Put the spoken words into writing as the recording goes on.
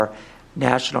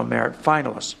National Merit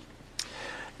finalists.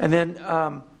 And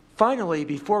then finally,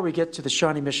 before we get to the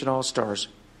Shawnee Mission All-Stars,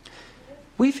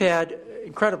 we've had,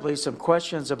 incredibly, some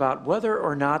questions about whether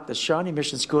or not the Shawnee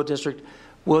Mission School District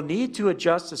will need to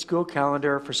adjust the school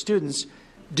calendar for students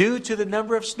due to the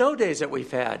number of snow days that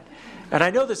we've had. And I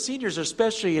know the seniors are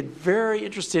especially very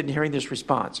interested in hearing this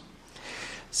response.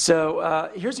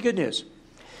 So here's the good news.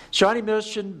 Shawnee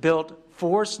Mission built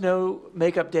 4 snow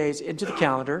makeup days into the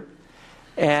calendar,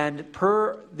 and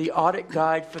per the audit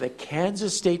guide for the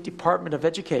Kansas State Department of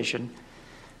Education,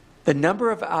 the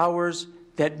number of hours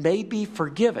that may be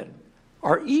forgiven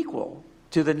are equal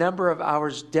to the number of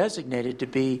hours designated to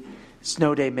be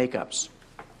snow day makeups.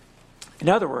 In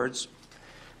other words,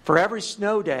 for every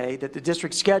snow day that the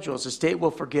district schedules, the state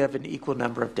will forgive an equal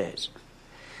number of days.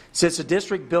 Since the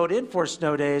district built in 4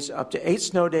 snow days, up to 8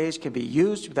 snow days can be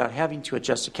used without having to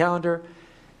adjust the calendar.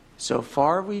 So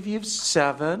far, we've used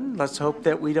 7. Let's hope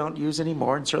that we don't use any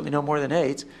more, and certainly no more than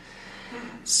 8.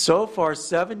 So far,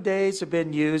 7 days have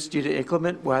been used due to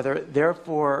inclement weather.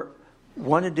 Therefore,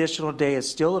 1 additional day is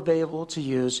still available to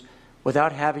use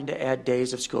without having to add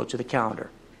days of school to the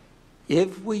calendar.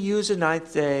 If we use a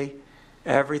 9th day,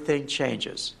 everything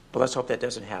changes. But let's hope that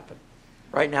doesn't happen.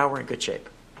 Right now, we're in good shape.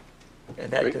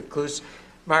 And that concludes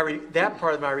that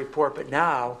part of my report. But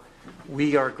now,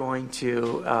 we are going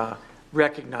to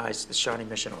recognize the Shawnee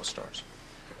Mission All-Stars.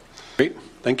 Great.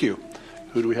 Thank you.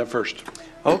 Who do we have first?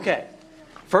 Okay.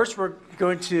 First, we're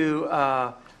going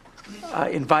to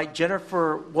invite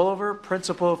Jennifer Wolliver,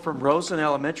 principal from Roseland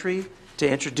Elementary, to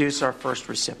introduce our first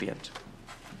recipient.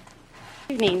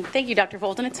 Good evening. Thank you, Dr.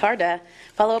 Fulton. It's hard to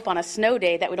follow up on a snow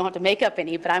day that we don't have to make up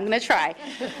any, but I'm going to try.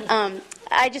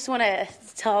 I just want to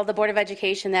tell the Board of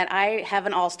Education that I have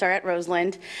an all-star at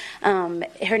Roseland.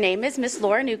 Her name is Miss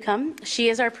Laura Newcomb. She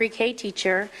is our pre-K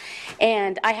teacher,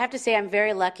 and I have to say I'm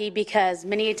very lucky because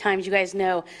many times you guys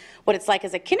know what it's like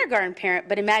as a kindergarten parent,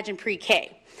 but imagine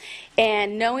pre-K.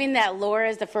 And knowing that Laura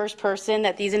is the first person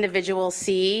that these individuals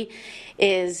see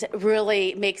is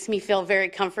really makes me feel very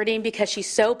comforting because she's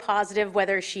so positive,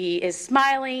 whether she is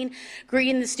smiling,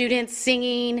 greeting the students,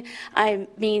 singing. I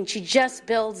mean, she just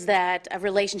builds that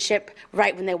relationship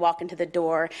right when they walk into the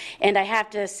door. And I have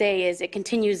to say is it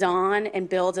continues on and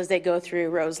builds as they go through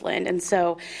Roseland. And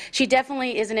so she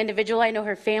definitely is an individual. I know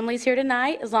her family's here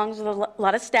tonight, as long as with a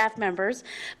lot of staff members.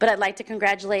 But I'd like to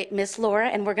congratulate Miss Laura,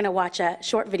 and we're going to watch a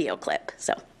short video clip.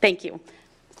 So thank you.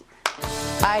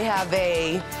 I have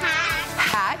a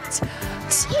hat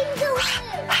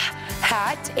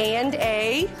and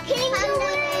a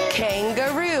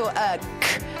kangaroo,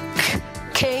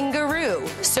 kangaroo.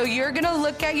 So you're going to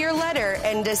look at your letter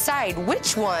and decide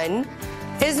which one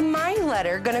is my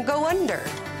letter going to go under.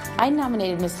 I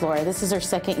nominated Miss Laura. This is her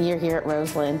second year here at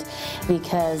Roseland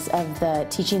because of the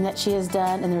teaching that she has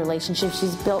done and the relationships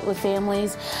she's built with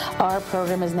families. Our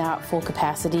program is now at full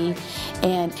capacity,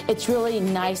 and it's really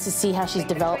nice to see how she's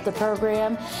developed the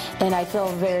program, and I feel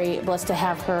very blessed to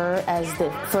have her as the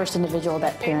first individual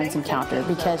that parents encounter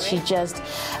because she just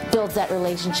builds that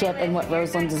relationship and what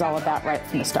Roseland is all about right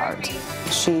from the start.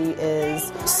 She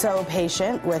is so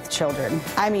patient with children.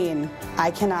 I mean,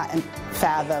 I cannot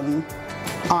fathom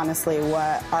honestly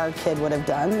what our kid would have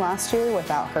done last year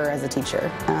without her as a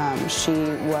teacher. She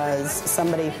was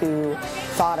somebody who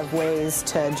thought of ways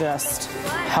to just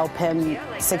help him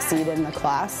succeed in the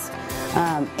class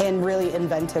in really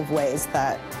inventive ways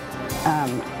that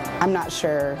I'm not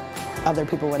sure other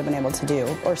people would have been able to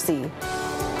do or see.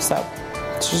 So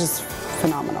she's just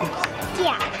phenomenal.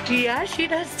 Yeah, she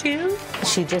does too.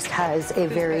 She just has a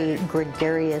very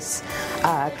gregarious,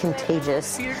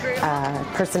 contagious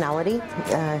personality,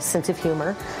 sense of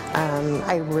humor.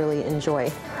 I really enjoy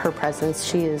her presence.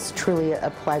 She is truly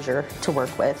a pleasure to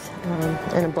work with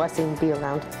and a blessing to be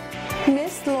around.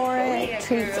 Miss Laura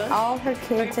treats all her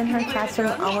kids in her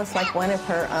classroom almost like one of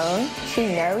her own. She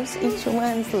knows each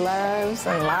one's loves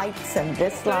and likes and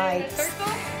dislikes,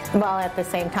 while at the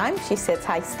same time she sets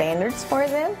high standards for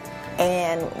them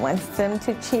and wants them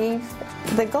to achieve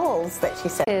the goals that she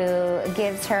set. Who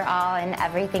gives her all in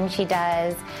everything she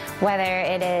does, whether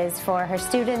it is for her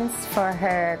students, for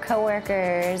her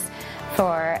coworkers,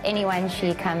 for anyone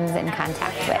she comes in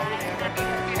contact with.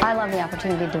 I love the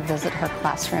opportunity to visit her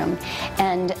classroom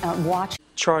and watch. The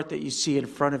chart that you see in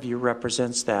front of you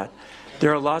represents that.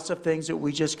 There are lots of things that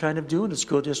we just kind of do in the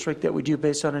school district that we do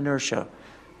based on inertia.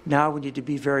 Now we need to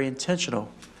be very intentional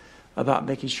about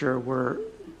making sure we're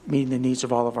meeting the needs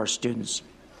of all of our students.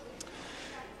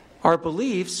 Our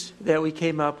beliefs that we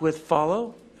came up with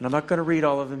follow, and I'm not going to read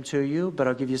all of them to you, but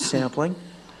I'll give you a sampling.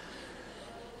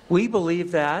 We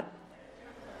believe that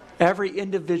Every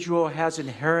individual has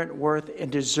inherent worth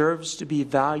and deserves to be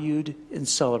valued and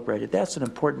celebrated. That's an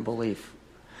important belief.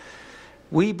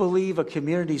 We believe a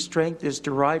community's strength is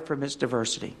derived from its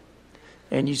diversity.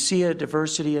 And you see a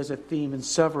diversity as a theme in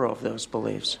several of those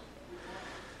beliefs.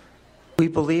 We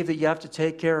believe that you have to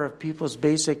take care of people's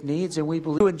basic needs, and we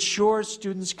believe to ensure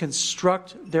students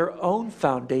construct their own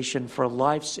foundation for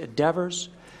life's endeavors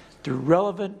through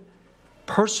relevant,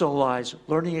 personalized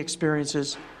learning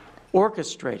experiences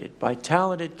orchestrated by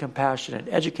talented, compassionate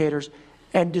educators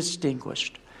and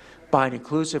distinguished by an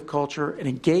inclusive culture, an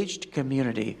engaged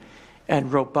community,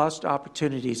 and robust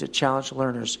opportunities that challenge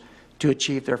learners to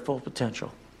achieve their full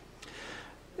potential.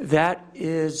 That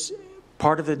is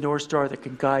part of the North Star that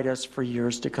can guide us for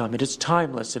years to come. It is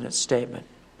timeless in its statement.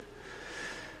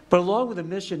 But along with the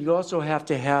mission, you also have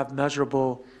to have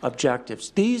measurable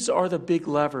objectives. These are the big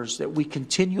levers that we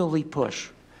continually push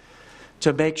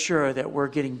to make sure that we're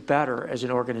getting better as an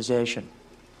organization.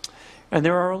 And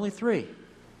there are only 3,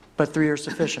 but 3 are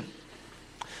sufficient.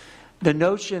 The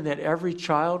notion that every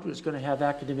child is going to have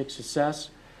academic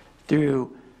success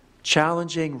through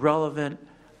challenging, relevant,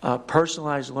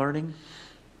 personalized learning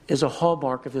is a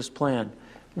hallmark of this plan.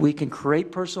 We can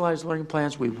create personalized learning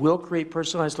plans. We will create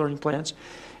personalized learning plans,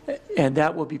 and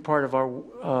that will be part of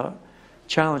our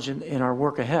challenge in our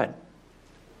work ahead.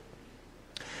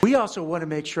 We also want to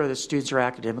make sure that students are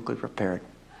academically prepared.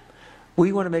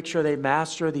 We want to make sure they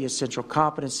master the essential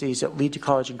competencies that lead to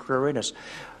college and career readiness.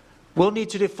 We'll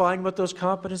need to define what those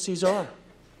competencies are.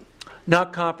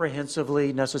 Not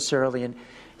comprehensively necessarily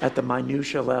at the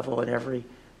minutia level in every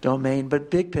domain,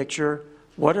 but big picture,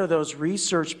 what are those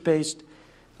research-based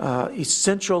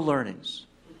essential learnings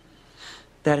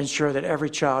that ensure that every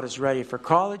child is ready for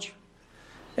college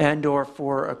and or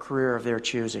for a career of their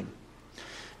choosing?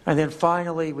 And then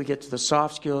finally, we get to the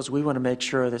soft skills. We want to make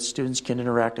sure that students can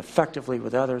interact effectively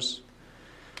with others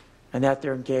and that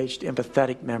they're engaged,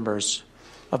 empathetic members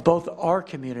of both our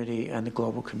community and the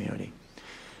global community.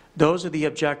 Those are the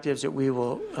objectives that we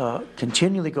will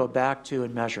continually go back to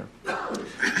and measure.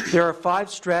 There are 5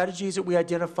 strategies that we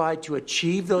identified to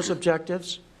achieve those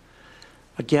objectives.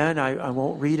 Again, I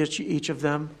won't read each of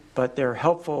them, but they're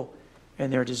helpful in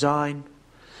their design.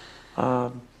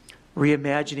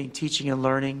 Reimagining teaching and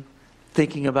learning,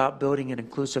 thinking about building an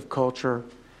inclusive culture,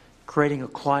 creating a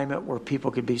climate where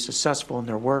people can be successful in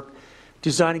their work,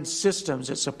 designing systems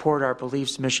that support our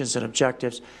beliefs, missions, and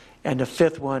objectives, and the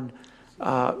 5th one,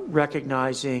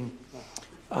 recognizing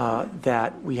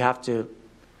that we have to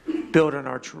build on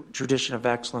our tradition of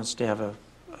excellence to have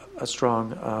a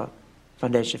strong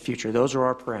foundation of future. Those are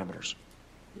our parameters.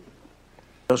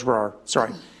 Those were our,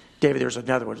 sorry. David, there's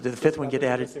another one. Did the 5th one get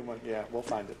added? Yeah, we'll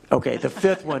find it. Okay, the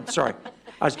 5th one, sorry.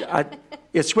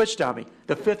 It switched on me.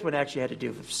 The 5th one actually had to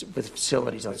do with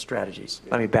facilities on strategies.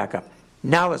 Let me back up.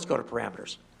 Now let's go to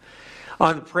parameters.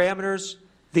 On the parameters,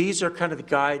 these are kind of the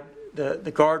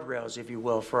guardrails, if you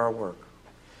will, for our work.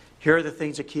 Here are the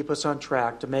things that keep us on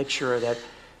track to make sure that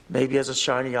maybe as a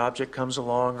shiny object comes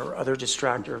along or other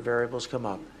distractor variables come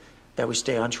up, that we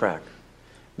stay on track.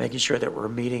 Making sure that we're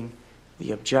meeting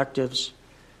the objectives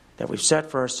that we've set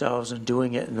for ourselves and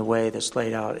doing it in the way that's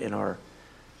laid out in our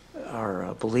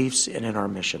beliefs and in our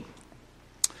mission.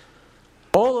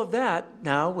 All of that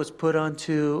now was put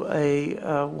onto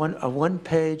a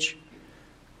one-page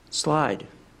slide,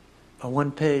 a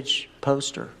one-page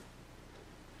poster.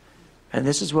 And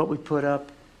this is what we put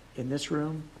up in this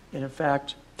room and, in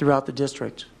fact, throughout the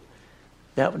district.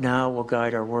 That now will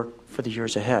guide our work for the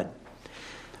years ahead.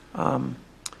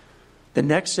 The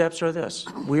next steps are this.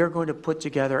 We are going to put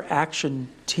together action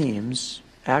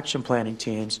planning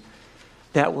teams,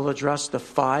 that will address the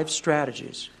 5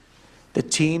 strategies. The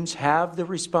teams have the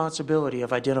responsibility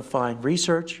of identifying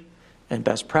research and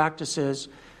best practices.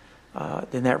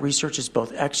 Then that research is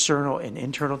both external and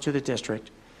internal to the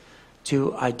district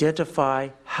to identify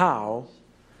how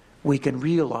we can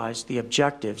realize the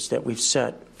objectives that we've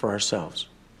set for ourselves.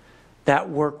 That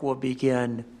work will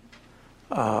begin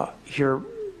here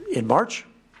in March.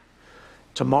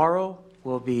 Tomorrow,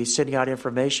 we'll be sending out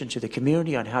information to the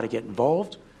community on how to get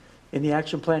involved in the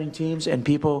action planning teams, and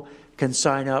people can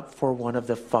sign up for one of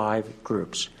the 5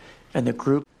 groups. And the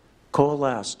group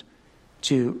coalesced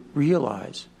to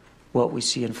realize what we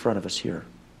see in front of us here.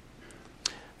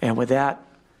 And with that,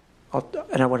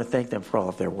 I want to thank them for all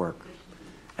of their work.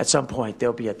 At some point,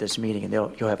 they'll be at this meeting, and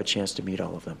you'll have a chance to meet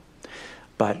all of them.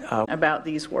 But about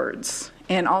these words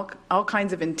and all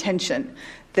kinds of intention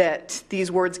that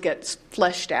these words get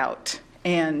fleshed out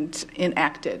and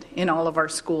enacted in all of our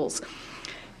schools.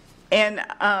 And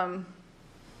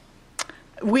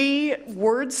we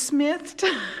wordsmithed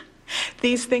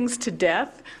these things to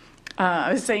death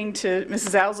I was saying to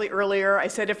Mrs. Owsley earlier, I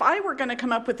said, if I were going to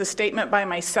come up with a statement by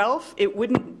myself, it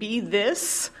wouldn't be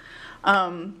this.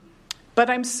 But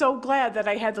I'm so glad that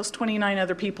I had those 29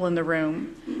 other people in the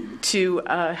room to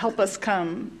help us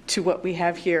come to what we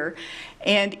have here.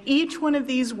 And each one of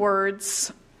these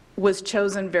words was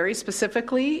chosen very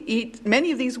specifically.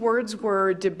 Many of these words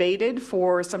were debated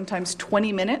for sometimes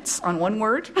 20 minutes on one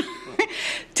word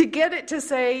to get it to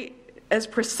say as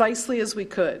precisely as we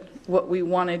could what we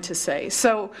wanted to say.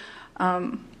 So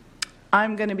I'm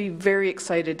going to be very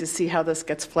excited to see how this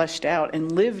gets fleshed out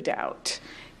and lived out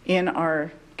in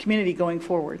our community going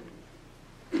forward.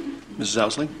 Mrs.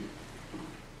 Owsley?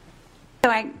 So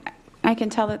I can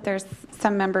tell that there's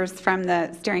some members from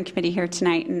the steering committee here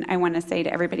tonight, and I want to say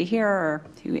to everybody here or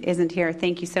who isn't here,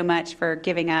 thank you so much for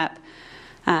giving up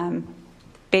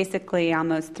basically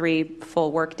almost 3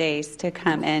 full work days to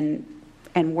come in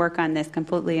and work on this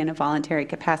completely in a voluntary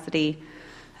capacity.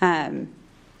 In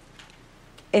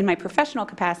my professional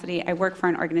capacity, I work for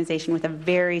an organization with a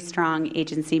very strong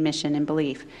agency mission and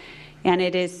belief. And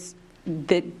it is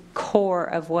the core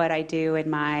of what I do in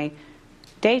my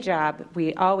day job.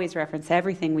 We always reference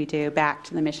everything we do back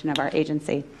to the mission of our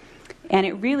agency. And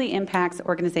it really impacts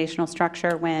organizational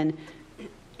structure when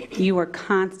you are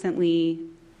constantly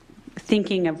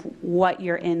thinking of what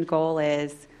your end goal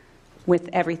is with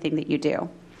everything that you do.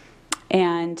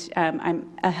 And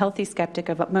I'm a healthy skeptic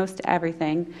of most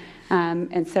everything,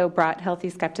 and so brought healthy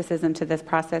skepticism to this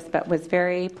process, but was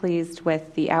very pleased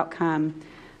with the outcome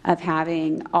of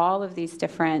having all of these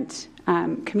different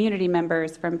community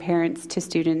members, from parents to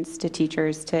students to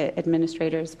teachers to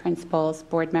administrators, principals,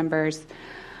 board members,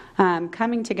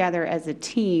 coming together as a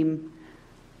team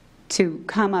to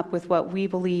come up with what we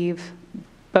believe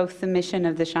both the mission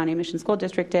of the Shawnee Mission School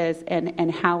District is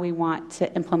and how we want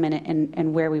to implement it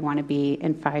and where we want to be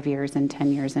in 5 years and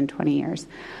 10 years and 20 years.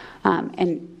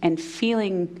 And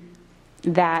feeling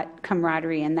that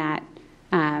camaraderie and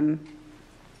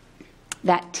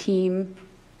that team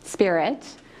spirit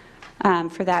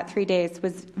for that 3 days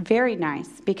was very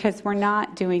nice, because we're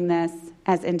not doing this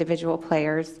as individual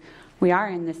players. We are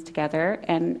in this together,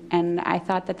 and I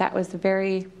thought that was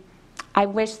I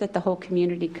wish that the whole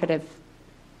community could have,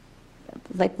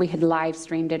 like we had live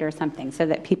streamed it or something, so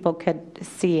that people could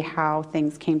see how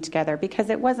things came together, because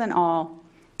it wasn't all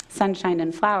sunshine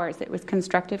and flowers. It was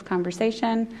constructive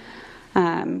conversation.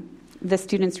 The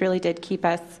students really did keep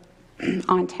us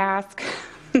on task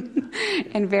in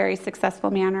a very successful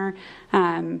manner.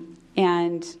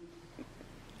 And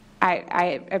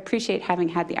I appreciate having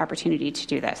had the opportunity to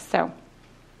do this. So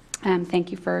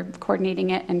thank you for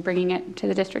coordinating it and bringing it to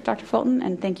the district, Dr. Fulton,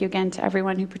 and thank you again to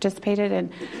everyone who participated.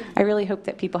 And I really hope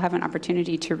that people have an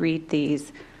opportunity to read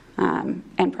these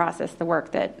and process the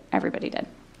work that everybody did.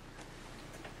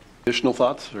 Additional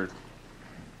thoughts? Or?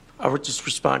 I would just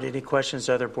respond to any questions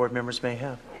other board members may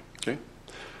have. Okay.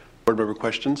 Board member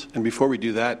questions? And before we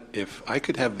do that, if I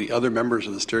could have the other members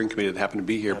of the steering committee that happen to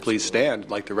be here, Absolutely. Please stand.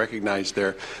 I'd like to recognize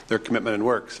their commitment and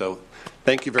work. So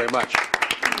thank you very much.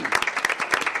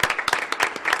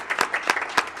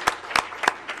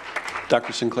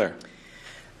 Dr. Sinclair.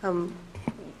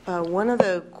 One of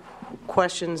the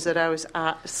questions that I was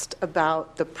asked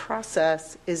about the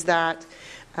process is that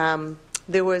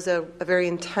there was a very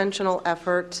intentional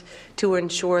effort to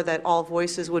ensure that all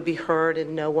voices would be heard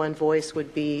and no one voice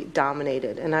would be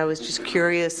dominated. And I was just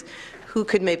curious who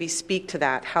could maybe speak to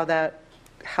that, how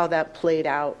that played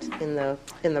out in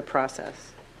the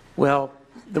process. Well,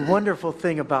 the wonderful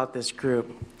thing about this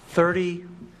group, 30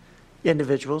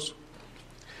 individuals,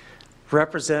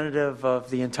 representative of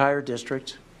the entire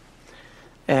district,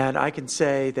 and I can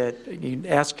say that you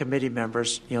ask committee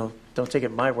members, don't take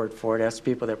it my word for it, ask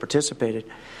people that participated.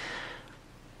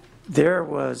 There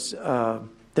was a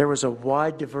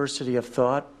wide diversity of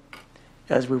thought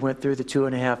as we went through the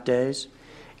 2.5 days,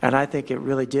 and I think it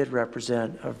really did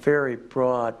represent a very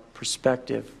broad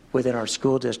perspective within our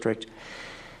school district.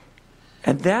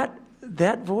 And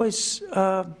that voice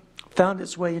found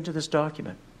its way into this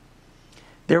document.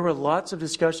 There were lots of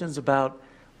discussions about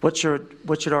what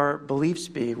should our beliefs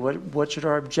be, what should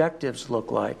our objectives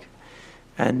look like,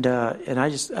 and I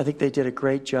think they did a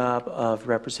great job of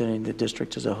representing the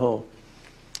district as a whole.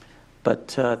 But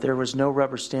there was no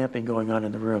rubber stamping going on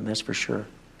in the room, that's for sure.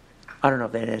 I don't know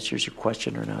if that answers your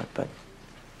question or not, but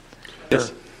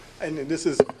yes. And this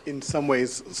is in some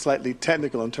ways slightly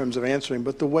technical in terms of answering,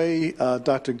 but the way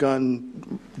Dr.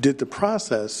 Gunn did the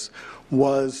process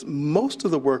was most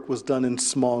of the work was done in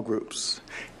small groups,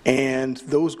 and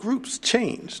those groups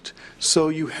changed. So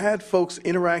you had folks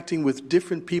interacting with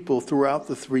different people throughout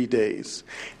the 3 days,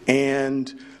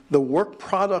 and The work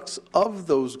products of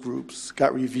those groups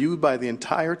got reviewed by the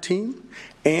entire team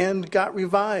and got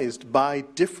revised by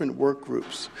different work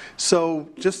groups. So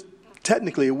just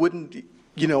technically, it wouldn't,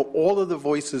 all of the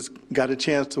voices got a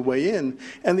chance to weigh in.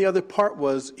 And the other part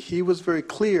was he was very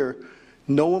clear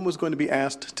no one was going to be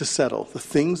asked to settle.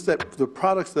 The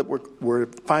products that were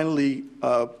finally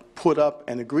put up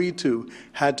and agreed to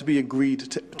had to be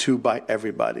agreed to by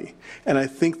everybody. And I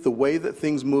think the way that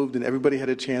things moved and everybody had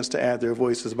a chance to add their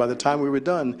voices, by the time we were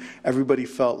done, everybody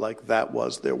felt like that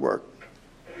was their work.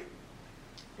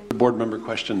 Board member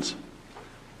questions?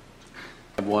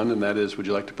 I have one, and that is, would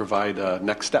you like to provide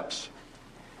next steps?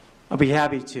 I'll be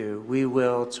happy to. We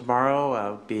will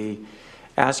tomorrow be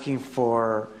asking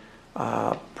for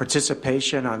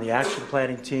participation on the action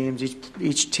planning teams.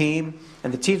 Each team,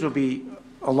 and the teams will be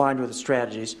aligned with the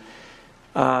strategies.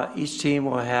 Each team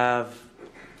will have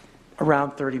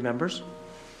around 30 members.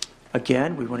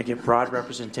 Again, we want to get broad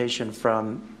representation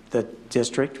from the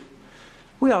district.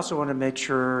 We also want to make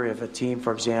sure if a team,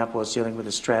 for example, is dealing with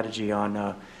a strategy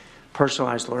on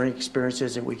personalized learning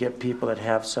experiences, that we get people that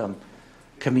have some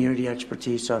community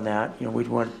expertise on that. We'd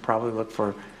want to probably look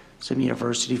for some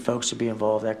university folks to be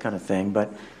involved, that kind of thing.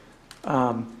 But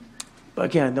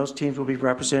again, those teams will be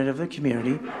representative of the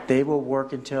community. They will work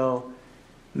through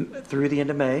the end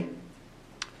of May.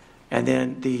 And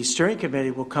then the steering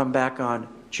committee will come back on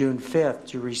June 5th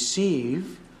to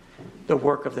receive the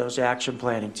work of those action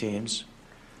planning teams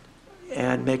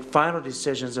and make final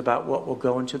decisions about what will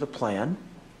go into the plan.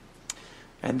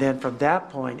 And then from that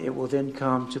point, it will then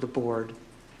come to the board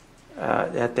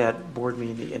at that board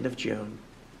meeting the end of June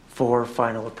for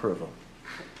final approval.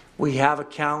 We have a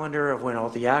calendar of when all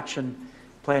the action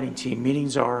planning team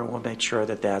meetings are, and we'll make sure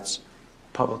that that's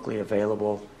publicly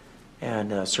available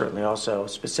and certainly also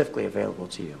specifically available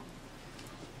to you.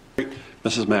 Great.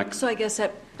 Mrs. Mack. So I guess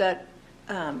that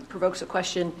provokes a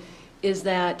question, is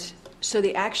that so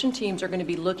the action teams are going to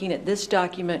be looking at this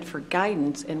document for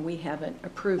guidance and we haven't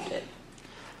approved it?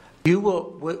 You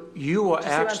will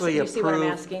actually approve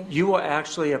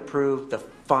the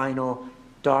final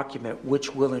document,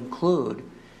 which will include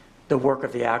the work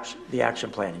of the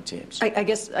action planning teams. I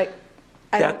understand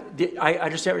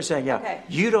what you're saying. Yeah, okay.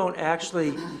 You don't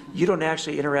actually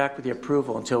interact with the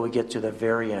approval until we get to the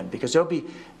very end, because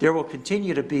there will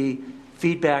continue to be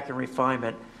feedback and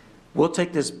refinement. We'll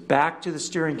take this back to the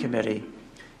steering committee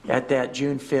at that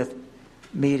June 5th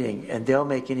meeting, and they'll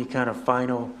make any kind of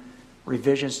final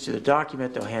revisions to the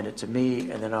document. They'll hand it to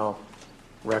me, and then I'll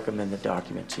recommend the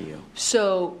document to you.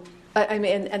 So, I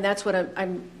mean, and that's what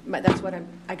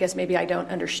I guess maybe I don't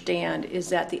understand, is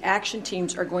that the action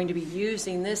teams are going to be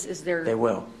using this as their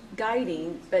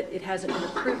guiding, but it hasn't been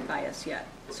approved by us yet.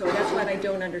 So that's what I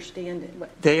don't understand.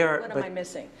 What am I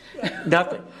missing?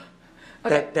 Nothing.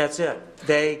 Okay. That's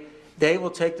it. They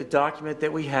will take the document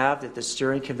that we have that the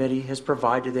steering committee has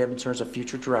provided them in terms of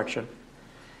future direction,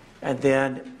 and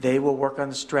then they will work on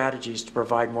the strategies to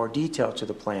provide more detail to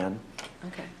the plan.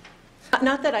 Okay.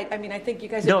 Not that I think you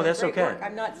guys are doing great work.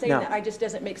 I'm not saying that. It just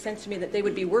doesn't make sense to me that they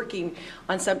would be working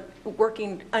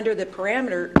under the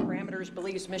parameters,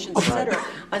 beliefs, missions, etc.,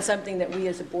 on something that we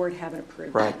as a board haven't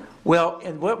approved. Right. Well,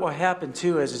 and what will happen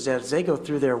too is that as they go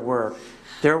through their work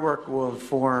will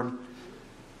inform,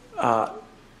 the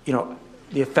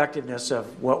effectiveness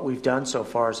of what we've done so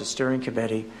far as a steering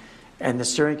committee, and the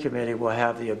steering committee will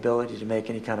have the ability to make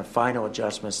any kind of final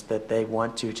adjustments that they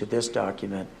want to this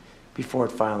document before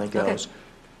it finally goes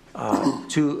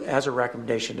as a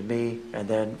recommendation to me, and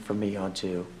then from me on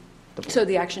to the board. So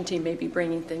the action team may be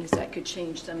bringing things that could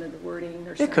change some of the wording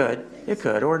or something. It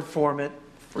could, or inform it,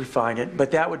 refine it,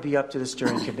 but that would be up to the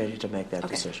steering committee to make that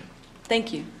decision.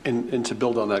 Thank you. And to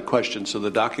build on that question, so the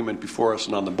document before us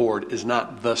and on the board is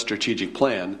not the strategic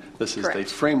plan. This is the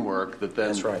framework that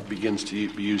then begins to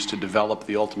be used to develop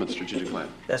the ultimate strategic plan.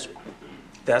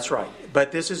 That's right.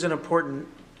 But this is an important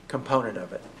component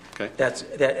of it. Okay. That,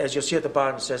 as you'll see at the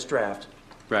bottom, it says draft.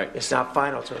 Right. It's not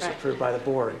final until it's approved by the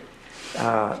board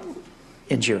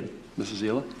in June. Mrs.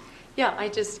 Zila? Yeah,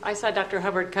 I saw Dr.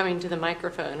 Hubbard coming to the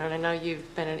microphone, and I know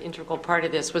you've been an integral part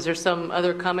of this. Was there some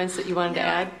other comments that you wanted to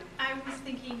add? I was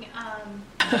thinking a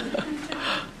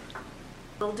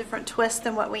little different twist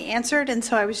than what we answered, and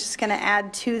so I was just going to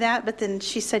add to that, but then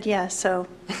she said yes. So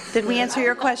did we answer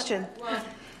your question?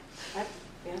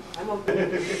 I'm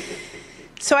okay.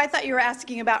 So I thought you were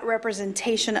asking about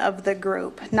representation of the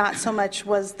group. Not so much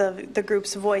was the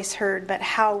group's voice heard, but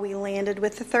how we landed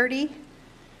with the 30.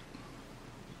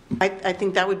 I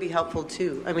think that would be helpful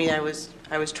too. I mean, I was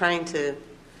trying to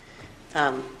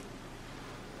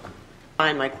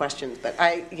find my questions, but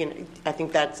I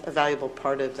think that's a valuable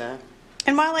part of the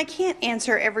And while I can't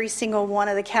answer every single one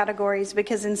of the categories,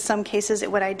 because in some cases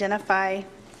it would identify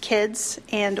kids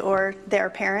and or their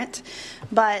parent,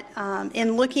 but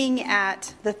in looking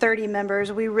at the 30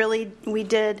 members, we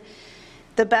did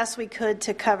the best we could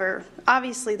to cover.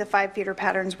 Obviously the 5 feeder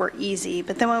patterns were easy,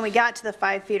 but then when we got to the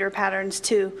 5 feeder patterns,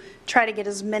 to try to get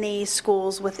as many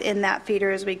schools within that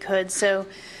feeder as we could. So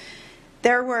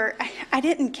there were, I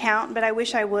didn't count, but I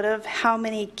wish I would have, how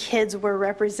many kids were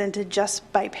represented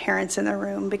just by parents in the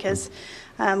room, because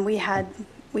we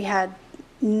had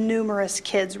numerous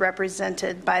kids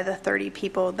represented by the 30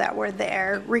 people that were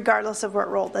there, regardless of what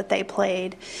role that they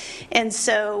played. And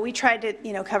so we tried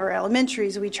to, cover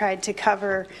elementaries. We tried to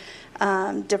cover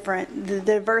the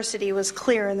diversity was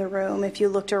clear in the room. If you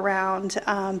looked around,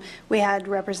 we had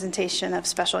representation of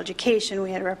special education.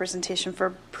 We had representation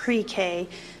for pre-K,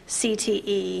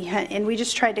 CTE, and we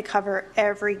just tried to cover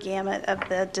every gamut of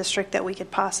the district that we could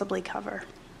possibly cover.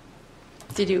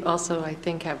 Did you also, I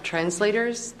think, have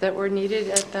translators that were needed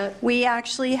at that? We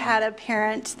actually had a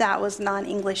parent that was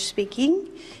non-English speaking,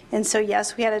 and so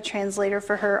yes, we had a translator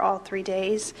for her all 3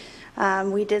 days.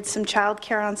 We did some child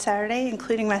care on Saturday,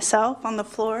 including myself on the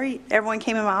floor. Everyone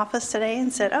came in my office today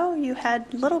and said, "Oh, you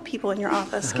had little people in your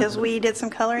office," because we did some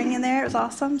coloring in there. It was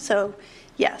awesome. So,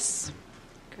 yes.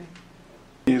 Okay.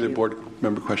 Any other board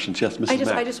member questions? Yes, Mrs.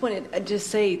 Mack. I just wanted to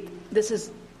say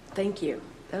thank you.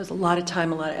 That was a lot of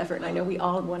time, a lot of effort, and I know we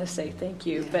all want to say thank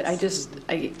you, but it's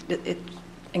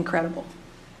incredible.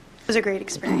 It was a great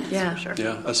experience, yeah. For sure.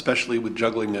 Yeah, especially with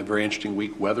juggling a very interesting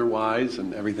week weather-wise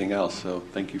and everything else, so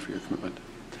thank you for your commitment.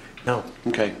 No.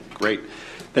 Okay, great.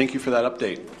 Thank you for that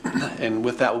update. And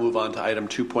with that, we'll move on to item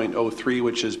 2.03,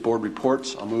 which is board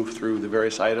reports. I'll move through the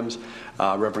various items.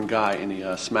 Reverend Guy, any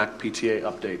SMAC PTA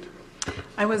update?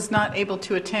 I was not able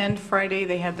to attend Friday.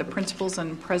 They had the principals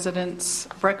and president's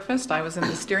breakfast. I was in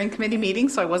the steering committee meeting,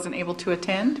 so I wasn't able to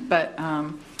attend, but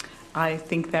I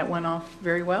think that went off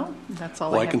very well. That's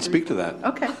all I have can speak to that.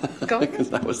 Okay, go ahead.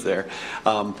 Because I was there.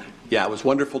 Yeah, it was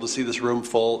wonderful to see this room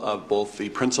full of both the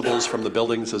principals from the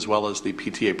buildings as well as the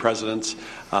PTA presidents.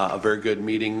 A very good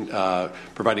meeting,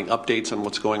 providing updates on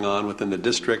what's going on within the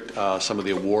district. Some of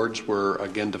the awards were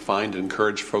again defined and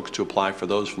encouraged folks to apply for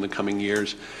those from the coming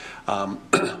years.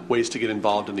 Ways to get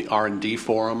involved in the R&D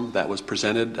forum that was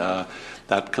presented.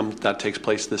 That takes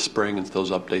place this spring, and those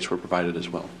updates were provided as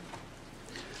well.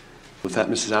 With that,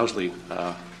 Mrs. Owsley,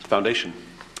 Foundation.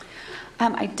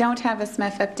 I don't have a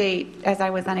SMEF update, as I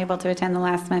was unable to attend the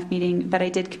last SMEF meeting, but I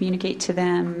did communicate to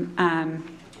them,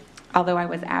 although I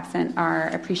was absent, our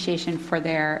appreciation for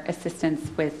their assistance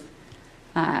with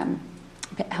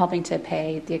helping to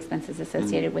pay the expenses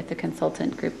associated with the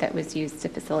consultant group that was used to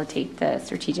facilitate the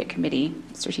strategic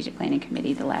planning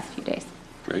committee the last few days.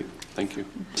 Great, thank you.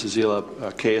 Mrs. Zila,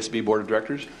 KSB Board of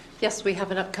Directors? Yes, we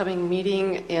have an upcoming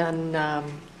meeting in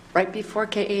right before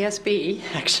KASB,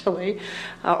 actually,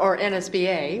 or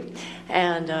NSBA.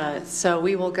 And so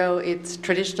we will go, it's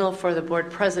traditional for the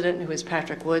board president, who is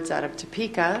Patrick Woods out of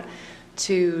Topeka,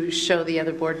 to show the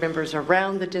other board members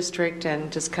around the district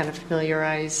and just kind of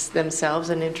familiarize themselves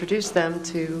and introduce them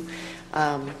to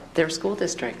their school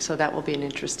district. So that will be an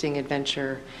interesting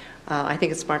adventure. I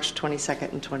think it's March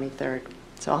 22nd and 23rd.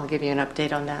 So I'll give you an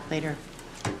update on that later.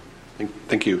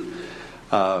 Thank you.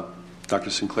 Dr.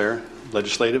 Sinclair,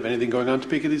 legislative, anything going on in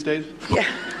Topeka these days? Yeah,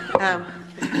 a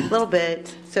little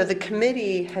bit. So the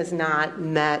committee has not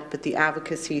met, but the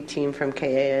advocacy team from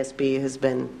KASB has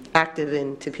been active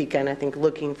in Topeka, and I think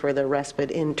looking for the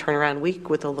respite in turnaround week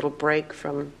with a little break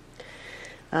from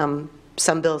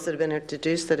some bills that have been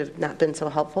introduced that have not been so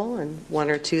helpful, and one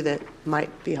or two that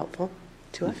might be helpful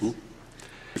to us. Thank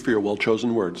you for your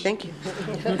well-chosen words. Thank you.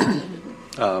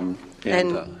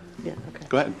 Yeah, okay.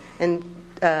 Go ahead. And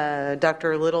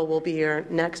Dr. Little will be here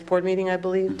next board meeting, I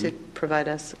believe, to provide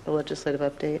us a legislative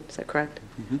update. Is that correct?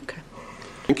 Okay.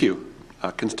 Thank you.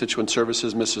 Constituent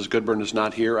Services, Mrs. Goodburn is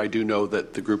not here. I do know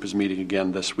that the group is meeting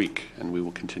again this week, and we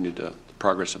will continue the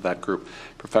progress of that group.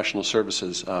 Professional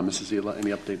Services, Mrs. Zila,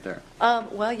 any update there?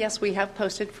 Well, yes, we have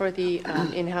posted for the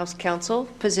in-house counsel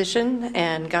position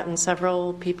and gotten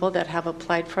several people that have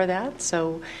applied for that.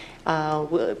 So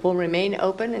we'll remain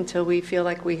open until we feel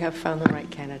like we have found the right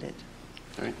candidate.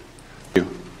 All right. Thank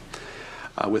you.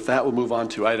 With that, we'll move on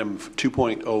to item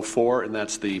 2.04, and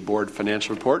that's the board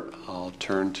financial report. I'll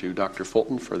turn to Dr.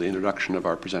 Fulton for the introduction of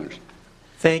our presenters.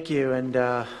 Thank you. And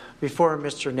before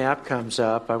Mr. Knapp comes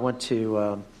up, I want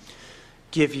to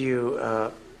give you,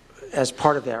 as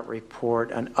part of that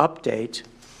report, an update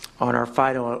on our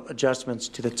final adjustments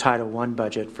to the Title I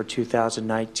budget for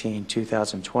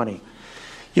 2019-2020.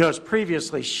 As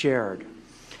previously shared,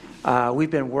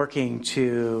 we've been working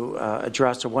to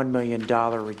address a $1 million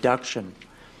reduction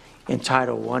in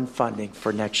Title I funding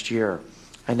for next year,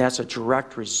 and that's a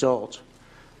direct result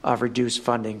of reduced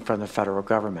funding from the federal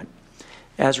government.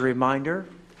 As a reminder,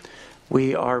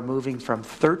 we are moving from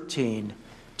 13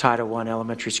 Title I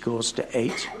elementary schools to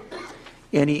 8.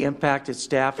 Any impacted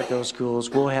staff at those schools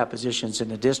will have positions in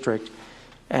the district,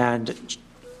 and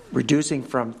reducing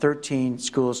from 13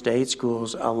 schools to 8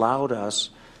 schools allowed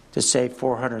us to save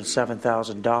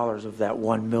 $407,000 of that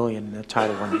 $1 million in the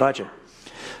Title I budget.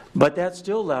 But that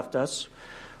still left us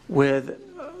with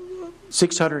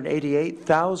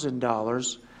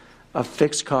 $688,000 of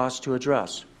fixed costs to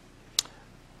address.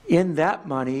 In that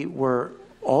money were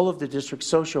all of the district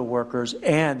social workers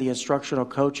and the instructional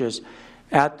coaches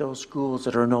at those schools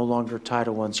that are no longer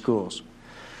Title I schools.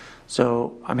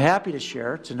 So I'm happy to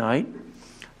share tonight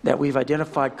that we've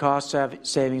identified cost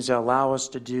savings that allow us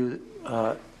to do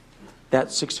that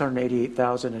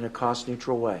 $688,000 in a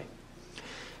cost-neutral way.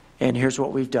 And here's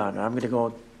what we've done. I'm going to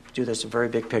go do this in a very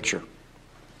big picture.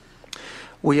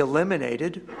 We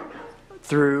eliminated,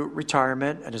 through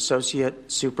retirement, an associate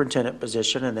superintendent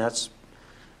position, and that's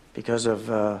because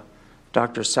of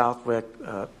Dr. Southwick.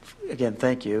 Again,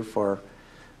 thank you for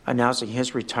announcing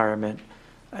his retirement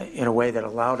in a way that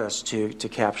allowed us to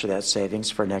capture that savings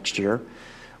for next year.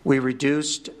 We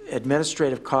reduced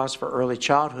administrative costs for early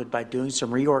childhood by doing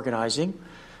some reorganizing.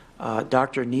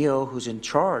 Dr. Neal, who's in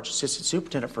charge, Assistant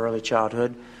Superintendent for Early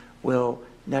Childhood, will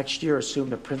next year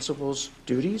assume the principal's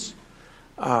duties.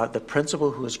 The principal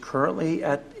who is currently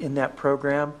in that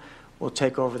program will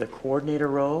take over the coordinator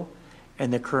role,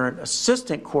 and the current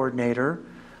assistant coordinator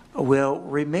will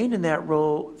remain in that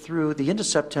role through the end of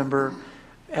September,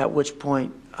 at which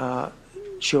point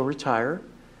she'll retire.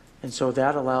 And so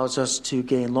that allows us to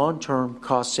gain long-term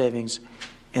cost savings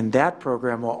in that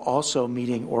program while also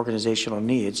meeting organizational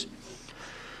needs.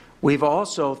 We've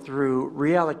also, through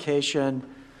reallocation,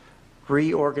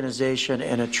 reorganization,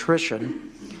 and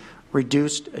attrition,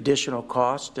 reduced additional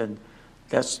cost, and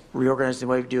that's reorganizing the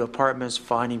way we do apartments,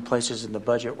 finding places in the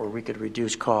budget where we could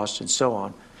reduce costs, and so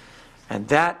on. And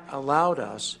that allowed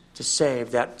us to save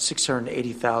that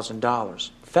 $680,000. In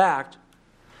fact,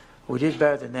 we did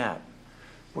better than that.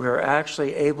 We are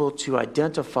actually able to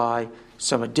identify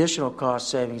some additional cost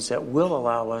savings that will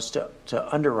allow us to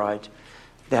underwrite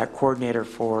that coordinator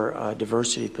for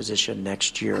diversity position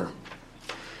next year.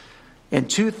 In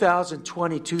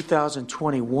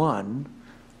 2020-2021,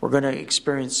 we're going to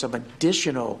experience some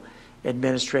additional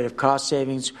administrative cost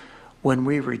savings when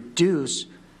we reduce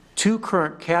 2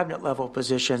 current cabinet level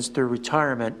positions through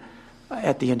retirement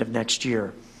at the end of next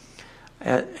year.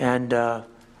 And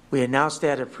we announced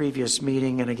that at a previous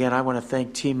meeting, and again, I want to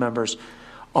thank team members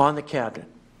on the cabinet,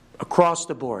 across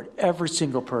the board, every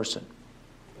single person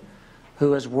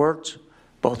who has worked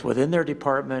both within their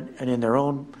department and in their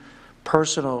own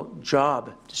personal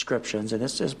job descriptions, and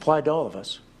this is applied to all of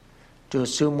us, to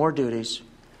assume more duties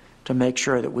to make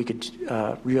sure that we could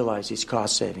realize these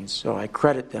cost savings. So I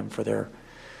credit them for their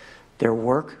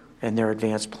work and their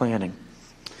advanced planning.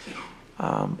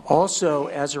 Also,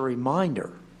 as a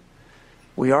reminder,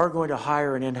 we are going to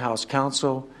hire an in-house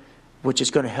counsel, which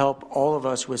is going to help all of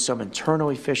us with some internal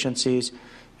efficiencies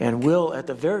and will, at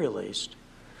the very least,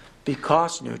 be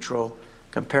cost neutral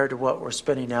compared to what we're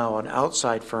spending now on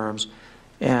outside firms,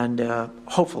 and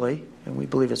hopefully, and we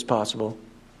believe it's possible,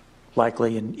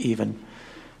 likely and even,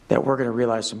 that we're going to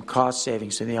realize some cost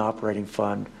savings in the operating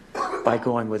fund by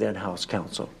going with in-house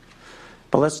counsel.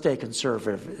 But let's stay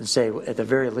conservative and say at the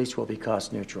very least we'll be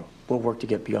cost neutral. We'll work to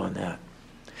get beyond that.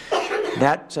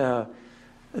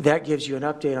 That gives you an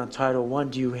update on Title I.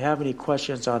 Do you have any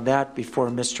questions on that before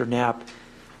Mr. Knapp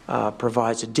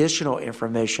provides additional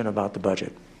information about the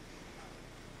budget?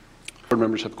 Board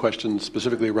members have questions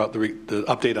specifically about the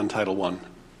update on Title I.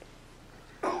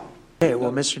 Okay,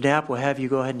 well, Mr. Knapp, we'll have you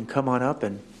go ahead and come on up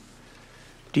and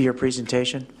do your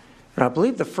presentation. And I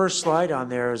believe the first slide on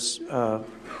there is,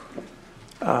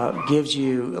 gives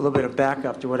you a little bit of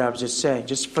backup to what I was just saying.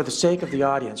 Just for the sake of the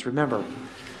audience, remember,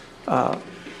 the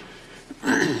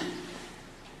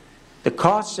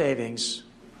cost savings,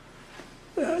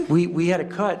 we had a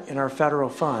cut in our federal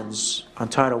funds on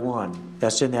Title I.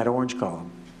 That's in that orange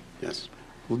column. Yes.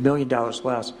 $1 million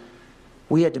less.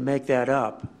 We had to make that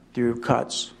up through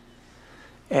cuts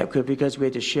because we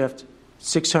had to shift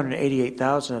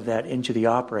 $688,000 of that into the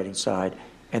operating side,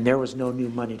 and there was no new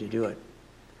money to do it.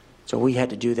 So we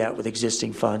had to do that with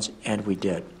existing funds, and we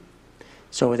did.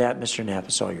 So with that, Mr. Knapp,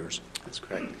 it's all yours. That's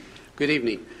correct. Good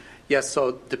evening. Yes,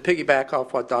 so to piggyback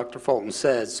off what Dr. Fulton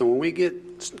said, so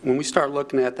when we start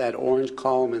looking at that orange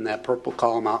column and that purple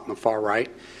column out in the far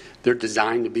right, they're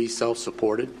designed to be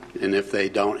self-supported, and if they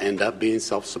don't end up being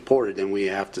self-supported, then we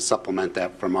have to supplement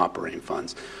that from operating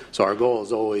funds. So our goal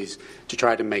is always to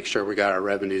try to make sure we got our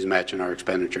revenues matching our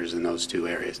expenditures in those two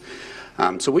areas.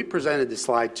 So we presented this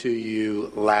slide to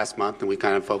you last month, and we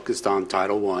kind of focused on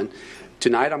Title I.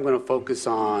 Tonight I'm going to focus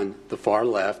on the far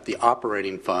left, the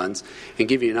operating funds, and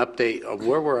give you an update of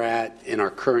where we're at in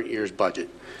our current year's budget.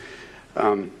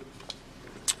 You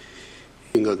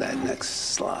can go to that next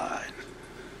slide.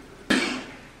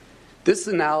 This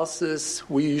analysis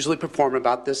we usually perform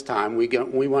about this time.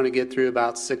 We want to get through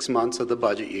about 6 months of the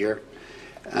budget year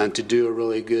and to do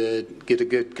get a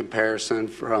good comparison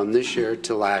from this year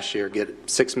to last year, get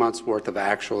 6 months worth of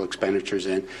actual expenditures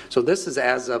in. So this is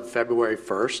as of February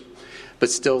 1st,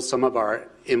 but still some of our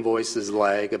invoices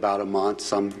lag about a month,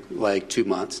 some lag 2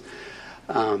 months.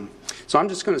 So I'm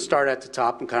just going to start at the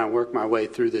top and kind of work my way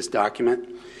through this document.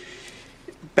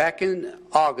 Back in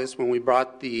August, when we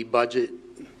brought the budget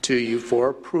to you for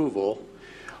approval,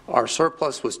 our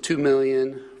surplus was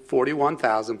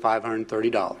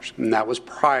 $2,041,530, and that was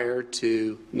prior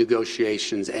to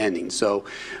negotiations ending. So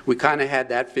we kind of had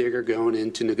that figure going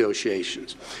into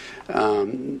negotiations.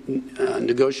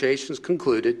 Negotiations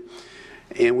concluded,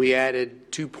 and we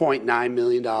added $2.9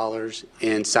 million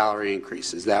in salary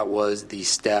increases. That was the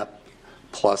step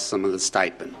plus some of the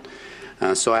stipend.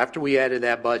 So after we added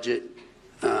that budget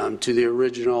to the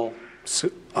original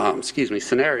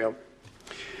scenario,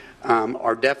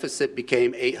 our deficit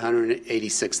became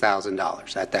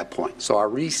 $886,000 at that point. So our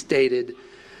restated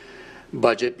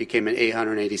budget became an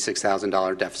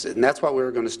 $886,000 deficit. And that's what we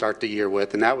were going to start the year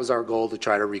with, and that was our goal, to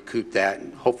try to recoup that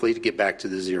and hopefully to get back to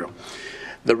the zero.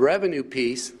 The revenue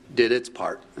piece did its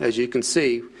part. As you can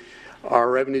see, our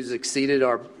revenues exceeded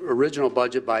our original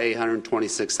budget by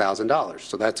 $826,000,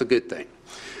 so that's a good thing.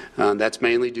 That's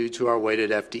mainly due to our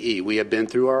weighted FTE. We have been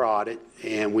through our audit,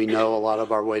 and we know a lot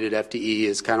of our weighted FTE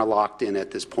is kind of locked in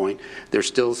at this point. There's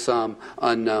still some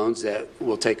unknowns that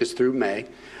will take us through May,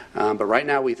 but right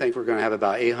now we think we're going to have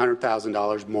about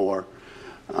 $800,000 more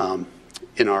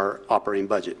in our operating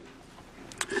budget.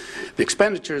 The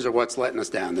expenditures are what's letting us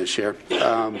down this year.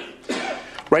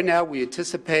 Right now we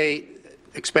anticipate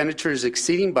expenditures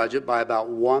exceeding budget by about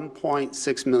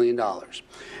 $1.6 million.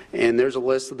 And there's a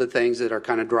list of the things that are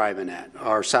kind of driving that.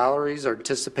 Our salaries are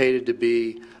anticipated to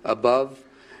be above,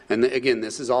 and again,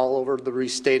 this is all over the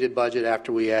restated budget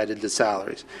after we added the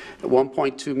salaries,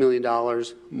 $1.2 million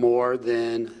more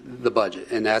than the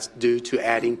budget, and that's due to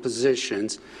adding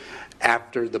positions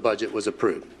after the budget was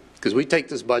approved. Because we take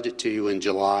this budget to you in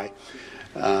July,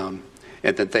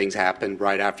 and then things happen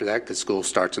right after that because school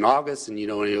starts in August, and you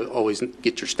don't always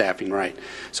get your staffing right.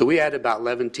 So we added about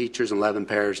 11 teachers and 11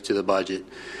 pairs to the budget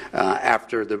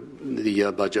after the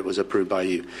budget was approved by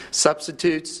you.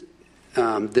 Substitutes,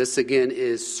 this again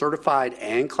is certified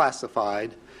and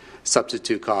classified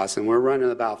substitute costs, and we're running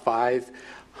about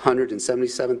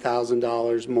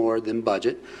 $577,000 more than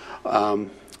budget.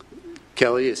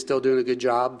 Kelly is still doing a good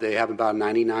job. They have about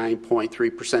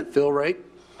 99.3% fill rate.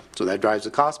 So that drives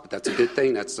the cost, but that's a good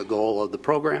thing. That's the goal of the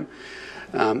program.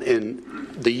 And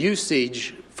the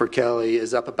usage for Kelly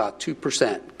is up about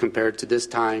 2% compared to this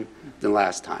time than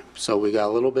last time. So we got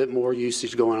a little bit more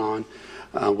usage going on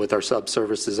with our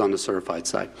sub-services on the certified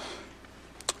side.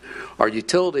 Our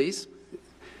utilities,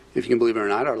 if you can believe it or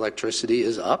not, our electricity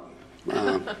is up.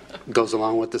 Goes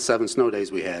along with the 7 snow days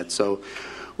we had. So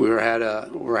we're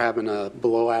having a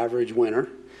below average winter.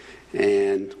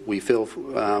 And we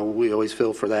always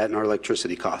feel for that in our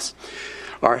electricity costs.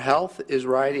 Our health is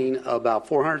riding about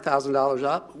 $400,000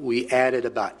 up. We added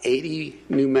about 80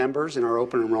 new members in our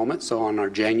open enrollment. So on our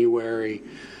January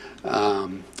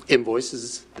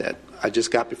invoices that I just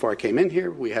got before I came in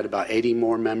here, we had about 80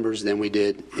 more members than we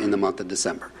did in the month of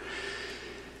December.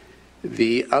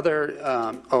 The other,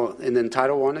 and then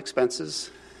Title I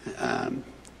expenses.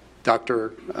 Dr.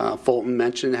 Fulton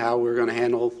mentioned how we're going to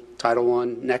handle Title I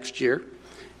next year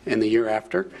and the year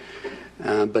after,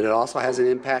 but it also has an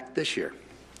impact this year.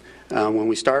 When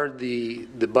we started the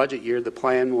budget year, the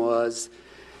plan was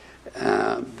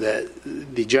that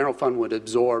the general fund would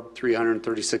absorb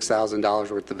 $336,000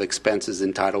 worth of expenses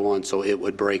in Title I, so it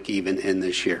would break even in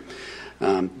this year.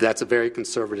 That's a very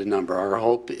conservative number. Our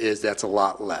hope is that's a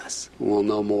lot less. We'll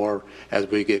know more as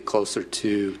we get closer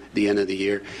to the end of the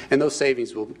year, and those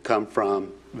savings will come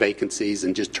from vacancies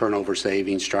and just turnover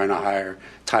savings, trying to hire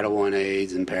Title I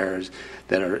aides and pairs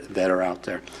that are out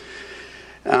there.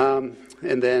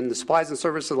 And then the supplies and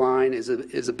services line is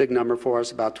a big number for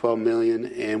us, about $12 million,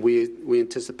 and we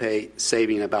anticipate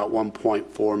saving about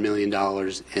 $1.4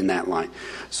 million in that line.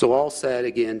 So all said,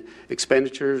 again,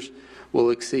 expenditures will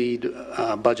exceed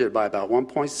budget by about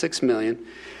 $1.6 million,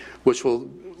 which will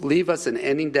leave us an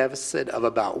ending deficit of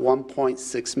about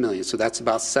 $1.6 million. So that's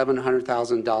about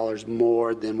 $700,000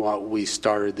 more than what we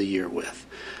started the year with.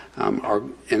 And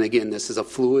again, this is a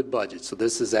fluid budget, so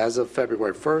this is as of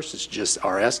February 1st. It's just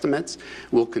our estimates.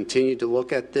 We'll continue to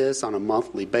look at this on a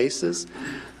monthly basis.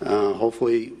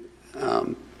 Hopefully,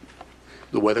 the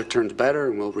weather turns better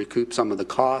and we'll recoup some of the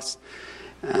costs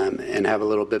and have a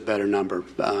little bit better number.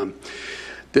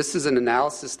 This is an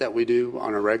analysis that we do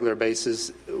on a regular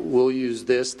basis. We'll use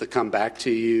this to come back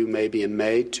to you maybe in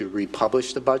May to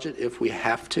republish the budget if we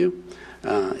have to.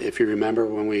 If you remember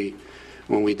when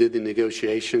we did the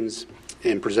negotiations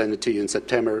and presented to you in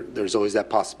September, there's always that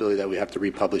possibility that we have to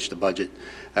republish the budget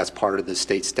as part of the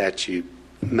state statute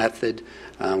method.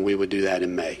 We would do that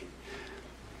in May.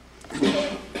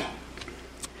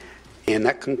 And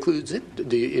that concludes it.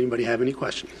 Anybody have any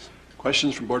questions?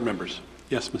 Questions from board members?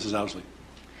 Yes, Mrs. Owsley.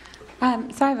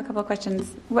 So I have a couple of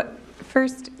questions.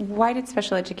 First, why did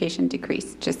special education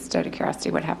decrease? Just out of curiosity,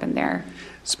 what happened there?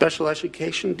 Special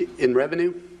education in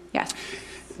revenue? Yes.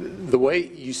 The way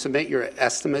you submit your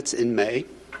estimates in May,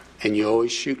 and you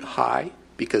always shoot high,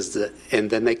 and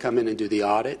then they come in and do the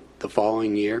audit the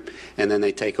following year, and then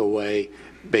they take away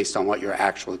based on what your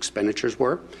actual expenditures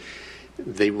were.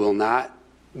 They will not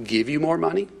give you more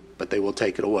money, but they will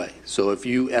take it away. So if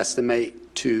you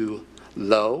estimate too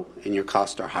low and your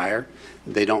costs are higher,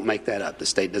 they don't make that up. The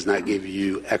state does not give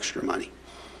you extra money.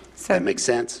 So that makes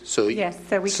sense? So yes,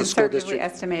 so we conservatively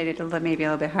estimated maybe a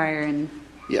little bit higher. And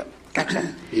yep.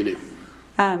 Gotcha. You do.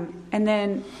 And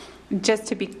then just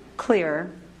to be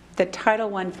clear, the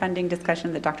Title I funding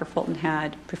discussion that Dr. Fulton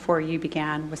had before you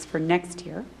began was for next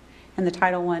year, and the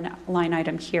Title I line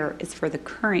item here is for the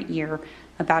current year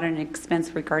about an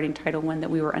expense regarding Title I that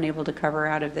we were unable to cover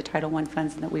out of the Title I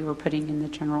funds and that we were putting in the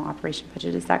general operation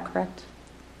budget. Is that correct?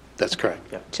 That's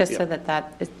correct. Yeah. Just so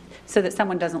that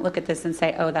someone doesn't look at this and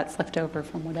say, oh, that's left over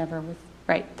from whatever.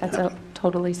 Right. That's a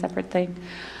totally separate thing.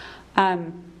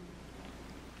 And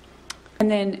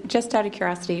then just out of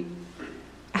curiosity,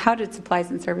 how did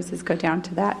supplies and services go down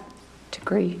to that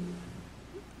degree?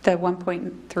 The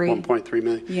 1.3? 1.3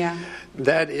 million? Yeah.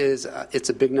 That is, it's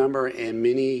a big number, and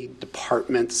many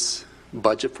departments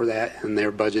budget for that, and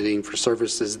they're budgeting for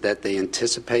services that they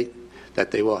anticipate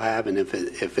that they will have, and if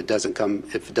it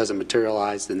doesn't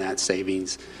materialize, then that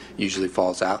savings usually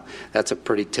falls out. That's a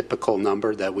pretty typical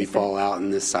number that we fall out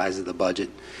in this size of the budget.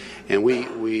 And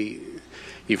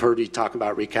you've heard me talk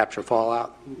about recapture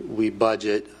fallout. We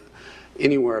budget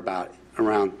anywhere about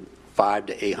around $500,000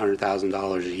 to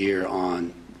 $800,000 a year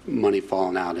on money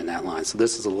falling out in that line. So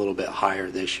this is a little bit higher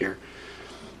this year.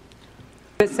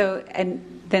 So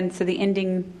the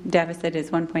ending deficit is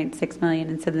 $1.6 million,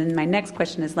 and so then my next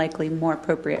question is likely more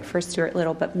appropriate for Stuart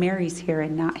Little, but Mary's here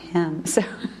and not him. So,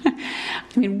 I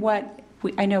mean,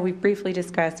 I know we've briefly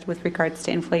discussed with regards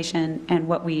to inflation and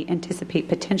what we anticipate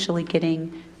potentially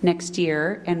getting next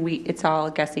year, and it's all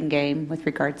a guessing game with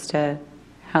regards to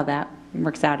how that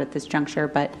works out at this juncture,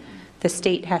 but the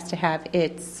state has to have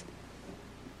its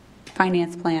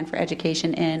finance plan for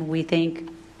education in, we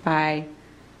think, by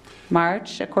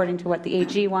March, according to what the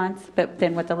AG wants, but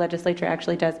then what the legislature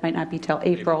actually does might not be till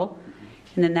April,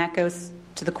 and then that goes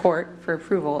to the court for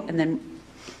approval, and then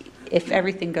if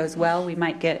everything goes well, we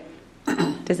might get,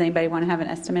 does anybody want to have an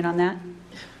estimate on that?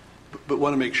 But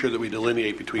want to make sure that we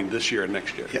delineate between this year and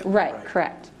next year. Yeah. Right,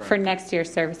 correct, for next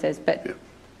year's services, but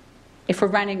if we're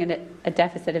running a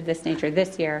deficit of this nature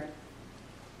this year,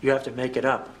 you have to make it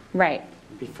up. Right.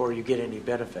 Before you get any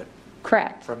benefit.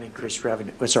 Correct. From increased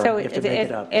revenue. So you have to make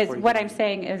it up. Is what I'm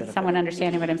saying, is someone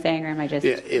understanding what I'm saying, or am I just?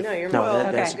 Yeah,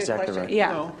 that's exactly right.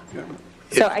 Yeah.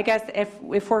 So I guess if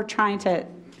we're trying to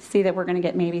see that we're going to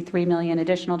get maybe $3 million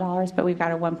additional dollars, but we've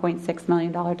got a $1.6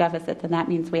 million deficit, then that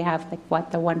means we have the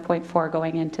 1.4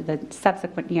 going into the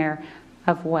subsequent year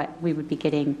of what we would be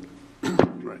getting.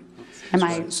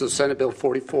 Right. So Senate Bill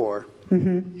 44.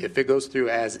 Mm-hmm. If it goes through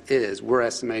as is, we're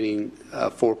estimating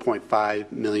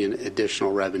 $4.5 million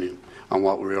additional revenue on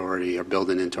what we already are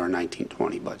building into our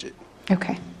 1920 budget.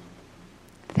 Okay.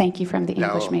 Thank you from the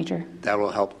English major. That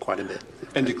will help quite a bit.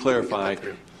 And to clarify,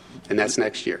 and that's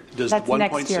next year. Does the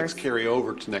 1.6 carry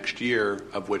over to next year,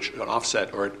 of which an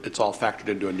offset, or it's all factored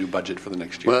into a new budget for the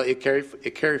next year? Well, it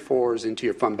carry forwards into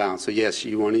your fund balance. So yes,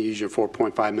 you want to use your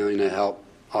 $4.5 million to help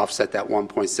offset that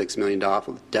 $1.6 million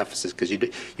deficit, because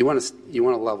you want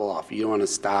to level off. You don't want to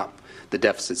stop the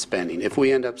deficit spending. If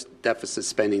we end up deficit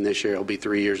spending this year, it'll be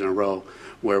 3 years in a row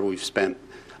where we've spent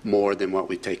more than what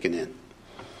we've taken in.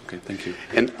 Okay, thank you.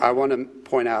 And I want to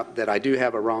point out that I do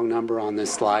have a wrong number on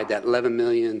this slide. That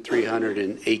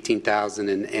 $11,318,000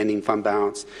 in ending fund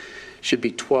balance should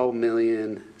be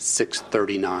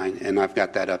 $12,639,000, and I've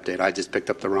got that update. I just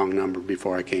picked up the wrong number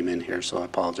before I came in here, so I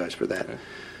apologize for that. Okay.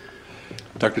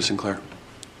 Dr. Sinclair.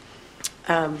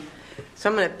 So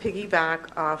I'm going to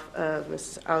piggyback off of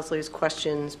Ms. Owsley's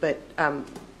questions, but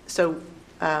first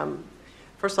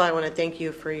of all, I want to thank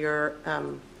you for your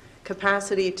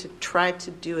capacity to try to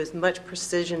do as much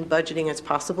precision budgeting as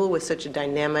possible with such a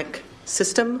dynamic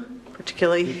system,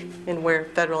 particularly in where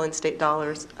federal and state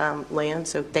dollars land.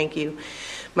 So thank you.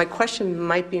 My question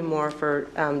might be more for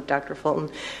Dr. Fulton.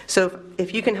 So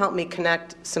if you can help me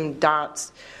connect some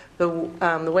dots, the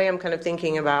way I'm kind of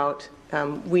thinking about,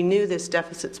 we knew this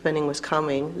deficit spending was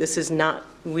coming. This is not,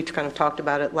 we kind of talked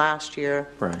about it last year.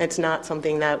 Right. It's not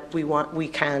something that we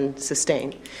can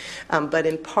sustain. But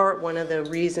in part, one of the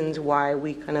reasons why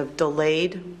we kind of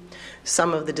delayed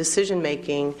some of the decision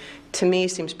making, to me,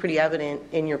 seems pretty evident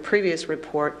in your previous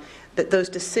report, that those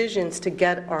decisions to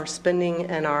get our spending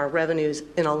and our revenues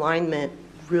in alignment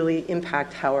really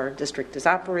impact how our district is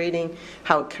operating,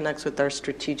 how it connects with our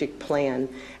strategic plan.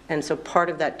 And so part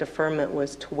of that deferment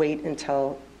was to wait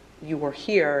until you were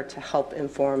here to help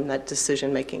inform that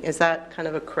decision making. Is that kind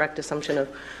of a correct assumption of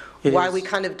why we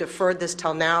kind of deferred this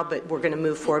till now, but we're going to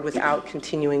move forward without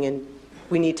continuing, and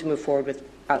we need to move forward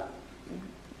without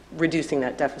reducing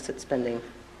that deficit spending?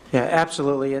 Yeah,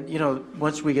 absolutely. And,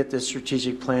 once we get this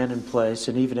strategic plan in place,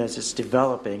 and even as it's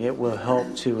developing, it will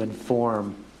help to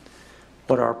inform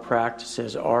what our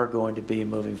practices are going to be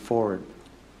moving forward.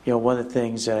 One of the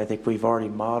things that I think we've already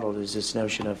modeled is this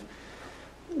notion of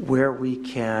where we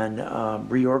can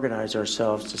reorganize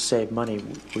ourselves to save money,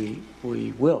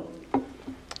 we will.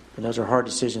 And those are hard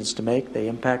decisions to make. They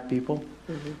impact people.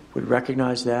 Mm-hmm. We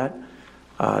recognize that.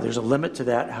 There's a limit to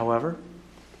that, however.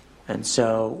 And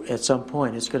so at some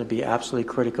point, it's going to be absolutely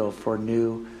critical for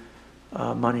new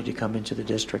money to come into the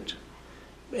district.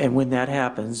 And when that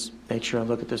happens, make sure and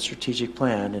look at the strategic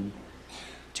plan and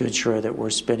to ensure that we're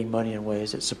spending money in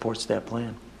ways that supports that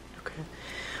plan.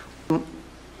 Okay.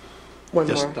 One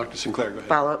yes, more. Dr. Sinclair, go ahead.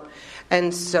 Follow-up.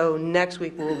 And so next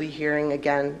week we'll be hearing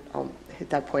again, I'll hit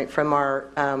that point, from our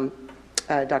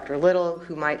Dr. Little,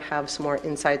 who might have some more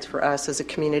insights for us as a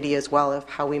community as well of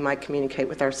how we might communicate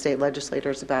with our state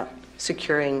legislators about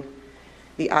securing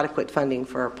the adequate funding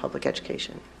for our public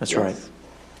education. That's right.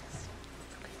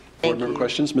 Board member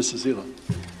questions? Mrs. Zila.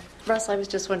 Russ, I was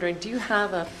just wondering, do you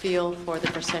have a feel for the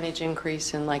percentage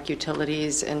increase in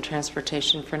utilities and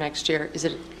transportation for next year? Is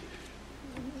it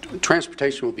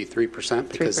transportation will be 3%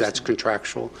 because 3%. That's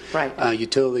contractual. Right.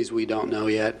 Utilities, we don't know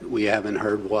yet. We haven't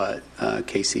heard what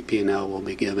KCP&L will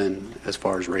be given as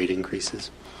far as rate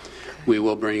increases. We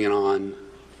will bring it on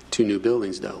 2 new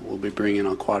buildings, though. We'll be bringing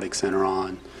Aquatic Center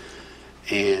on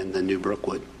and the new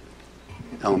Brookwood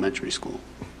Elementary School.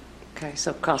 Okay,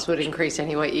 so costs would increase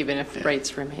anyway, even if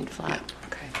rates remained flat. Yeah.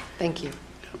 Okay, thank you.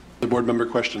 The board member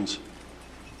questions?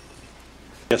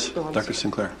 Yes, Dr.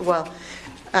 Sinclair. Well,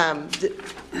 I'm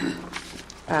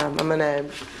going to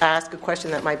ask a question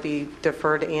that might be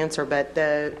deferred to answer, but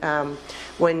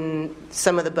when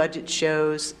some of the budget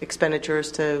shows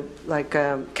expenditures to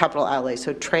capital outlay,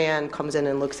 so Tran comes in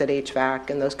and looks at HVAC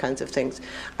and those kinds of things,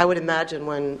 I would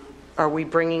imagine are we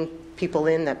bringing people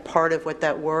in that part of what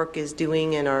that work is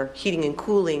doing in our heating and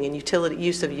cooling and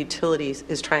use of utilities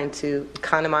is trying to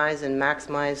economize and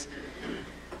maximize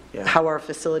how our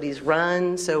facilities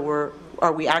run? So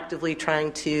are we actively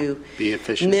trying to be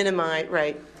efficient, minimize,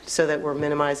 right, so that we're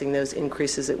minimizing those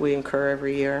increases that we incur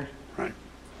every year? Right.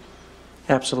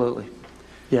 Absolutely.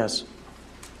 Yes.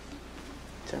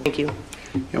 So, thank you.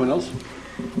 Anyone else?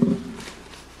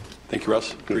 Thank you,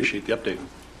 Russ. Appreciate the update.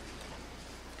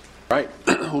 All right,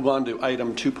 we'll move on to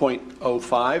item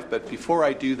 2.05, but before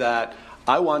I do that,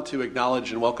 I want to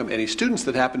acknowledge and welcome any students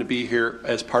that happen to be here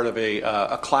as part of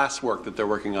a class work that they're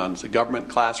working on. It's a government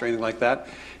class or anything like that.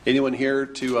 Anyone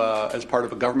here as part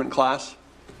of a government class?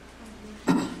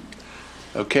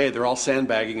 Okay, they're all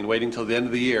sandbagging and waiting until the end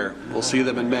of the year. We'll see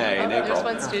them in May and April. There's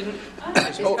one student.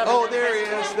 Oh, there he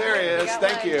is. There he is.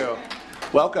 Thank you.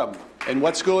 Welcome. And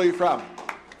what school are you from?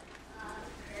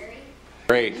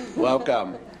 Great.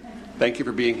 Welcome. Thank you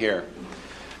for being here.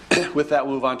 With that,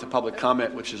 we'll move on to public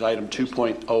comment, which is item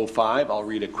 2.05. I'll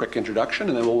read a quick introduction,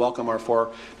 and then we'll welcome our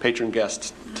 4 patron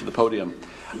guests to the podium.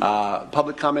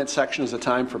 Public comment section is a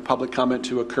time for public comment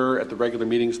to occur at the regular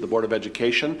meetings of the Board of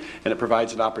Education, and it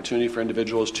provides an opportunity for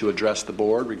individuals to address the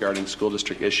board regarding school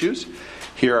district issues.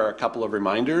 Here are a couple of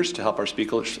reminders to help our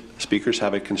speakers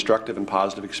have a constructive and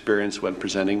positive experience when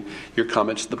presenting your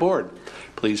comments to the board.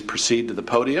 Please proceed to the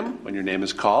podium when your name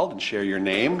is called and share your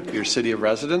name, your city of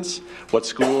residence, what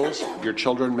schools your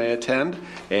children may attend,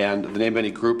 and the name of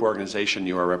any group or organization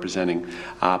you are representing.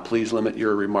 Please limit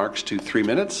your remarks to 3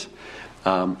 minutes.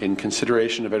 In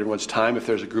consideration of everyone's time, if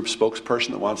there's a group spokesperson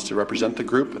that wants to represent the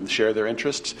group and share their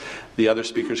interests, the other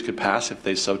speakers could pass if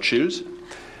they so choose.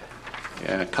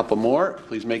 And a couple more.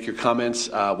 Please make your comments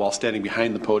while standing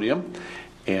behind the podium.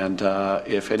 And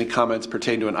if any comments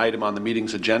pertain to an item on the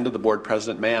meeting's agenda, the board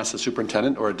president may ask the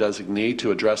superintendent or a designee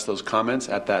to address those comments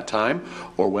at that time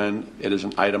or when it is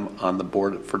an item on the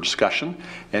board for discussion.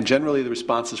 And generally, the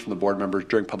responses from the board members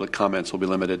during public comments will be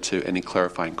limited to any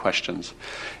clarifying questions.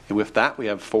 And with that, we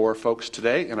have 4 folks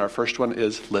today, and our first one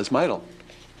is Liz Meidel.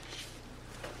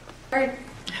 I'm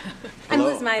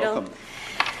Liz Meidel. Welcome.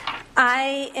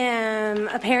 I am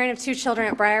a parent of 2 children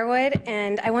at Briarwood,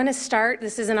 and I want to start,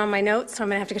 this isn't on my notes, so I'm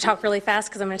going to have to talk really fast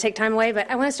because I'm going to take time away, but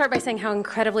I want to start by saying how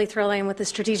incredibly thrilled I am with the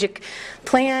strategic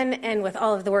plan and with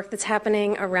all of the work that's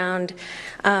happening around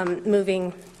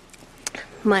moving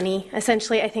money.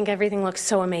 Essentially, I think everything looks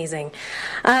so amazing.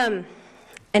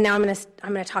 And now I'm going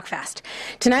to talk fast.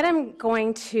 Tonight I'm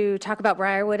going to talk about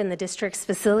Briarwood and the district's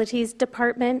facilities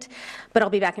department, but I'll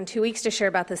be back in 2 weeks to share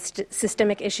about the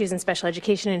systemic issues in special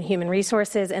education and human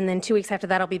resources, and then 2 weeks after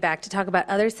that I'll be back to talk about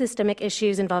other systemic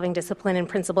issues involving discipline and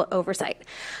principal oversight.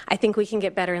 I think we can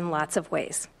get better in lots of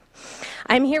ways.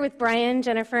 I'm here with Brian,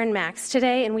 Jennifer, and Max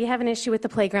today, and we have an issue with the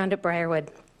playground at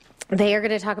Briarwood. They are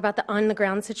going to talk about the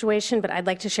on-the-ground situation, but I'd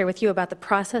like to share with you about the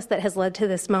process that has led to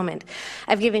this moment.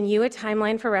 I've given you a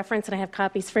timeline for reference, and I have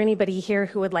copies for anybody here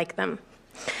who would like them.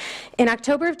 In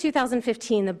October of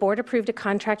 2015, the board approved a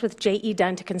contract with J.E.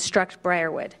 Dunn to construct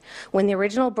Briarwood. When the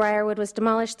original Briarwood was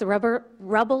demolished, the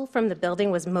rubble from the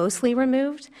building was mostly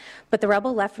removed, but the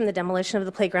rubble left from the demolition of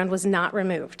the playground was not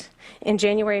removed. In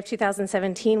January of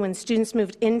 2017, when students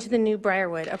moved into the new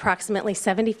Briarwood, approximately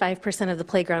 75% of the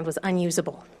playground was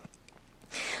unusable.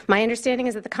 My understanding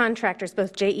is that the contractors,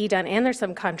 both J.E. Dunn and their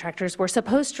subcontractors, were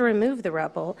supposed to remove the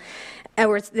rubble,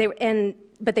 but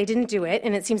they didn't do it,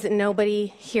 and it seems that nobody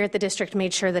here at the district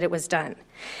made sure that it was done.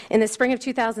 In the spring of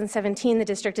 2017, the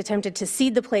district attempted to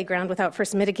seed the playground without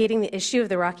first mitigating the issue of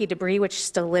the rocky debris which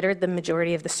still littered the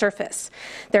majority of the surface.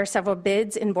 There are several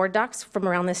bids in board docs from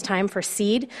around this time for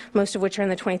seed, most of which are in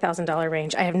the $20,000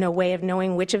 range. I have no way of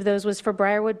knowing which of those was for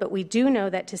Briarwood, but we do know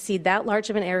that to seed that large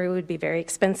of an area would be very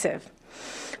expensive.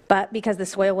 But because the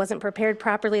soil wasn't prepared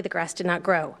properly, the grass did not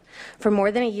grow. For more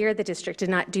than a year, the district did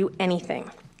not do anything.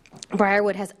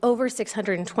 Briarwood has over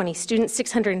 620 students,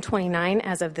 629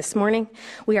 as of this morning.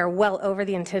 We are well over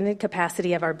the intended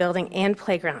capacity of our building and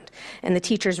playground, and the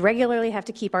teachers regularly have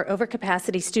to keep our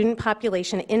overcapacity student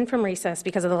population in from recess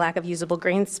because of the lack of usable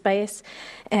green space,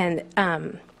 and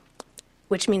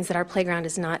which means that our playground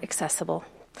is not accessible.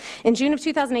 In June of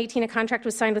 2018, a contract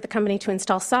was signed with the company to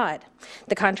install sod.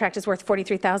 The contract is worth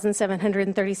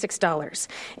 $43,736.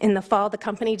 In the fall, the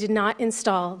company did not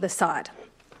install the sod.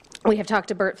 We have talked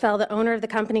to Bert Fell, the owner of the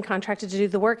company contracted to do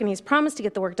the work, and he's promised to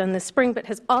get the work done this spring, but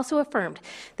has also affirmed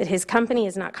that his company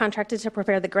is not contracted to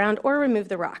prepare the ground or remove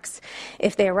the rocks.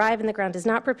 If they arrive and the ground is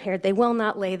not prepared, they will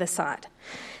not lay the sod.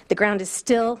 The ground is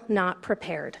still not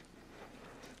prepared.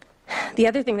 The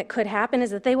other thing that could happen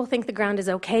is that they will think the ground is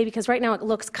okay because right now it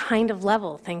looks kind of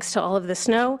level thanks to all of the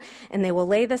snow, and they will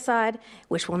lay the sod,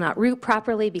 which will not root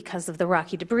properly because of the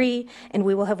rocky debris, and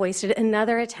we will have wasted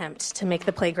another attempt to make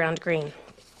the playground green.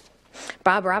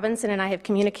 Bob Robinson and I have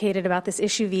communicated about this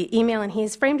issue via email, and he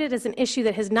has framed it as an issue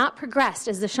that has not progressed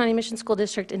as the Shawnee Mission School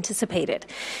District anticipated.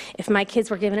 If my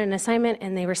kids were given an assignment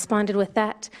and they responded with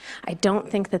that, I don't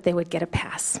think that they would get a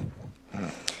pass.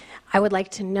 I would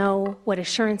like to know what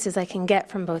assurances I can get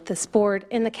from both this board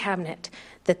and the cabinet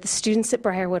that the students at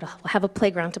Briarwood will have a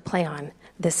playground to play on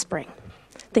this spring.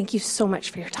 Thank you so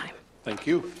much for your time. Thank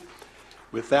you.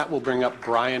 With that, we'll bring up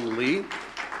Brian Lee.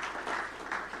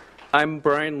 I'm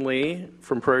Brian Lee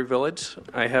from Prairie Village.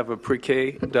 I have a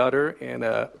pre-K daughter and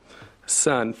a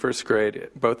son, first grade,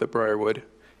 both at Briarwood,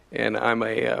 and I'm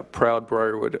a proud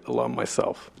Briarwood alum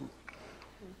myself.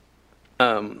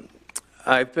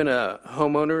 I've been a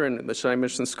homeowner in the Shawnee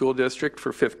Mission School District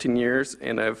for 15 years,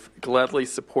 and I've gladly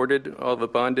supported all the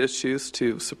bond issues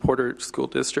to support our school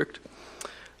district.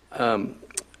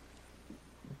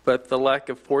 But but the lack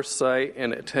of foresight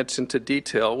and attention to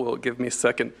detail will give me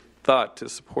second thought to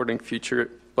supporting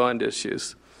future bond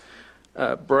issues.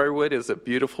 Briarwood is a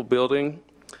beautiful building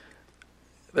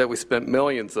that we spent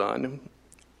millions on,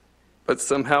 but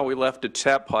somehow we left a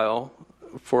chat pile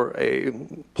for a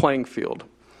playing field.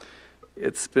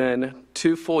 It's been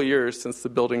 2 full years since the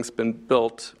building's been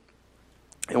built,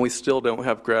 and we still don't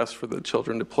have grass for the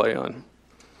children to play on.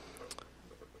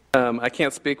 I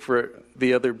can't speak for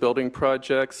the other building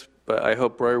projects, but I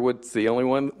hope Briarwood's the only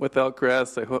one without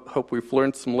grass. I hope we've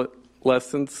learned some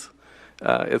lessons.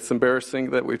 It's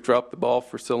embarrassing that we've dropped the ball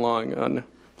for so long on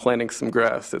planting some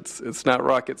grass. It's not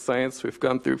rocket science. We've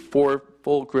gone through 4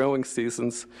 full growing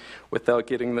seasons without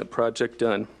getting the project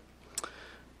done.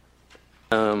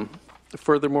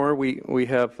 Furthermore, we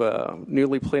have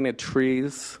newly planted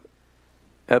trees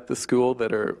at the school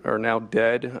that are now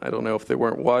dead. I don't know if they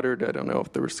weren't watered. I don't know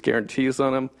if there was guarantees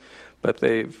on them, but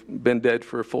they've been dead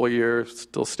for a full year,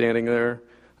 still standing there.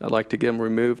 I'd like to get them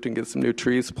removed and get some new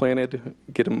trees planted,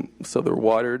 get them so they're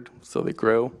watered, so they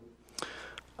grow.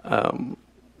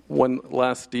 One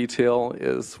last detail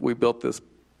is we built this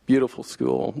beautiful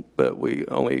school, but we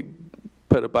only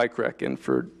put a bike rack in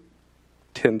for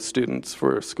 10 students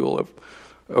for a school of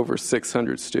over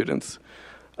 600 students.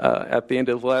 At the end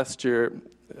of last year,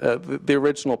 the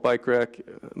original bike rack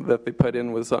that they put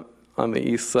in was on the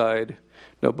east side.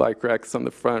 No bike racks on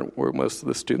the front where most of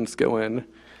the students go in.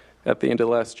 At the end of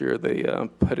last year, they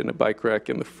put in a bike rack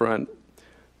in the front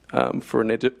for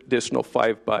an additional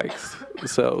 5 bikes.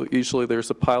 So usually there's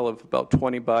a pile of about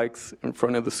 20 bikes in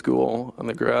front of the school on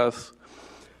the grass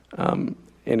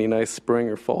any nice spring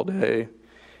or fall day.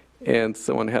 And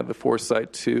someone had the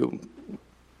foresight to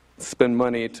spend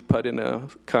money to put in a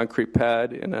concrete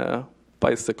pad and a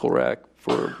bicycle rack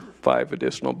for 5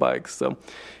 additional bikes. So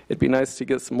it'd be nice to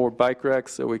get some more bike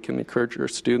racks so we can encourage our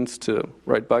students to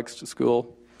ride bikes to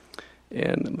school.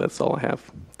 And that's all I have.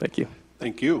 Thank you.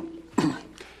 Thank you.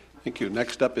 Thank you.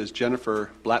 Next up is Jennifer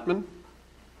Blattman.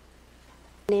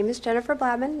 My name is Jennifer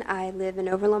Blattman. I live in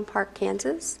Overland Park,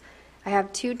 Kansas. I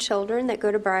have 2 children that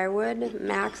go to Briarwood.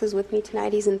 Max is with me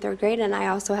tonight. He's in 3rd grade, and I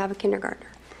also have a kindergartner.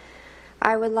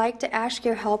 I would like to ask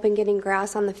your help in getting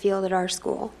grass on the field at our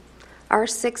school. Our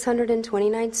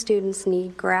 629 students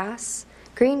need grass,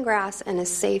 green grass, and a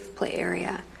safe play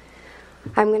area.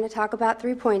 I'm going to talk about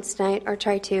 3 points tonight, or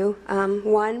try to.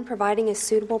 1, providing a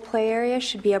suitable play area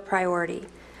should be a priority.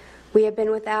 We have been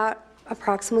without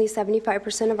approximately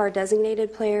 75% of our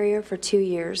designated play area for 2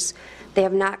 years. They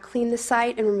have not cleaned the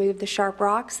site and removed the sharp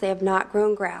rocks. They have not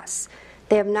grown grass.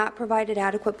 They have not provided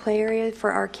adequate play area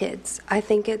for our kids. I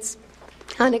think it's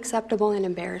unacceptable and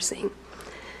embarrassing.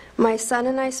 My son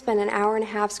and I spent an hour and a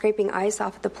half scraping ice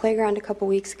off at the playground a couple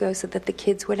weeks ago so that the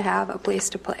kids would have a place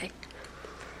to play.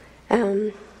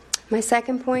 My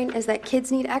second point is that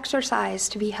kids need exercise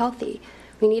to be healthy.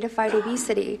 We need to fight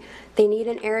obesity. They need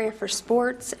an area for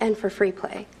sports and for free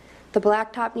play. The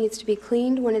blacktop needs to be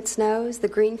cleaned when it snows. The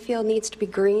green field needs to be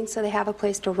green so they have a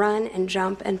place to run and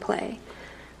jump and play.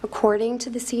 According to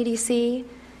the CDC,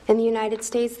 in the United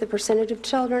States, the percentage of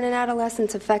children and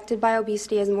adolescents affected by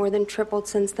obesity has more than tripled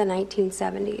since the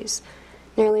 1970s.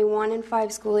 Nearly 1 in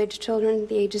 5 school-age children,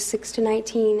 the ages 6 to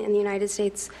 19 in the United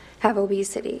States, have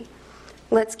obesity.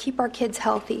 Let's keep our kids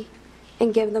healthy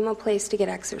and give them a place to get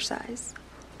exercise.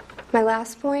 My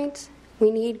last point,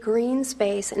 we need green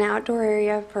space, an outdoor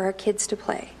area for our kids to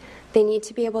play. They need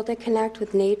to be able to connect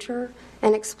with nature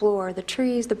and explore the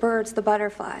trees, the birds, the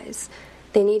butterflies.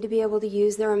 They need to be able to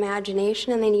use their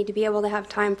imagination, and they need to be able to have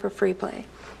time for free play.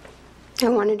 I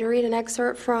wanted to read an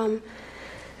excerpt from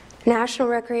National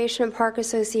Recreation and Park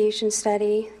Association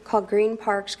study called Green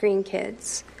Parks, Green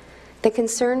Kids. The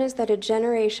concern is that a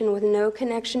generation with no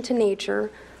connection to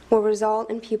nature will result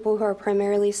in people who are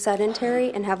primarily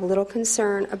sedentary and have little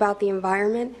concern about the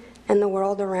environment and the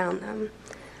world around them.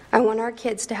 I want our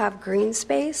kids to have green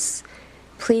space.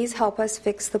 Please help us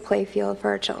fix the playfield for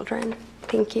our children.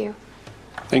 Thank you.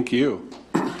 Thank you.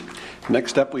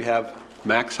 Next up, we have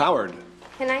Max Howard.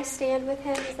 Can I stand with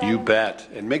him? You bet.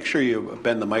 And make sure you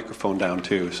bend the microphone down,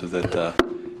 too, so that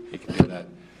he can do that.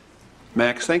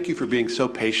 Max, thank you for being so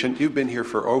patient. You've been here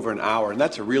for over an hour, and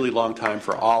that's a really long time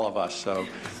for all of us, so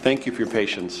thank you for your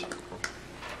patience.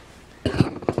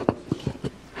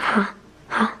 I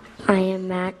am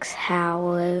Max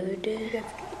Howard.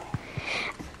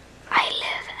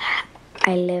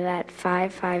 I live at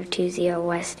 5520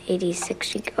 West 86th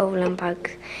Street, Overland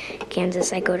Park,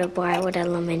 Kansas. I go to Briarwood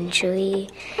Elementary,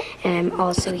 and I'm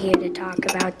also here to talk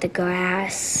about the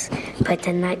grass.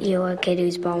 Pretend that you're a kid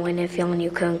who's balling if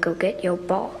you couldn't go get your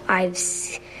ball. I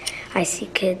see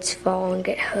kids fall and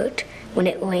get hurt when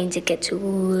it rains, it gets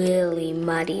really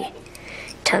muddy.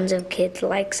 Tons of kids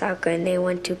like soccer and they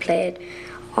want to play it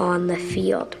on the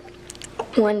field.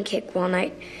 One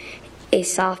night, a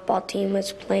softball team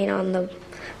was playing on the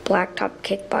blacktop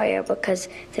kick barrier because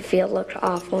the field looked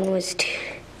awful and was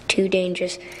too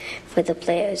dangerous for the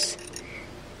players.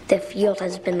 The field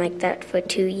has been like that for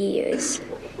 2 years.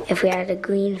 If we had a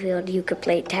green field, you could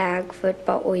play tag,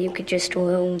 football, or you could just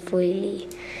roam freely.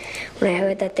 When I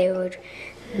heard that they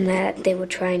were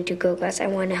trying to grow grass, I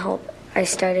wanted to help. I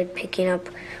started picking up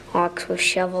rocks with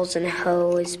shovels and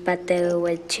hoes, but there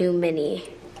were too many.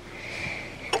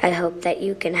 I hope that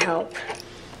you can help.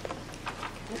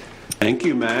 Thank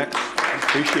you, Max.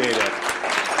 Appreciate it.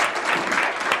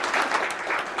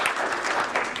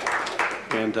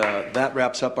 And that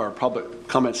wraps up our public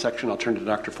comment section. I'll turn to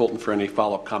Dr. Fulton for any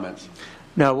follow-up comments.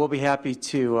 No, we'll be happy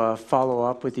to follow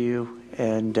up with you,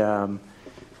 and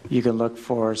you can look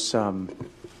for some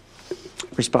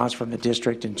response from the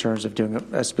district in terms of doing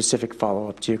a specific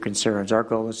follow-up to your concerns. Our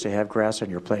goal is to have grass on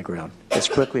your playground as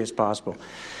quickly as possible.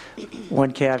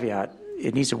 One caveat,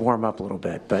 it needs to warm up a little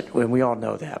bit, and we all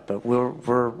know that, but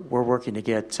we're working to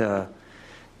get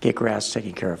grass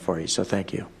taken care of for you, so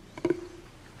thank you.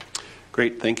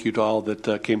 Great. Thank you to all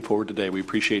that came forward today. We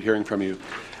appreciate hearing from you.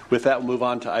 With that, we'll move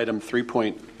on to item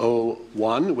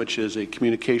 3.01, which is a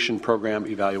communication program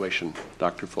evaluation.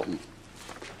 Dr. Fulton.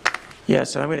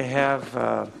 Yes, I'm going to have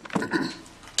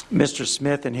Mr.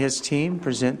 Smith and his team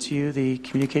present to you the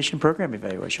communication program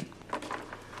evaluation.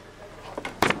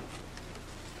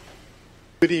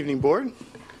 Good evening, Board.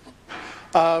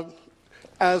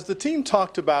 As the team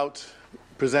talked about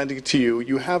presenting it to you,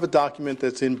 you have a document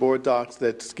that's in Board Docs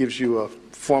that gives you a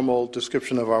formal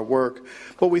description of our work,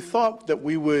 but we thought that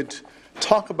we would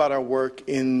talk about our work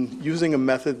in using a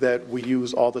method that we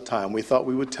use all the time. We thought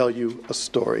we would tell you a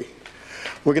story.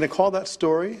 We're going to call that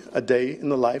story A Day in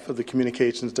the Life of the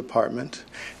Communications Department,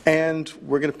 and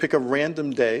we're going to pick a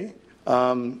random day.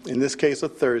 In this case, a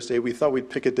Thursday. We thought we'd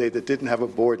pick a day that didn't have a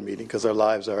board meeting because our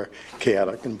lives are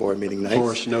chaotic and board meeting nights.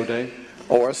 Or a snow day.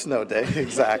 Or a snow day,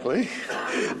 exactly.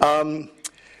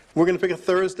 We're going to pick a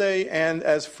Thursday, and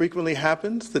as frequently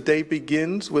happens, the day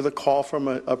begins with a call from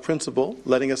a principal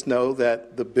letting us know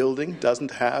that the building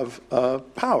doesn't have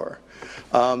power.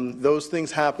 Those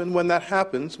things happen. When that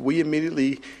happens, we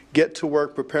immediately get to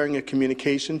work preparing a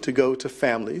communication to go to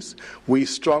families. We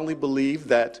strongly believe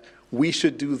that we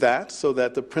should do that so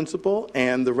that the principal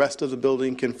and the rest of the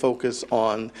building can focus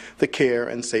on the care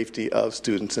and safety of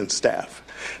students and staff.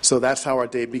 So that's how our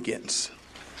day begins.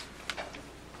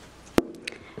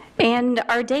 And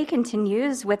our day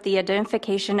continues with the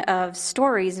identification of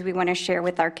stories we want to share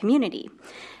with our community.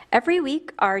 Every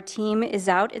week, our team is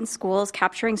out in schools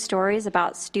capturing stories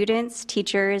about students,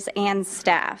 teachers, and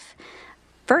staff.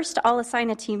 First, I'll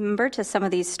assign a team member to some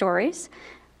of these stories.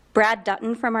 Brad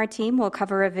Dutton from our team will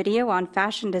cover a video on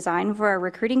fashion design for our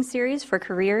recruiting series for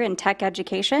career and tech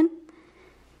education.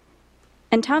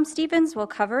 And Tom Stevens will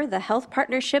cover the Health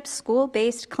Partnership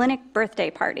school-based clinic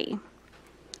birthday party.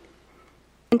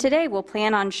 And today we'll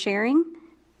plan on sharing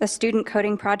a student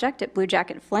coding project at Blue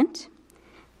Jacket Flint.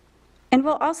 And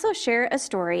we'll also share a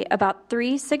story about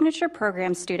 3 signature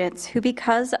program students who,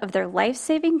 because of their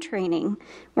life-saving training,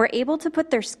 were able to put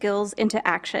their skills into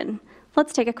action.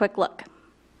 Let's take a quick look.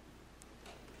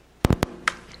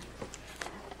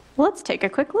 Let's take a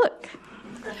quick look.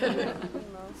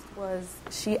 Was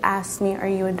she asked me, "Are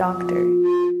you a doctor?"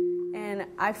 And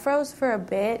I froze for a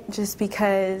bit just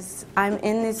because I'm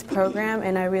in this program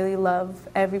and I really love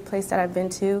every place that I've been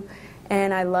to,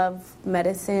 and I love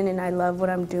medicine and I love what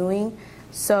I'm doing.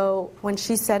 So when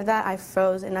she said that, I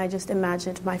froze and I just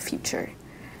imagined my future.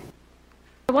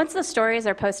 Once the stories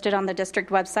are posted on the district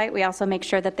website, we also make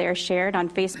sure that they are shared on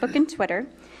Facebook and Twitter.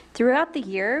 Throughout the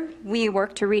year, we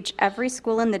work to reach every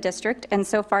school in the district, and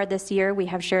so far this year, we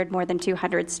have shared more than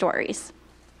 200 stories.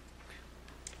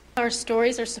 Our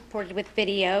stories are supported with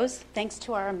videos, thanks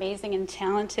to our amazing and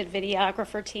talented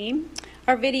videographer team.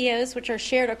 Our videos, which are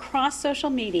shared across social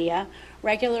media,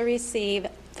 regularly receive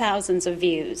thousands of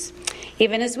views.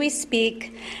 Even as we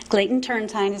speak, Clayton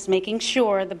Turntine is making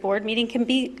sure the board meeting can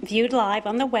be viewed live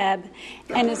on the web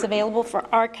and is available for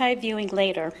archive viewing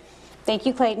later. Thank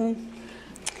you, Clayton.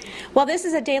 While this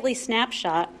is a daily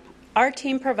snapshot, our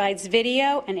team provides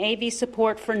video and AV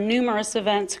support for numerous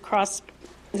events across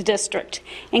the district,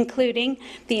 including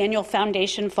the annual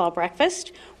Foundation Fall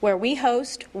Breakfast, where we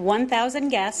host 1,000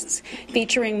 guests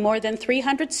featuring more than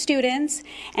 300 students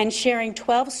and sharing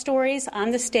 12 stories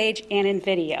on the stage and in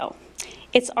video.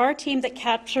 It's our team that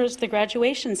captures the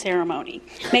graduation ceremony,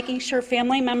 making sure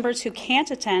family members who can't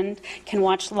attend can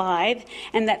watch live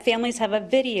and that families have a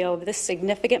video of this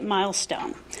significant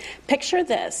milestone. Picture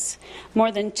this,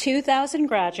 more than 2,000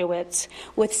 graduates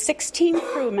with 16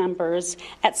 crew members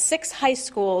at 6 high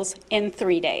schools in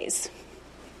 3 days.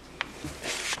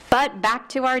 But back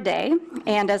to our day,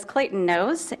 and as Clayton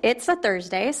knows, it's a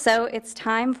Thursday, so it's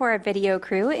time for our video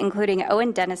crew, including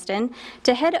Owen Deniston,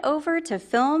 to head over to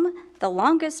film the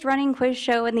longest-running quiz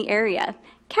show in the area,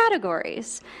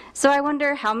 Categories. So I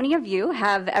wonder how many of you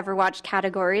have ever watched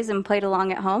Categories and played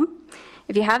along at home?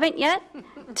 If you haven't yet,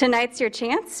 tonight's your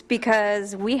chance,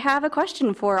 because we have a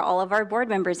question for all of our board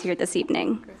members here this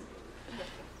evening.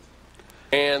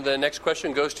 And the next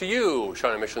question goes to you,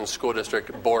 Shawnee Mission School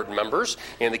District board members.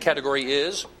 And the category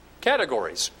is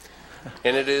categories.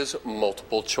 And it is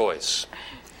multiple choice.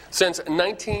 Since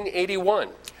 1981,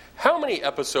 how many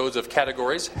episodes of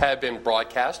categories have been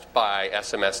broadcast by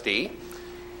SMSD?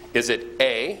 Is it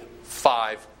A,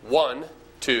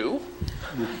 512,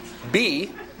 B,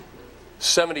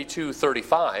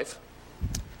 7235,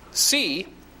 C,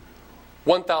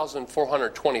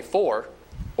 1,424,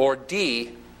 or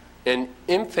D, an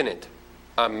infinite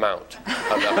amount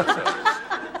of episodes?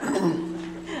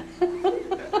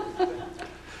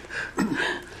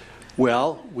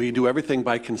 Well, we do everything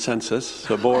by consensus.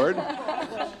 So, board,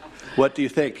 what do you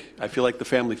think? I feel like the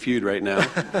Family Feud right now.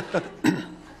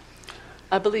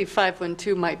 I believe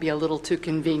 512 might be a little too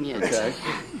convenient. Okay.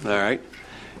 All right.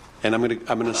 And I'm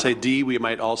going to say D. We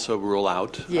might also rule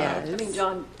out. Yeah. I mean,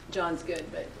 John's good,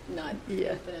 but not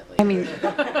definitely. I mean,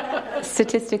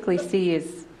 statistically, C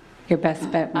is your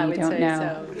best bet when you don't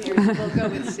know. So. We'll go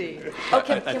with C.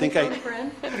 Okay, I think phone a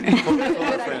friend?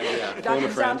 Phone a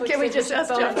friend. Can we just ask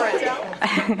John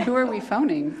Who are we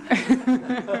phoning? I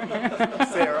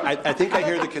think I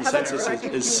hear the consensus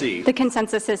is C. The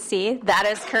consensus is C. That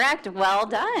is correct. Well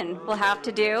done. We'll have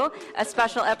to do a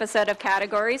special episode of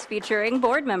Categories featuring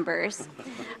board members.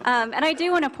 And I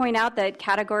do want to point out that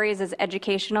Categories is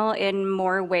educational in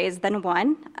more ways than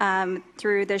one.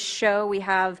 Through this show, we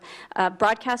have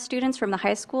broadcast students from the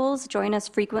high schools join us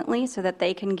frequently so that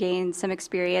they can gain some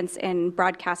experience in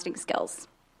broadcasting skills.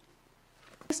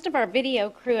 Most of our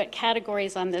video crew at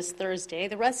Categories on this Thursday.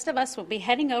 The rest of us will be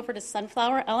heading over to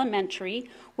Sunflower Elementary,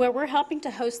 where we're helping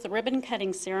to host the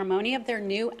ribbon-cutting ceremony of their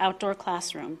new outdoor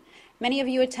classroom. Many of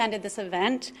you attended this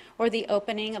event or the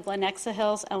opening of Lenexa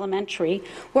Hills Elementary,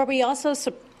 where we also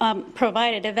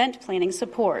provided event planning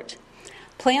support.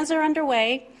 Plans are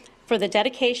underway for the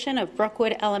dedication of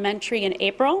Brookwood Elementary in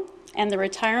April and the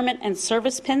retirement and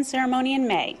service pin ceremony in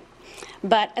May.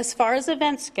 But as far as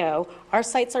events go, our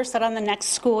sights are set on the next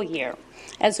school year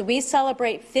as we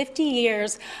celebrate 50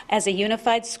 years as a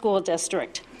unified school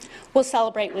district. We'll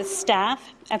celebrate with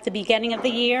staff at the beginning of the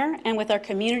year and with our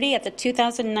community at the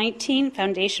 2019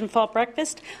 Foundation Fall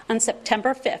Breakfast on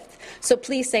September 5th. So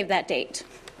please save that date.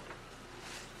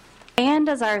 And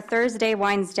as our Thursday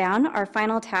winds down, our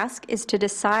final task is to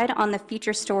decide on the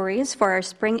feature stories for our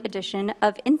spring edition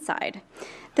of Inside.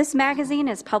 This magazine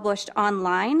is published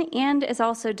online and is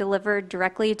also delivered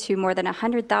directly to more than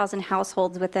 100,000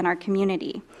 households within our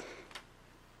community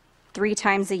 3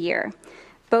 times a year.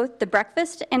 Both the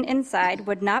breakfast and Inside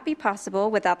would not be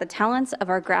possible without the talents of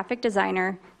our graphic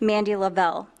designer, Mandy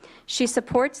Lavelle. She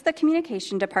supports the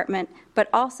communication department, but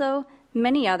also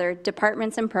many other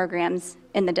departments and programs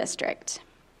in the district.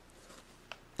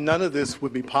 None of this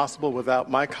would be possible without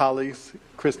my colleagues,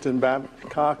 Kristen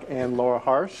Babcock and Laura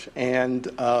Harsh, and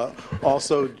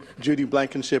also Judy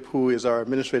Blankenship, who is our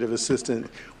administrative assistant.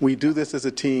 We do this as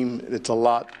a team. It's a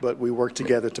lot, but we work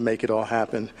together to make it all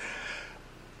happen.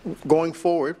 Going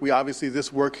forward,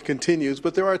 this work continues,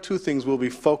 but there are 2 things we'll be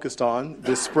focused on.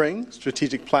 This spring,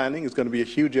 strategic planning is going to be a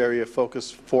huge area of focus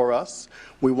for us.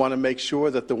 We want to make sure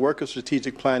that the work of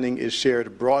strategic planning is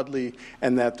shared broadly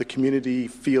and that the community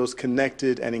feels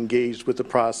connected and engaged with the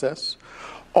process.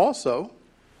 Also,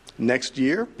 next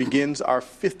year begins our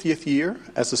 50th year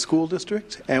as a school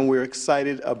district, and we're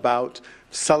excited about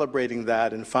celebrating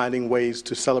that and finding ways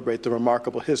to celebrate the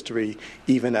remarkable history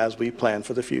even as we plan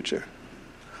for the future.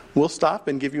 We'll stop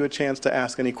and give you a chance to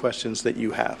ask any questions that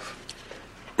you have.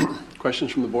 Questions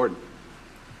from the board?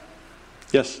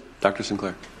 Yes, Dr.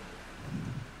 Sinclair.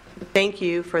 Thank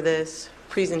you for this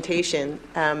presentation.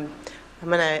 I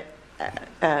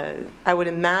would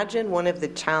imagine one of the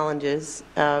challenges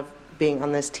of being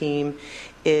on this team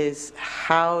is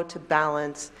how to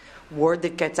balance word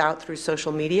that gets out through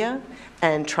social media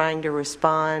and trying to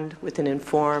respond with an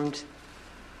informed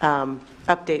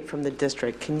update from the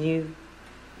district. Can you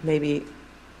maybe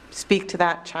speak to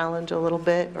that challenge a little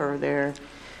bit, or are there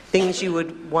things you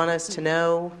would want us to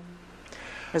know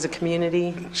as a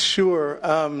community? Sure.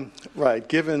 Right.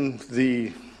 Given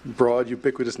the broad,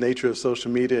 ubiquitous nature of social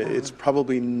media, it's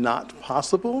probably not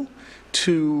possible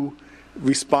to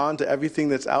respond to everything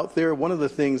that's out there. One of the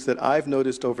things that I've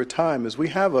noticed over time is we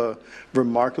have a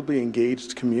remarkably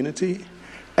engaged community,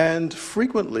 and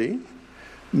frequently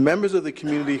members of the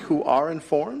community who are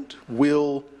informed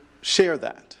will share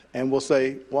that and will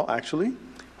say, well, actually,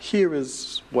 here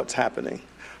is what's happening.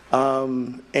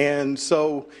 And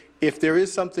so if there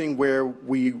is something where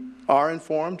we are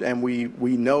informed and we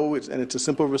know it's a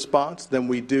simple response, then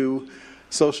we do.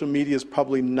 Social media is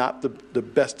probably not the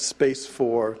best space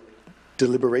for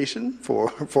deliberation,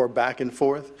 for back and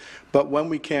forth. But when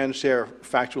we can share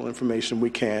factual information, we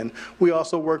can. We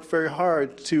also work very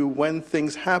hard to, when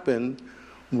things happen,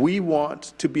 we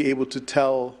want to be able to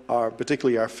tell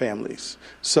particularly our families.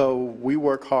 So we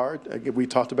work hard, again, we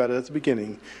talked about it at the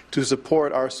beginning, to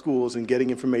support our schools in getting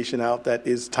information out that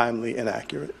is timely and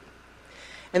accurate.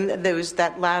 And there was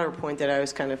that latter point that I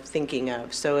was kind of thinking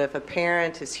of. So if a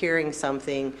parent is hearing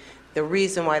something, the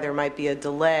reason why there might be a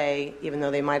delay, even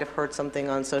though they might have heard something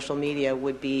on social media,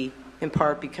 would be in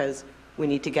part because we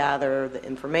need to gather the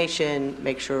information,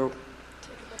 make sure,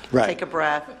 take a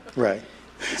breath. Right.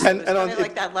 So and on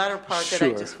like that latter part that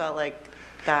I just felt like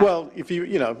that. Well, if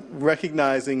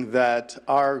recognizing that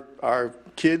our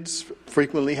kids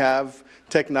frequently have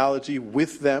technology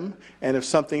with them, and if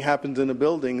something happens in a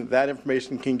building, that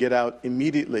information can get out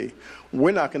immediately.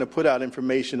 We're not going to put out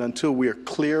information until we're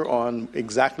clear on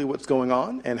exactly what's going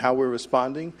on and how we're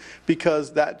responding,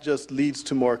 because that just leads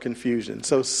to more confusion.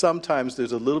 So sometimes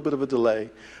there's a little bit of a delay,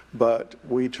 but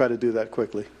we try to do that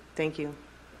quickly. Thank you.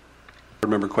 Board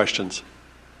member questions?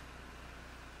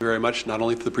 Thank you very much, not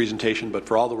only for the presentation, but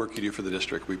for all the work you do for the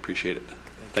district. We appreciate it.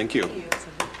 Thank you. Thank you.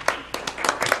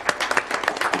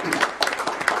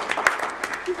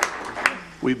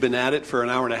 We've been at it for an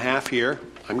hour and a half here.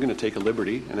 I'm going to take a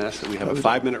liberty and ask that we have a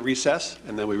 5-minute recess,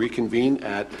 and then we reconvene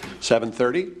at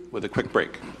 7:30 with a quick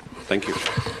break. Thank you.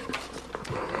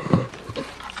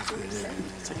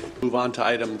 Move on to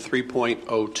item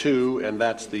 3.02, and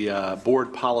that's the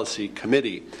Board Policy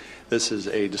Committee. This is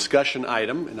a discussion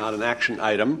item, not an action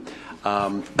item.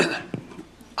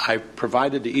 I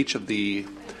provided to each of the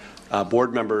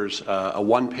board members a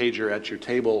one-pager at your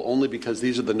table only because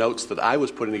these are the notes that I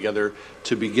was putting together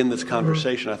to begin this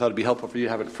conversation. I thought it would be helpful for you to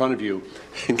have it in front of you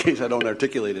in case I don't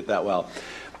articulate it that well.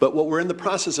 But what we're in the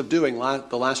process of doing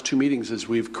the last 2 meetings is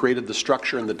we've created the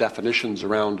structure and the definitions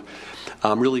around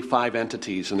really 5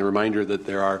 entities, and the reminder that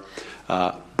there are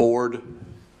board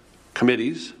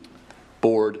committees,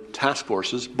 board task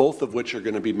forces, both of which are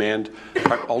going to be manned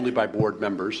only by board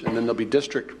members, and then there'll be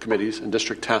district committees and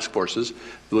district task forces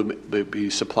that will be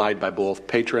supplied by both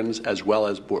patrons as well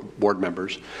as board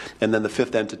members. And then the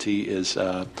 5th entity is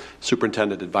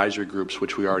superintendent advisory groups,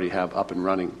 which we already have up and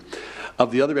running.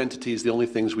 Of the other entities, the only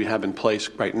things we have in place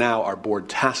right now are board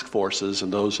task forces,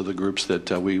 and those are the groups that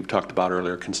we talked about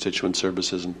earlier, constituent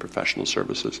services and professional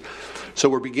services. So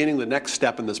we're beginning the next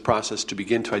step in this process to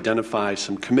begin to identify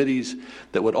some committees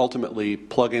that would ultimately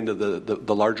plug into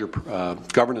the larger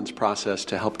governance process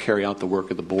to help carry out the work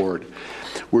of the board.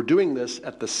 We're doing this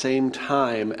at the same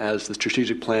time as the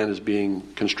strategic plan is being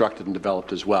constructed and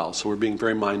developed as well, so we're being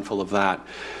very mindful of that.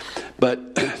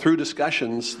 But through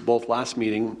discussions, both last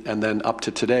meeting and then up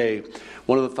to today,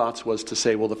 one of the thoughts was to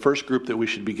say, well, the first group that we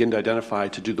should begin to identify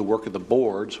to do the work of the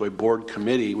board, so a board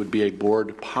committee, would be a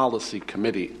board policy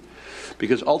committee.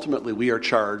 Because ultimately we are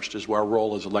charged, as our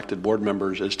role as elected board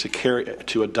members is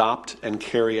to adopt and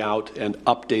carry out and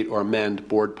update or amend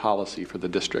board policy for the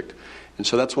district. And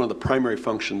so that's one of the primary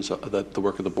functions that the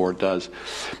work of the board does.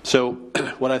 So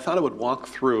what I thought I would walk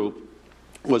through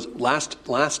was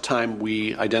last time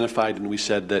we identified and we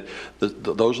said that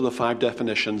those are the 5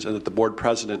 definitions, and that the board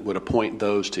president would appoint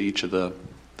those to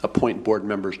appoint board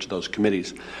members to those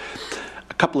committees.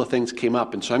 A couple of things came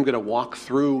up, and so I'm going to walk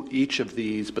through each of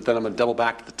these, but then I'm going to double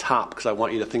back to the top because I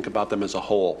want you to think about them as a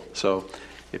whole. So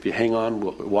if you hang on,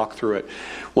 we'll walk through it.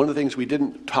 One of the things we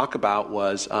didn't talk about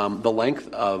was the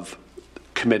length of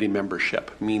committee membership,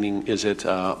 meaning is it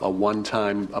a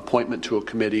one-time appointment to a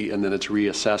committee and then it's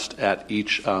reassessed at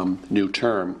each new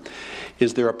term?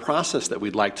 Is there a process that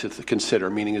we'd like to consider,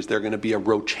 meaning is there going to be a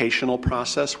rotational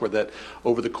process where that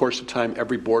over the course of time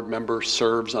every board member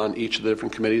serves on each of the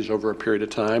different committees over a period of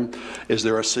time? Is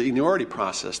there a seniority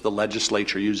process? The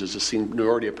legislature uses a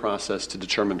seniority process to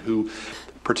determine who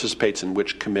participates in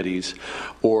which committees,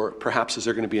 or perhaps is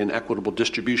there going to be an equitable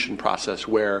distribution process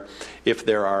where if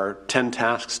there are 10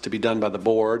 tasks to be done by the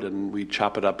board and we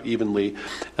chop it up evenly,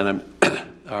 and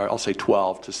I'll say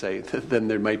 12 to say, then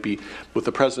there might be, with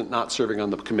the president not serving on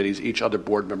the committees, each other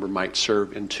board member might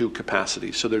serve in 2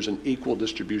 capacities. So there's an equal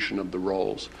distribution of the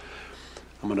roles.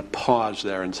 I'm going to pause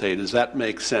there and say, does that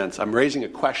make sense? I'm raising a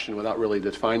question without really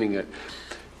defining it,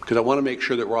 because I want to make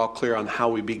sure that we're all clear on how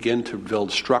we begin to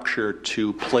build structure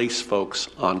to place folks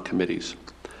on committees.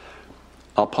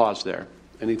 I'll pause there.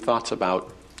 Any thoughts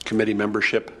about committee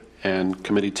membership and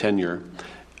committee tenure?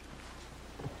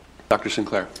 Dr.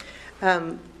 Sinclair.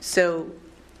 You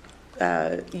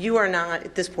are not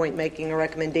at this point making a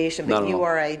recommendation, but you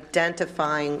are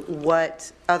identifying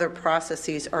what other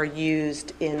processes are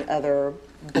used in other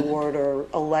board or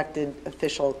elected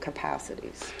official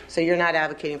capacities. So you're not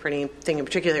advocating for anything in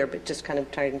particular, but just kind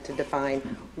of trying to define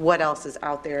what else is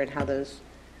out there and how those...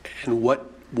 And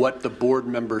what the board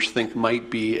members think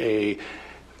might be a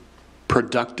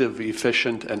productive,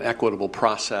 efficient, and equitable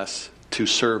process to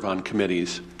serve on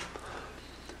committees.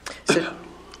 So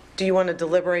do you want to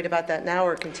deliberate about that now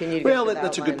or continue to go through the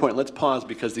that's a outline? good point. Let's pause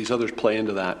because these others play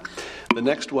into that. The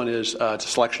next one is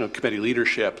selection of committee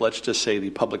leadership. Let's just say the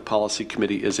Public Policy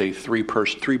Committee is a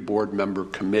 3-board member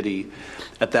committee.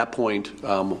 At that point,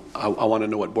 I want to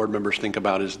know what board members think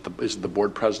about is the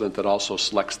board president that also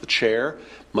selects the chair,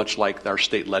 much like our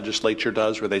state legislature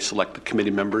does, where they select the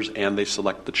committee members and they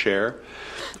select the chair.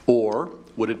 Or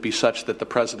would it be such that the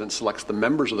president selects the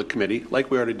members of the committee, like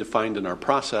we already defined in our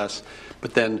process,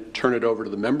 but then turn it over to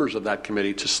the members of that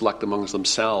committee to select amongst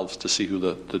themselves to see who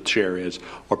the chair is,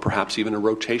 or perhaps even a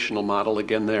rotational model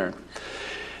again there.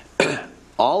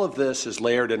 All of this is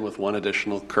layered in with one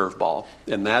additional curveball,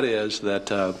 and that is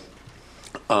that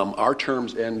our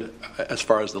terms end, as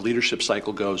far as the leadership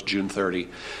cycle goes, June 30.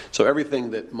 So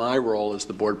everything that my role as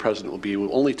the board president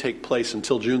will only take place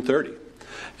until June 30.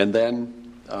 And then,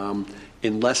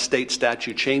 unless state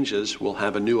statute changes, we'll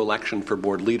have a new election for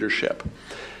board leadership.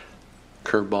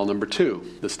 Curveball number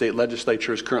 2. The state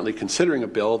legislature is currently considering a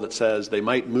bill that says they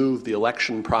might move the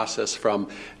election process from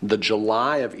the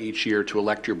July of each year to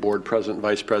elect your board president and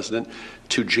vice president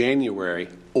to January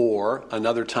or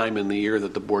another time in the year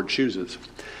that the board chooses.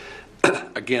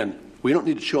 Again, we don't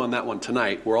need to chew on that one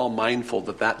tonight. We're all mindful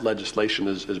that that legislation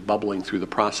is bubbling through the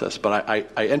process. But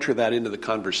I enter that into the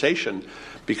conversation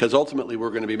because ultimately we're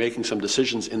going to be making some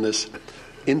decisions in this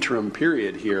interim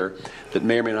period here that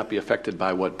may or may not be affected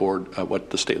by what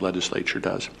the state legislature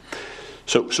does.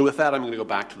 So with that, I'm going to go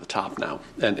back to the top now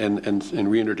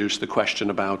and reintroduce the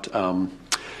question about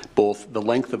both the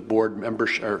length of board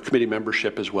membership or committee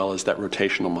membership as well as that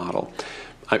rotational model.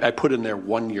 I put in there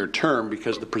 1-year term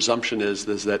because the presumption is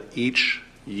that each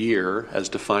year, as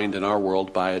defined in our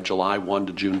world by a July 1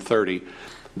 to June 30,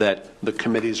 that the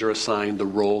committees are assigned, the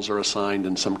roles are assigned.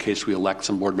 In some case, we elect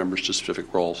some board members to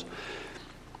specific roles.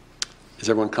 Is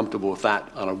everyone comfortable with that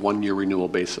on a 1-year renewal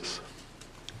basis?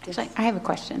 Actually, I have a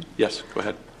question. Yes, go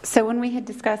ahead. So when we had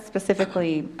discussed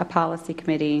specifically a policy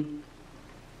committee,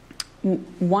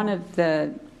 one of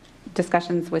the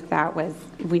discussions with that was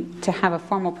to have a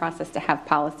formal process to have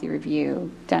policy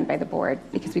review done by the board,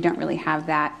 because we don't really have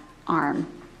that arm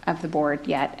of the board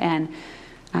yet. And,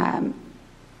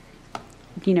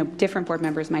 different board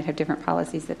members might have different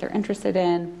policies that they're interested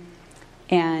in.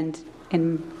 And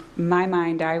in my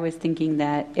mind, I was thinking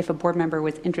that if a board member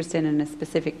was interested in a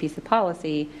specific piece of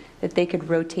policy, that they could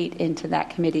rotate into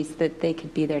that committee so that they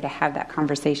could be there to have that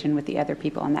conversation with the other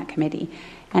people on that committee.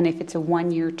 And if it's a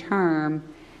 1-year term,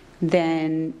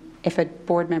 then if a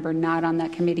board member not on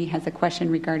that committee has a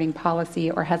question regarding policy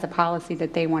or has a policy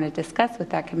that they want to discuss with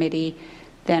that committee,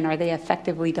 then are they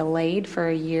effectively delayed for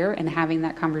a year in having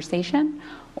that conversation?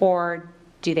 Or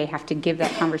do they have to give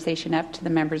that conversation up to the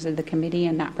members of the committee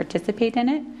and not participate in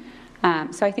it?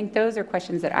 So I think those are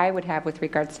questions that I would have with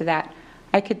regards to that.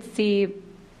 I could see,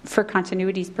 for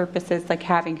continuity's purposes, like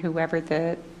having whoever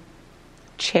the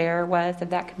chair was of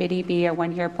that committee be a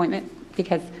 1-year appointment,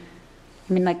 because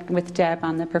like with Deb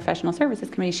on the Professional Services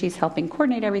Committee, she's helping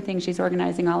coordinate everything. She's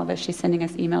organizing all of us. She's sending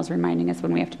us emails reminding us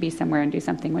when we have to be somewhere and do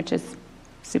something, which is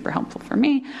super helpful for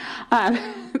me.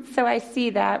 So I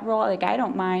see that role. Like, I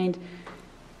don't mind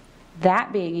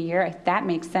that being a year. That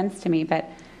makes sense to me. But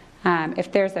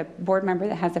if there's a board member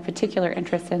that has a particular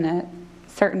interest in a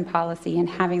certain policy and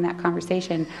having that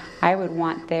conversation, I would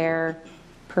want their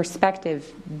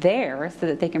perspective there so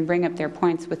that they can bring up their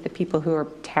points with the people who are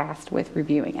tasked with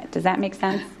reviewing it. Does that make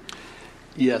sense?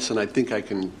 Yes, and I think I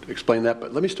can explain that,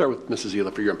 but let me start with Mrs.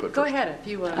 Zila for your input. Go first. ahead if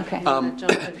you want to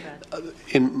jump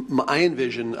in. I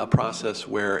envision a process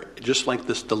where, just like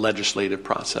the legislative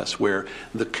process, where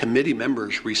the committee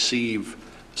members receive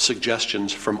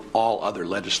suggestions from all other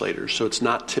legislators. So it's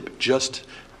not just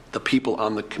the people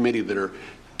on the committee that are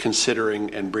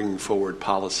considering and bringing forward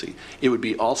policy. It would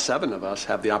be all 7 of us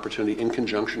have the opportunity, in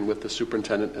conjunction with the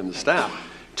superintendent and the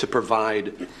staff, to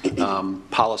provide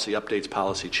policy updates,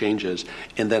 policy changes,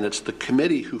 and then it's the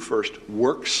committee who first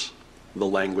works the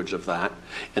language of that,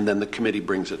 and then the committee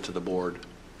brings it to the board.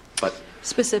 But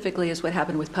specifically is what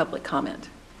happened with public comment.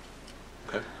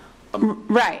 Okay.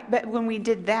 Right, but when we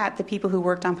did that, the people who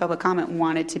worked on public comment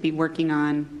wanted to be working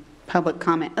on public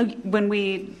comment. When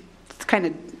we kind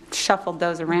of shuffled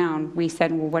those around, we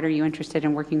said, well, what are you interested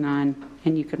in working on?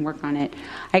 And you can work on it.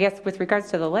 I guess with regards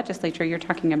to the legislature, you're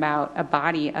talking about a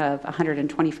body of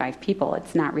 125 people.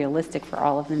 It's not realistic for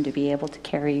all of them to be able to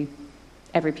carry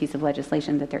every piece of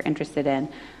legislation that they're interested in.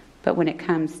 But when it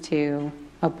comes to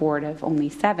a board of only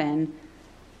 7,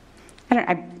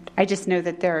 I just know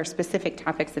that there are specific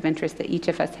topics of interest that each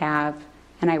of us have,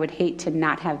 and I would hate to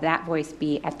not have that voice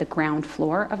be at the ground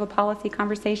floor of a policy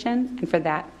conversation and for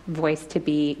that voice to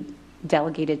be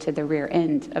delegated to the rear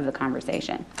end of the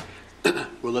conversation.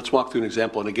 Well, let's walk through an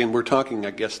example. And again, we're talking,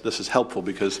 I guess this is helpful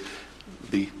because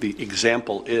the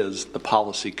example is the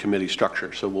policy committee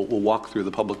structure. So we'll walk through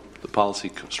the policy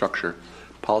committee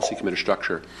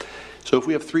structure. So if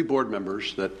we have 3 board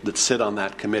members that sit on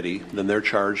that committee, then they're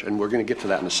charged, and we're going to get to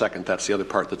that in a second. That's the other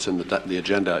part that's in the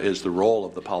agenda, is the role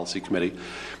of the policy committee.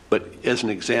 But as an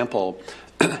example,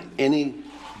 any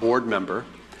board member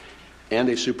and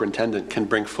a superintendent can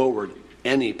bring forward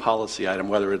any policy item,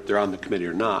 whether they're on the committee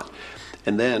or not.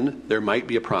 And then there might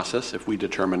be a process, if we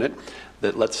determine it,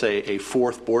 that let's say a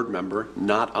 4th board member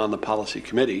not on the policy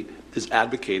committee is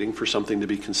advocating for something to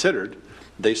be considered.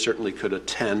 They certainly could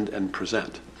attend and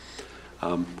present.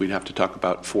 We'd have to talk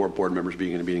about 4 board members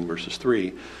being in a meeting versus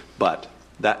 3, but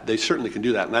that they certainly can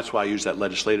do that, and that's why I use that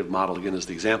legislative model again as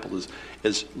the example.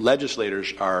 Is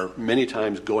legislators are many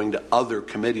times going to other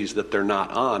committees that they're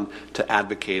not on to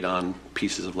advocate on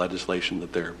pieces of legislation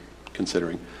that they're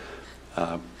considering.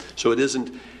 So it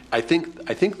isn't. I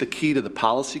think the key to the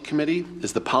policy committee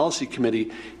is the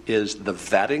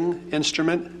vetting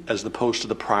instrument as opposed to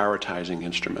the prioritizing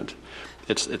instrument.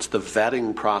 It's the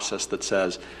vetting process that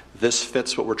says this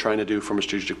fits what we're trying to do from a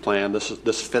strategic plan.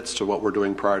 This fits to what we're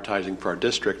doing prioritizing for our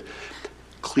district,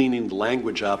 cleaning the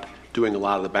language up, doing a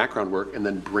lot of the background work, and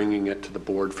then bringing it to the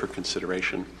board for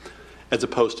consideration, as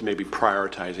opposed to maybe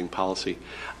prioritizing policy.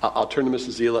 I'll turn to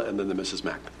Mrs. Zila and then to Mrs.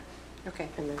 Mack. Okay.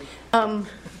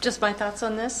 Just my thoughts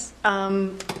on this.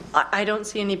 I don't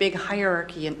see any big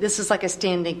hierarchy. And this is like a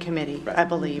standing committee, right. I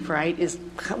believe, right, is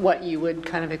what you would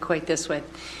kind of equate this with.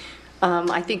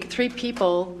 I think 3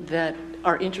 people that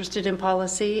are interested in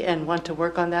policy and want to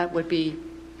work on that would be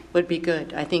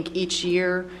good. I think each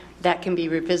year that can be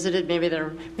revisited.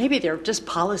 Maybe they're just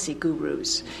policy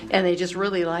gurus and they just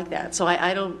really like that. So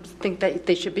I don't think that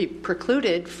they should be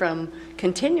precluded from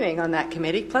continuing on that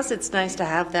committee. Plus, it's nice to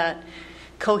have that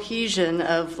cohesion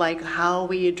of like how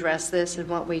we address this and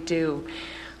what we do.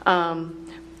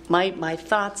 My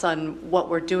thoughts on what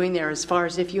we're doing there, as far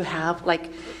as if you have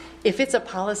if it's a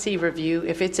policy review,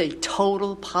 if it's a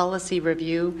total policy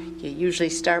review, you usually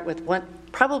start with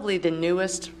probably the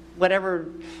newest, whatever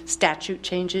statute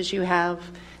changes you have,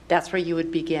 that's where you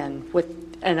would begin with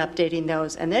and updating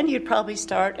those. And then you'd probably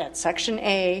start at Section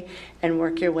A and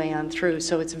work your way on through.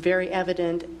 So it's very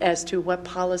evident as to what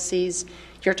policies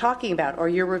you're talking about or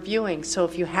you're reviewing. So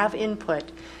if you have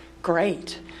input,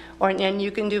 great. And you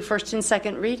can do first and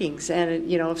second readings.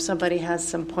 And, if somebody has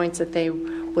some points that they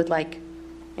would like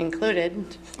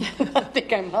included, I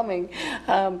think I'm humming,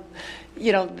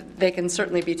 they can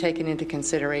certainly be taken into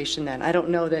consideration then. I don't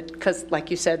know that, because like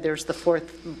you said, there's the 4th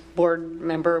board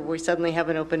member, we suddenly have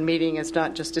an open meeting. It's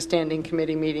not just a standing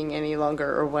committee meeting any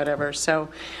longer or whatever. So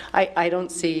I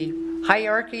don't see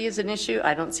hierarchy as an issue.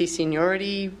 I don't see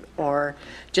seniority or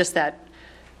just that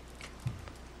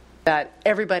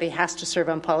everybody has to serve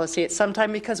on policy at some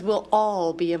time, because we'll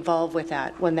all be involved with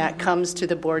that when that comes to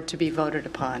the board to be voted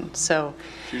upon. So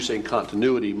you're saying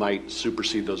continuity might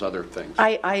supersede those other things.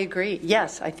 I agree.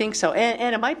 Yes, I think so.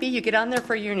 And it might be you get on there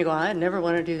for a year and you go, I never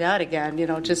want to do that again.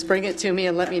 Just bring it to me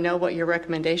and let me know what your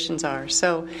recommendations are.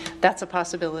 So that's a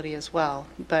possibility as well.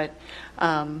 But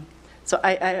so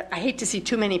I hate to see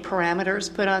too many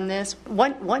parameters put on this.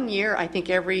 One year, I think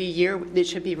every year it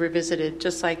should be revisited,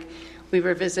 just like we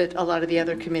revisit a lot of the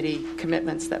other committee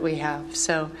commitments that we have.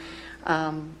 So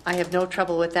I have no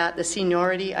trouble with that. The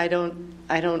seniority, I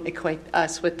don't equate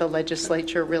us with the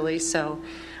legislature really, so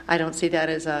I don't see that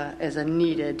as a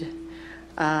needed.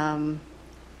 So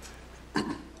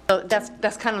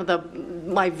that's kind of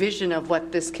my vision of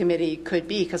what this committee could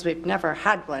be, because we've never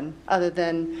had one other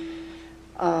than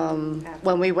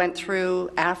when we went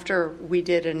through after we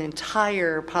did an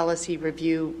entire policy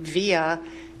review via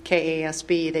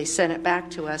KASB. They sent it back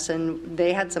to us, and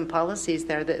they had some policies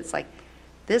there that it's like,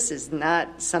 this is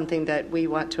not something that we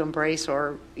want to embrace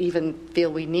or even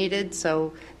feel we needed,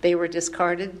 so they were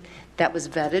discarded. That was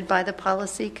vetted by the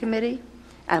policy committee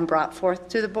and brought forth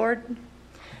to the board.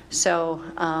 So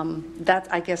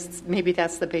I guess maybe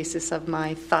that's the basis of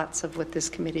my thoughts of what this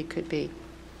committee could be.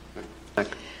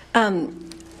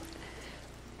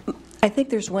 I think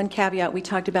there's one caveat. We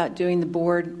talked about doing the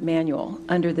board manual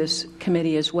under this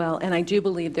committee as well, and I do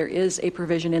believe there is a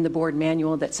provision in the board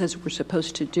manual that says we're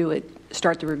supposed to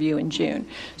start the review in June.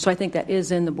 So I think that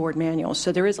is in the board manual.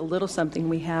 So there is a little something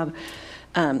we have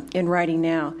in writing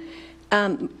now.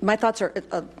 My thoughts are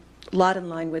a lot in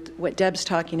line with what Deb's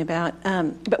talking about,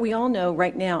 but we all know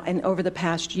right now, and over the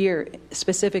past year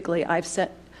specifically, I've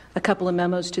sent a couple of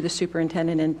memos to the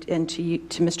superintendent and to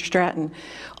Mr. Stratton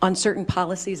on certain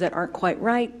policies that aren't quite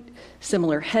right,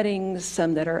 similar headings,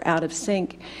 some that are out of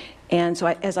sync. And so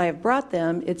as I have brought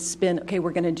them, it's been, okay,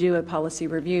 we're going to do a policy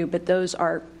review, but those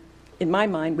are, in my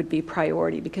mind, would be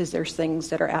priority because there's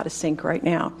things that are out of sync right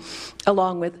now.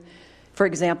 Along with, for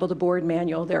example, the board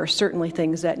manual, there are certainly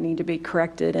things that need to be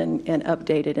corrected and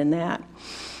updated in that.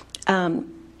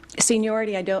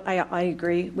 Seniority, I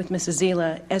agree with Mrs.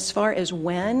 Zila. As far as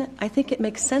when, I think it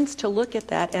makes sense to look at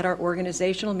that at our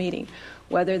organizational meeting,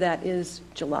 whether that is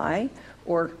July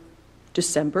or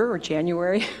December or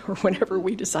January or whenever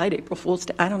we decide, April Fool's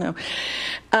Day, I don't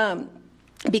know.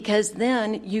 Because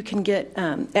then you can get,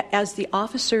 as the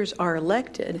officers are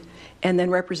elected and then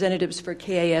representatives for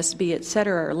KASB, et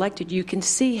cetera, are elected, you can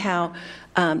see how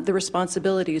the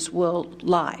responsibilities will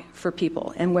lie for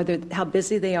people and how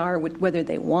busy they are, whether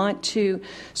they want to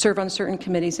serve on certain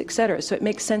committees, et cetera. So it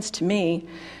makes sense to me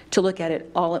to look at it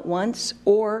all at once,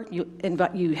 or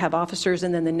you have officers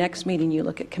and then the next meeting you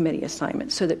look at committee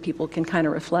assignments so that people can kind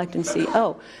of reflect and see,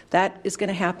 oh, that is going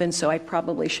to happen, so I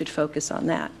probably should focus on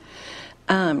that.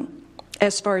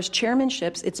 As far as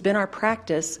chairmanships, it's been our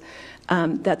practice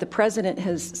that the president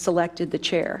has selected the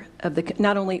chair of the.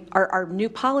 Not only our new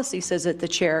policy says that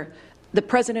the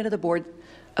president of the board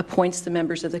appoints the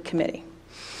members of the committee.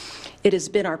 It has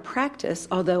been our practice,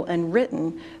 although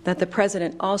unwritten, that the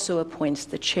president also appoints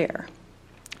the chair.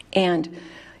 And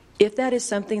if that is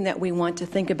something that we want to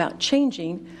think about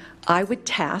changing, I would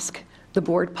task the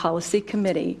board policy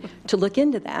committee to look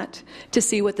into that to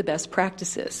see what the best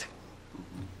practice is.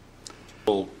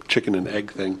 Chicken and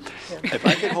egg thing. Yeah. If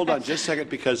I could hold on just a second,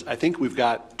 because I think we've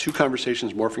got two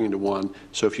conversations morphing into one.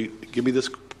 So if you give me this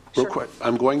real quick,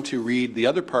 I'm going to read the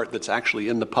other part that's actually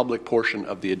in the public portion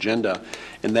of the agenda,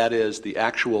 and that is the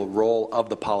actual role of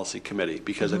the policy committee,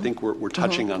 because I think we're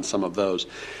touching on some of those.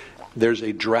 There's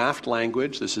a draft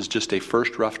language. This is just a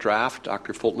first rough draft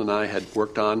Dr. Fulton and I had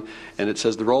worked on, and it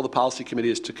says the role of the policy committee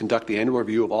is to conduct the annual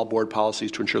review of all board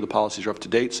policies to ensure the policies are up to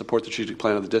date, support the strategic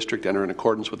plan of the district, and are in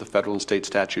accordance with the federal and state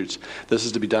statutes. This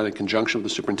is to be done in conjunction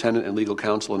with the superintendent and legal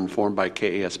counsel and informed by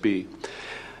KASB.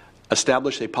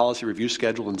 Establish a policy review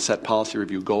schedule and set policy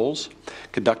review goals.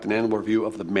 Conduct an annual review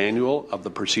of the manual of the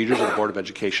procedures of the Board of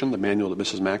Education, the manual that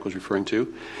Mrs. Mack was referring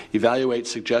to. Evaluate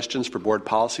suggestions for board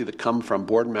policy that come from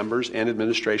board members and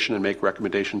administration and make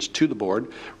recommendations to the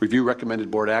board. Review recommended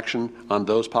board action on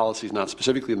those policies not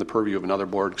specifically in the purview of another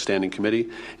board standing committee,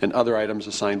 and other items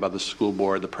assigned by the school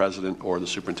board, the president, or the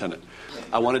superintendent.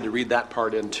 I wanted to read that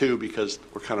part in too because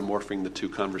we're kind of morphing the two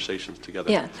conversations together.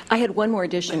 Yeah, I had one more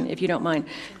addition, if you don't mind.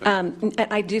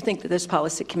 I do think that this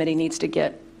policy committee needs to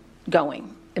get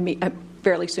going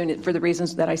fairly soon for the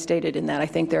reasons that I stated, in that I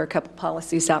think there are a couple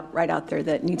policies right out there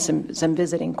that need some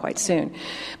visiting quite soon.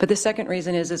 But the second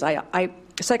reason is the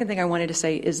second thing I wanted to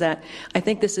say is that I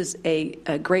think this is a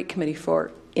great committee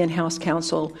for in-house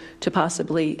counsel to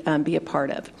possibly be a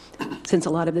part of, since a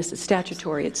lot of this is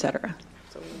statutory, et cetera.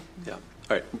 Yeah. All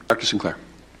right, Dr. Sinclair.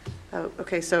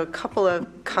 Okay, so a couple of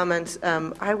comments.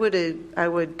 I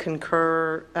would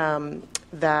concur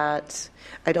that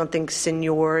I don't think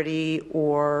seniority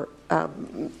or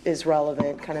is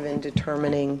relevant kind of in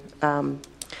determining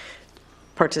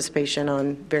participation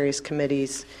on various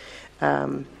committees,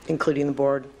 including the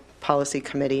board policy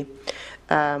committee.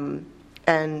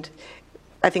 And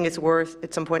I think it's worth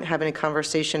at some point having a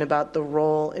conversation about the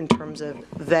role in terms of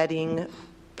vetting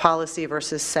policy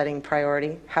versus setting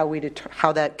priority,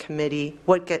 how that committee,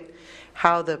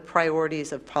 how the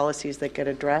priorities of policies that get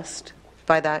addressed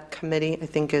by that committee, I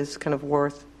think, is kind of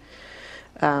worth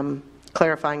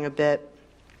clarifying a bit.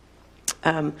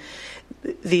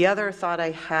 The other thought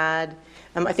I had,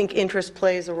 I think interest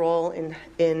plays a role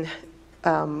in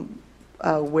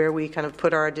where we kind of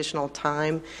put our additional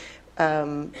time.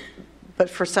 But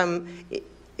for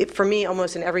me,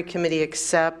 almost in every committee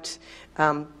except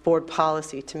board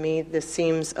policy, to me, this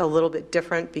seems a little bit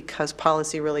different because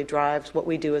policy really drives what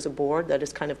we do as a board. That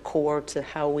is kind of core to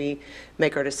how we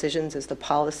make our decisions, is the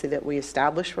policy that we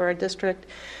establish for our district.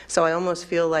 So I almost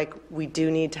feel like we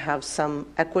do need to have some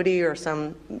equity or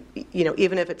some,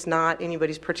 even if it's not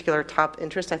anybody's particular top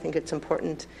interest, I think it's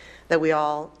important that we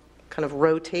all kind of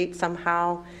rotate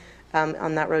somehow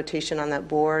on that rotation on that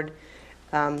board,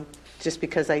 just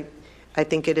because I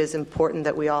think it is important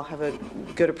that we all have a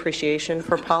good appreciation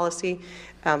for policy.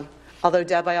 Although,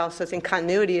 Deb, I also think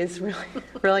continuity is really,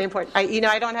 really important.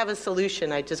 I don't have a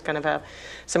solution. I just kind of have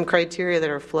some criteria that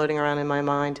are floating around in my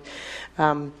mind.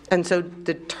 And so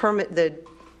the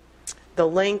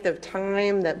length of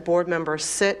time that board members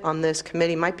sit on this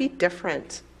committee might be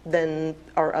different than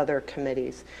our other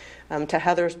committees. To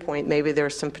Heather's point, maybe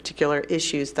there's some particular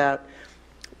issues that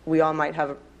we all might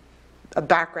have a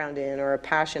background in or a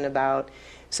passion about.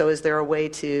 So is there a way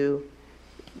to,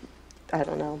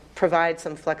 provide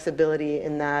some flexibility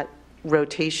in that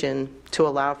rotation to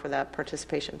allow for that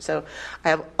participation? So I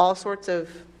have all sorts of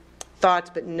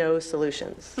thoughts but no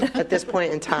solutions at this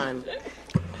point in time.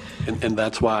 And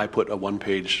that's why I put a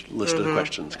one-page list of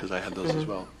questions, because I had those as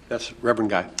well. That's Reverend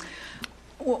Guy.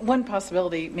 One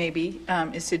possibility, maybe,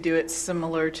 is to do it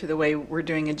similar to the way we're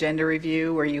doing agenda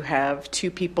review, where you have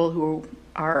two people who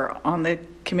are on the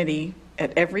committee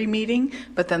at every meeting,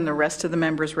 but then the rest of the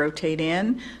members rotate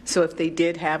in. So if they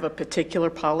did have a particular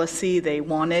policy they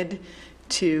wanted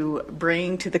to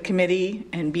bring to the committee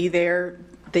and be there,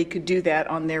 they could do that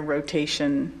on their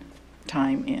rotation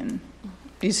time in.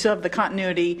 You still have the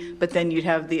continuity, but then you'd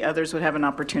have the others would have an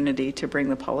opportunity to bring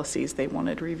the policies they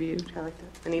wanted reviewed. I like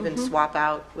that. And even swap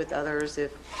out with others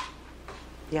if,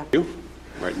 You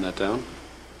writing that down.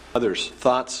 Others,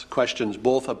 thoughts, questions,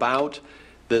 both about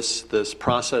this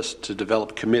process to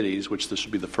develop committees, which this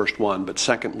would be the first one, but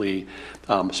secondly,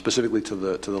 specifically to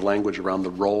the language around the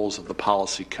roles of the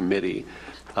policy committee.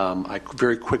 I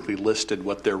very quickly listed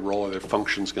what their role or their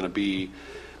function is going to be.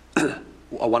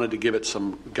 I wanted to give it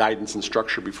some guidance and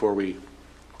structure before we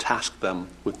task them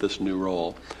with this new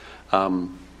role.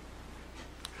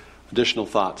 Additional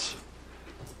thoughts?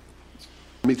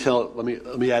 Let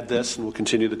me add this, and we'll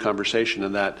continue the conversation,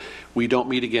 in that we don't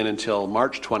meet again until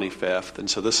March 25th, and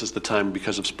so this is the time,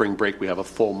 because of spring break, we have a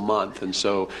full month, and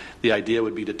so the idea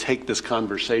would be to take this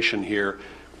conversation here,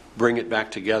 bring it back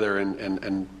together,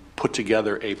 and put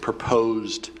together a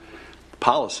proposed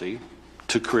policy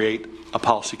to create a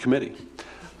policy committee.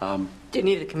 Do you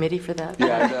need a committee for that?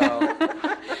 Yeah,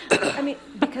 I know. I mean,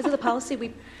 because of the policy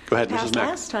we Go ahead, passed Mrs. Mack.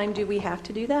 last time, do we have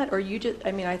to do that? Or you just,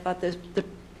 I thought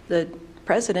the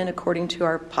president, according to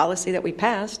our policy that we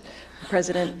passed, the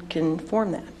president can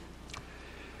form that.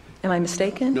 Am I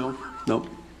mistaken? No.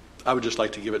 I would just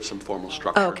like to give it some formal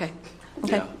structure. Oh, okay.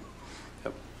 Yeah.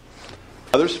 Yep.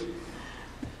 Others?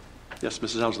 Yes,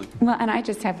 Mrs. Housley. Well, and I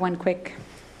just have one quick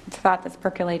thought that's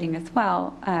percolating as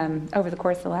well. Over the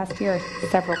course of the last year,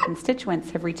 several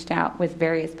constituents have reached out with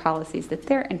various policies that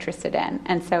they're interested in.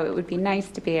 And so it would be nice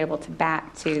to be able to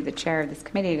back to the chair of this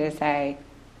committee to say,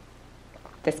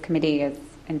 this committee is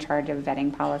in charge of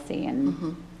vetting policy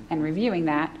and reviewing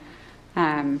that.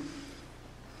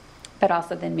 But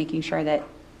also then making sure that,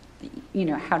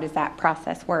 how does that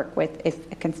process work? With,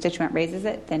 if a constituent raises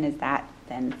it, then is that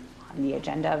then on the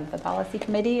agenda of the policy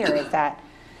committee, or is that,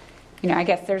 I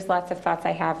guess there's lots of thoughts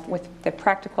I have with the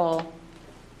practical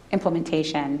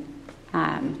implementation.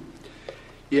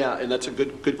 Yeah, and that's a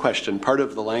good question. Part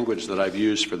of the language that I've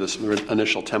used for this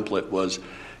initial template was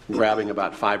grabbing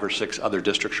about 5 or 6 other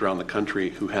districts around the country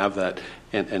who have that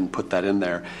and put that in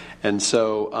there. And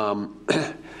so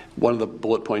one of the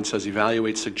bullet points says,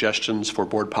 evaluate suggestions for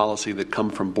board policy that come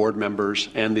from board members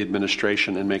and the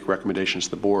administration and make recommendations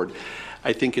to the board.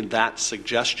 I think in that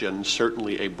suggestion,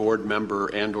 certainly a board member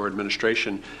and or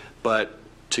administration, but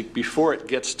before it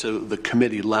gets to the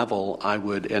committee level, I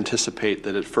would anticipate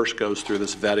that it first goes through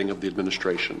this vetting of the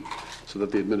administration, so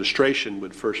that the administration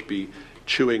would first be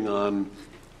chewing on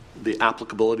the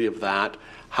applicability of that.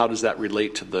 How does that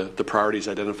relate to the priorities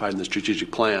identified in the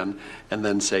strategic plan, and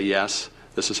then say, yes,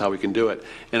 this is how we can do it.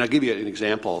 And I'll give you an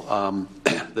example.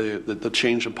 The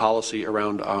change in policy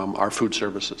around our food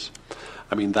services.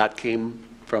 I mean, that came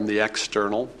from the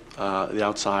external, the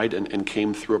outside, and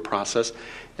came through a process.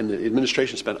 And the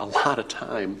administration spent a lot of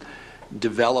time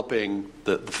developing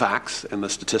the facts and the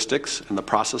statistics and the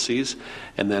processes,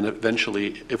 and then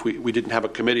eventually, if we didn't have a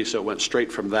committee, so it went straight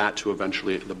from that to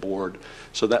eventually the board.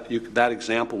 So that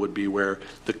example would be where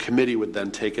the committee would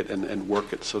then take it and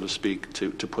work it, so to speak,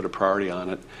 to put a priority on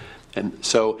it. And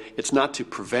so it's not to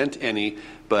prevent any,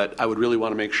 but I would really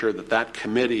want to make sure that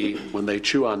committee, when they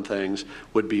chew on things,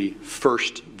 would be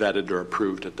first vetted or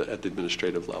approved at the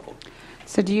administrative level.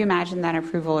 So do you imagine that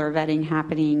approval or vetting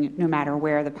happening no matter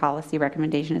where the policy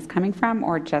recommendation is coming from,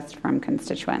 or just from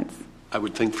constituents? I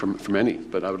would think from any,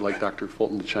 but I would like Dr.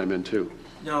 Fulton to chime in too.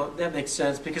 No, that makes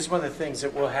sense, because one of the things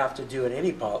that we'll have to do in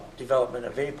any development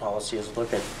of any policy is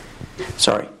look at,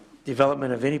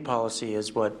 development of any policy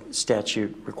is what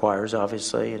statute requires,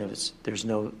 obviously, and if there's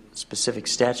no specific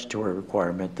statutory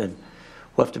requirement, then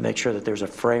we'll have to make sure that there's a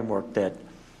framework that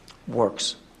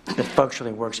works, that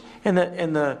functionally works. And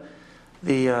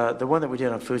the one that we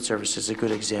did on food service is a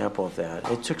good example of that.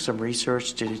 It took some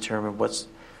research to determine what's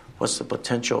the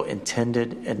potential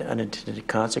intended and unintended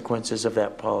consequences of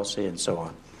that policy, and so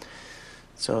on.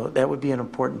 So that would be an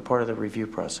important part of the review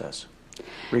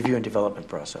and development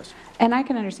process. And I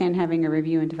can understand having a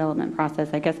review and development process.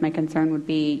 I guess my concern would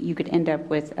be you could end up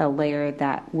with a layer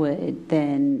that would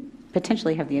then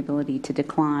potentially have the ability to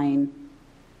decline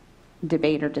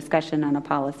debate or discussion on a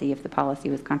policy if the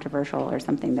policy was controversial or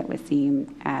something that would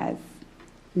seem as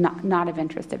not of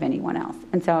interest of anyone else.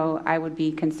 And so I would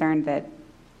be concerned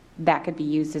that could be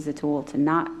used as a tool to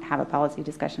not have a policy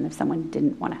discussion if someone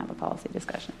didn't want to have a policy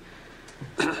discussion.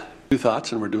 Two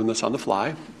thoughts, and we're doing this on the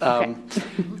fly. Okay.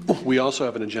 We also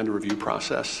have an agenda review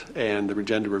process, and the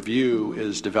agenda review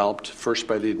is developed first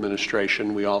by the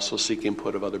administration. We also seek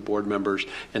input of other board members,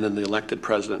 and then the elected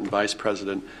president and vice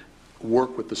president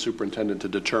work with the superintendent to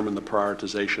determine the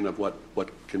prioritization of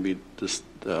what can be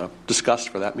discussed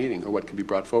for that meeting, or what can be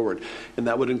brought forward, and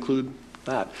that would include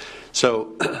that.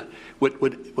 So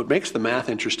what makes the math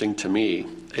interesting to me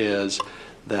is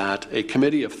that a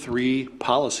committee of 3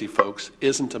 policy folks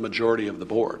isn't a majority of the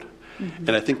board. Mm-hmm.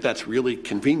 And I think that's really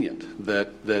convenient,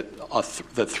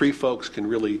 that 3 folks can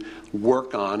really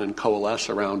work on and coalesce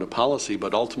around a policy,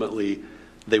 but ultimately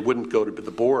they wouldn't go to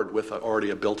the board with already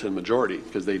a built-in majority,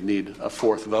 because they'd need a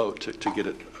 4th vote to get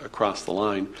it across the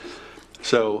line.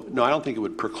 So, no, I don't think it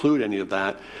would preclude any of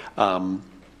that. And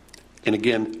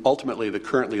again, ultimately,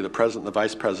 currently the president and the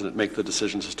vice president make the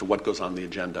decisions as to what goes on the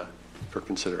agenda for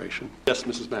consideration. Yes,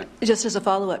 Mrs. Mack. Just as a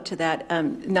follow-up to that,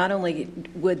 not only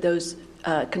would those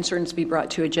concerns be brought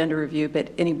to agenda review,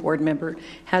 but any board member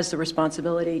has the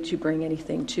responsibility to bring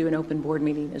anything to an open board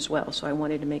meeting as well. So I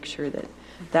wanted to make sure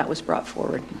that was brought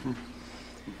forward. Mm-hmm.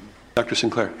 Dr.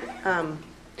 Sinclair.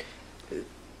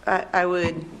 I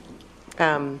would,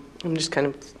 I'm just kind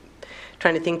of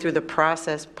trying to think through the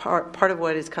process. Part of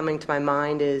what is coming to my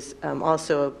mind is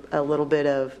also a little bit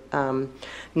of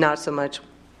not so much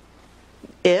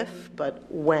if, but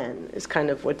when is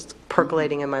kind of what's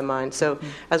percolating in my mind. So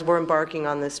as we're embarking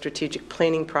on this strategic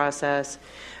planning process,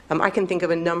 I can think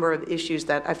of a number of issues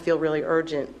that I feel really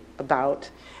urgent about,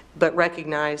 but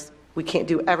recognize we can't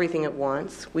do everything at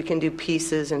once. We can do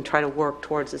pieces and try to work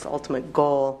towards this ultimate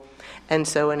goal. And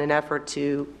so in an effort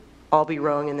to all be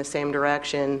rowing in the same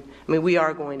direction, I mean, we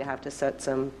are going to have to set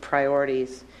some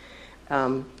priorities.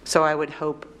 So I would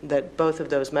hope that both of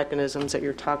those mechanisms that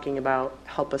you're talking about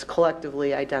help us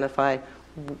collectively identify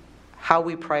how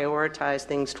we prioritize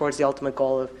things towards the ultimate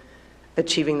goal of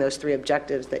achieving those 3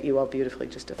 objectives that you all beautifully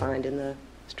just defined in the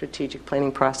strategic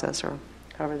planning process, or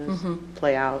however those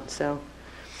play out. So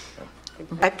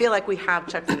I feel like we have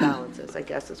checks and balances, I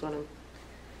guess is what I'm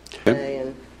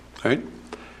saying. All right.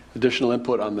 Additional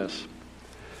input on this.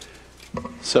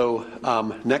 So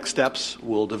next steps,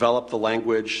 we'll develop the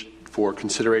language for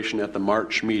consideration at the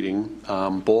March meeting,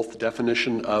 both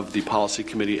definition of the policy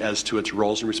committee as to its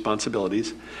roles and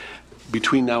responsibilities.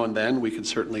 Between now and then, we can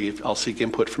certainly, I'll seek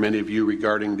input from any of you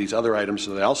regarding these other items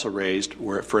that I also raised,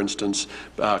 where, for instance,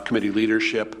 committee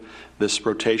leadership, this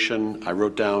rotation. I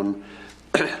wrote down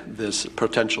this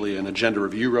potentially an agenda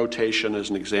review rotation as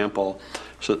an example.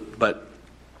 So, but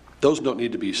those don't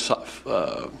need to be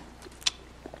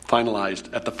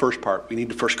finalized at the first part. We need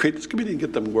to first create this committee and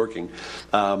get them working.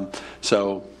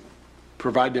 So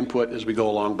provide input as we go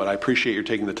along, but I appreciate your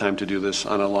taking the time to do this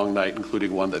on a long night,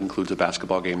 including one that includes a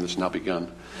basketball game that's now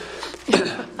begun.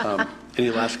 Any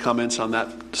last comments on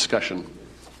that discussion?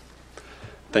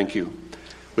 Thank you.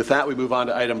 With that, we move on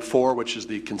to item 4, which is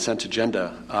the consent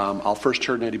agenda. I'll first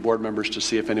turn to any board members to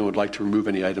see if anyone would like to remove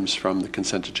any items from the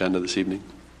consent agenda this evening.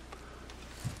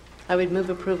 I would move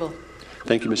approval.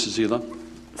 Thank you, Mrs. Zila.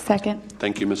 Second.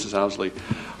 Thank you, Mrs. Owsley.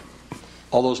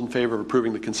 All those in favor of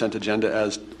approving the consent agenda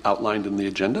as outlined in the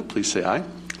agenda, please say aye.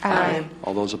 Aye.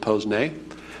 All those opposed, nay.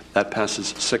 That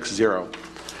passes 6-0.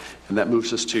 And that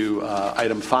moves us to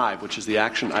item 5, which is the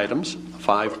action items.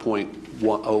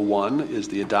 5.01 is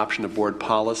the adoption of board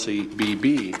policy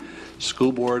BB,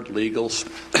 school board legal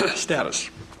status.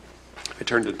 I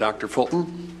turn to Dr.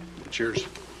 Fulton. It's yours.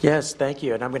 Yes, thank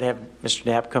you. And I'm going to have Mr.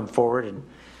 Knapp come forward and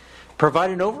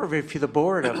provide an overview to the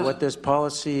board of what this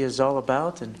policy is all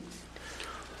about and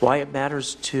why it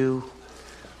matters to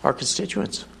our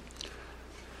constituents.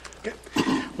 Okay.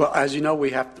 Well, as you know,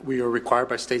 we are required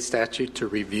by state statute to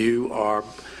review our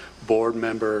board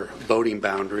member voting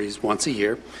boundaries once a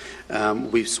year.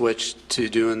 We've switched to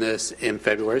doing this in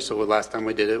February, so the last time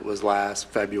we did it was last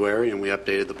February, and we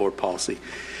updated the board policy.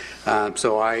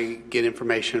 So I get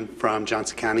information from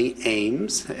Johnson County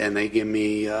Ames, and they give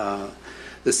me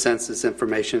the census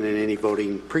information in any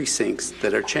voting precincts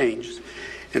that are changed.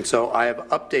 And so I have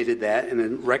updated that and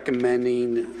in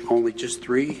recommending only just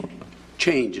 3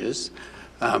 changes.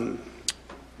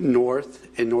 North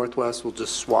and Northwest will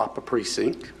just swap a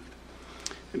precinct.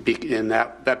 And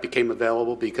that became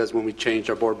available because when we changed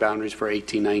our board boundaries for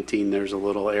 18-19, there's a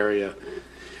little area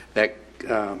that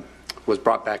was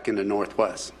brought back into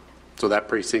Northwest. So that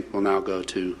precinct will now go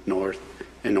to North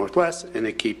and Northwest, and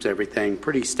it keeps everything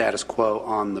pretty status quo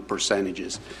on the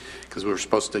percentages because we're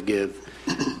supposed to give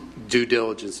due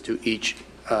diligence to each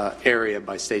area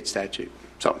by state statute.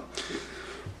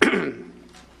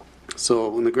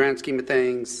 So in the grand scheme of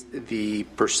things, the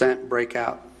percent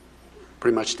breakout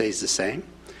pretty much stays the same,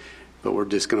 but we're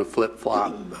just going to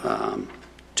flip-flop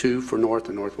 2 for North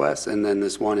and Northwest, and then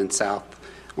this one in South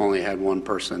only had 1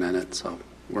 person in it, so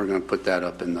we're going to put that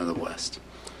up in the West.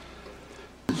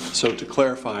 So to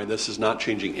clarify, this is not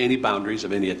changing any boundaries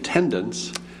of any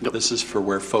attendance. Nope. This is for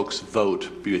where folks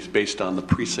vote based on the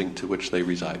precinct to which they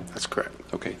reside. That's correct.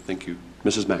 Okay, thank you.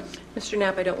 Mrs. Mack. Mr.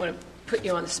 Knapp, I don't want to put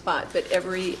you on the spot, but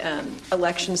every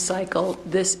election cycle,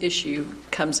 this issue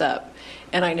comes up.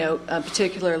 And I know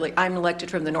particularly, I'm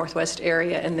elected from the Northwest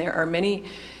area, and there are many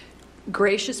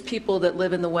gracious people that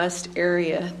live in the West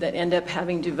area that end up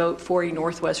having to vote for a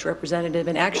Northwest representative.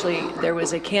 And actually, there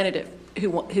was a candidate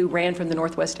who ran from the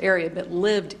Northwest area but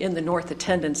lived in the North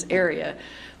attendance area,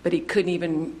 but he couldn't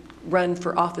even run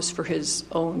for office for his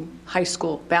own high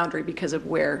school boundary because of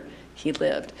where he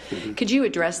lived. Mm-hmm. Could you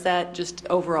address that just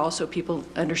overall so people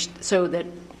so that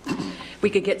we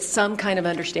could get some kind of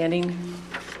understanding?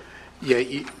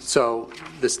 Yeah, so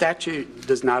the statute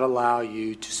does not allow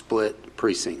you to split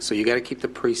precincts, so you got to keep the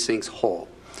precincts whole.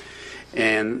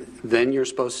 And then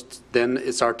then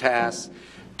it's our task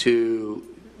to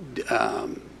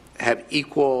have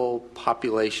equal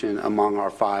population among our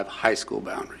 5 high school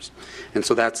boundaries. And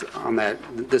so that's on that.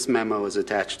 This memo is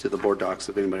attached to the board docs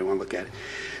if anybody want to look at it.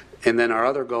 And then our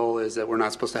other goal is that we're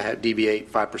not supposed to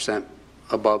deviate 5%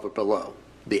 above or below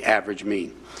the average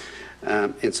mean.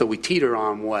 And so we teeter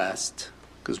on West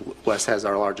because West has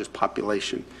our largest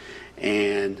population.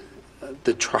 And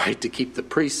to try to keep the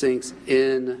precincts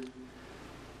in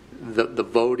the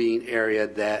voting area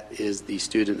that is the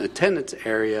student attendance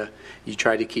area, you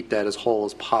try to keep that as whole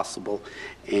as possible.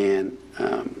 And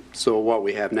so what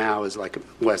we have now is like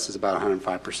West is about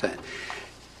 105%.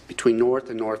 Between North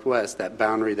and Northwest, that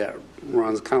boundary that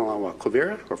runs kind of like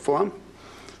Quivira or Flum,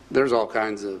 there's all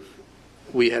kinds of,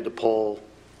 we had to pull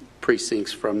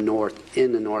precincts from North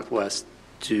into Northwest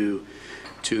to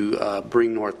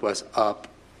bring Northwest up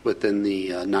within the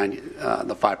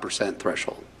 5%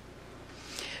 threshold.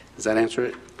 Does that answer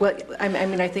it? Well, I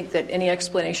mean, I think that any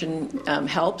explanation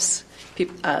helps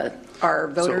people, our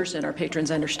voters and our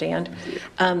patrons understand.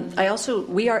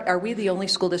 Yeah. Are we the only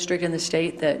school district in the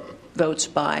state that votes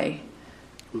by?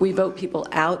 We vote people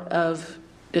out of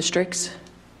districts.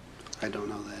 I don't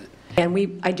know that. And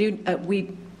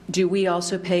we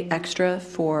also pay extra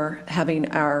for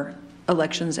having our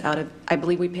elections out of? I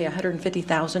believe we pay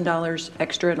 $150,000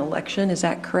 extra an election. Is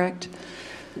that correct?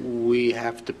 We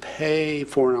have to pay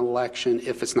for an election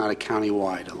if it's not a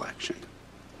county-wide election.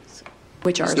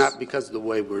 It's not because of the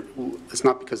way it's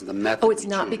not because of the method. Oh, it's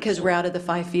not because we're out of the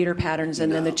 5 feeder patterns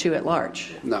and then the 2 at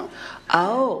large? No.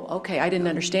 Oh, okay. I didn't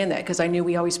understand that because I knew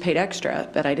we always paid extra,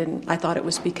 but I thought it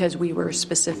was because we were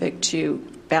specific to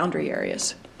boundary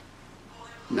areas.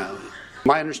 No.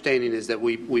 My understanding is that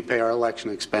we pay our election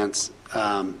expense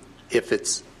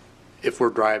if we're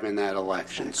driving that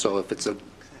election. So if it's a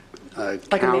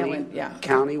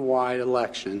county-wide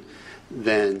election,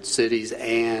 then cities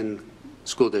and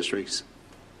school districts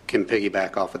can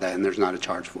piggyback off of that, and there's not a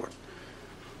charge for it.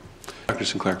 Dr.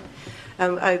 Sinclair.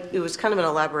 It was kind of an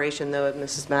elaboration, though, of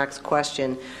Mrs. Mack's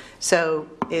question. So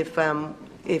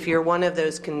if you're one of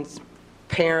those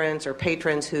parents or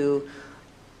patrons who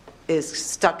is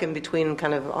stuck in between,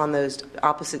 kind of on those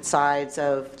opposite sides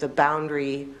of the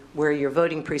boundary where your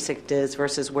voting precinct is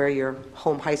versus where your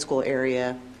home high school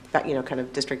area, kind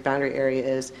of district boundary area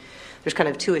is, there's kind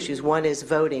of two issues. One is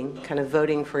voting, kind of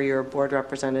voting for your board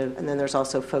representative, and then there's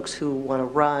also folks who want to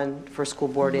run for school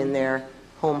board in their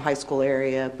home high school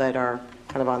area but are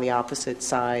kind of on the opposite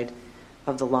side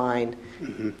of the line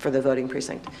for the voting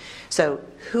precinct. So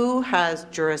who has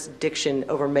jurisdiction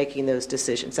over making those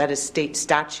decisions? That is state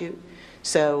statute.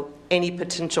 So any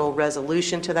potential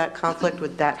resolution to that conflict,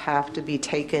 would that have to be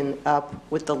taken up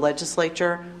with the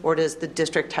legislature, or does the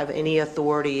district have any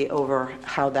authority over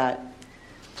how that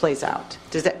plays out?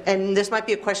 And this might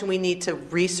be a question we need to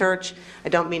research. I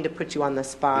don't mean to put you on the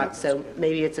spot, so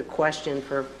maybe it's a question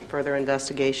for further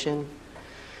investigation.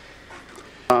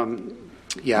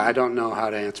 I don't know how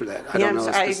to answer that. I don't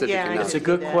know specific enough. It's a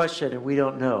good question, and we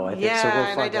don't know. I think so.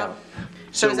 We'll find out.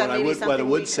 So what I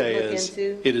would say is,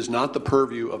 it is not the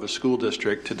purview of a school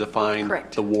district to define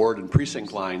the ward and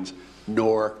precinct lines,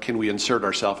 nor can we insert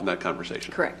ourselves in that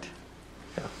conversation. Correct.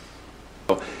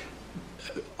 So,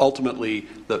 ultimately,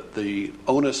 the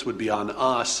onus would be on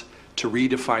us to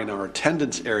redefine our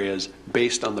attendance areas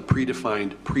based on the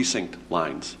predefined precinct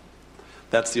lines.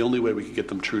 That's the only way we could get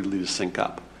them truly to sync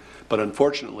up. But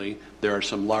unfortunately, there are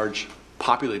some large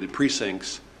populated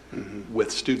precincts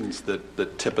with students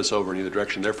that tip us over in either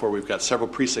direction. Therefore, we've got several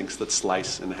precincts that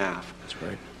slice in half. That's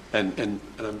right. And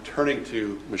I'm turning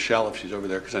to Michelle if she's over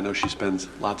there, because I know she spends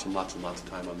lots and lots and lots of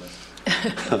time on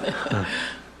this.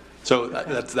 So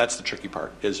that's the tricky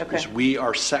part, is we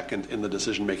are second in the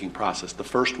decision-making process. The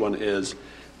first one is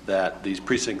that these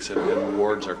precincts and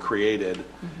wards are created,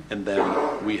 and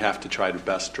then we have to try to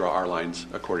best draw our lines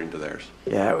according to theirs.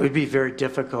 Yeah, it would be very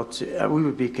difficult. We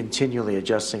would be continually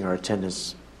adjusting our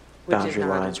attendance boundary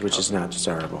lines, which is not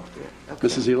desirable.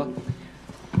 Mrs. Zila?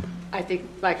 I think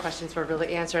my questions were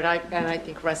really answered, and I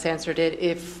think Russ answered it.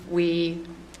 If we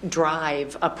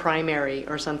drive a primary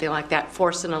or something like that,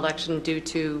 force an election due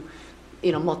to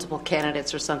multiple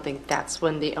candidates or something, that's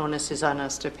when the onus is on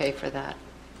us to pay for that.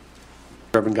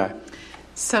 Reverend Guy.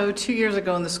 So 2 years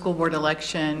ago in the school board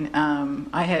election,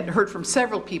 I had heard from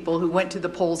several people who went to the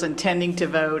polls intending to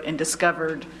vote and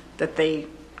discovered that they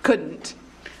couldn't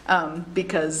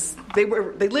because they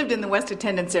lived in the West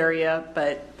attendance area,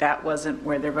 but that wasn't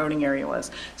where their voting area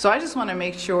was. So I just want to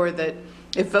make sure that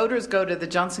if voters go to the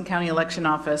Johnson County Election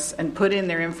Office and put in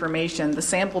their information, the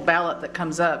sample ballot that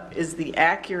comes up is the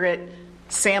accurate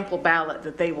sample ballot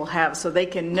that they will have, so they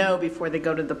can know before they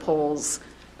go to the polls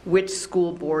which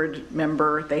school board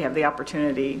member they have the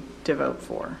opportunity to vote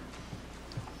for.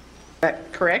 Is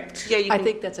that correct? Yeah, I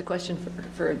think that's a question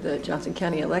for the Johnson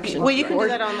County election. Well, you can do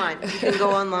that online. You can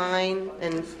go online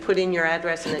and put in your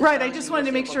address. And right, I just wanted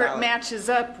to make sure it matches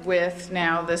up with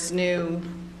now this new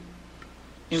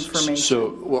information.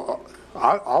 So,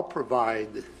 I'll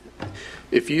provide,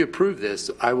 if you approve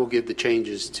this, I will give the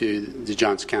changes to the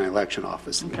Johnson County Election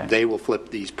Office. Okay. They will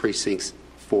flip these precincts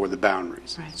for the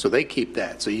boundaries. Right. So they keep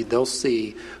that. So they'll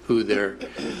see who they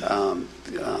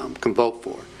can vote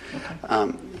for.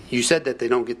 Okay. You said that they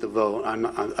don't get the vote.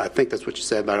 I think that's what you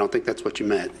said, but I don't think that's what you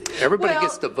meant. Everybody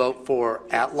gets to vote for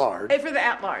at-large. For the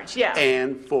at-large, yeah.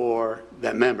 And for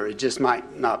that member. It just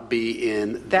might not be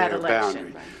in that their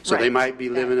boundary. Right. So they might be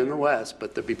living in the West,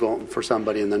 but they'll be voting for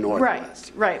somebody in the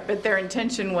Northwest. Right. But their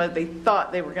intention was they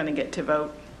thought they were going to get to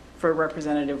vote for a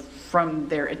representative from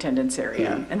their attendance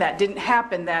area. And that didn't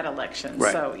happen that election.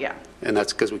 Right. So, yeah. And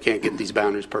that's because we can't get these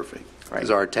boundaries perfect. Because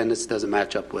our attendance doesn't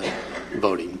match up with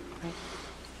voting.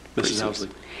 Mrs. Housley.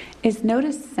 Is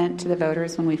notice sent to the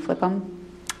voters when we flip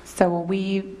them? So will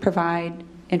we provide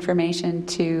information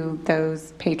to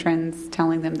those patrons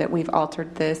telling them that we've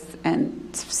altered this?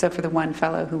 And so for the one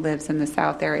fellow who lives in the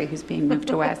South area who's being moved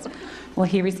to West, will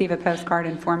he receive a postcard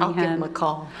informing him? I'll give him a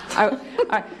call.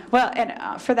 Well,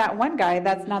 and for that one guy,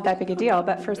 that's not that big a deal.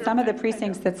 But for some of the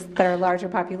precincts that are larger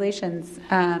populations,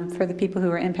 for the people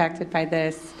who are impacted by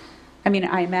this, I mean,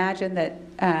 I imagine that...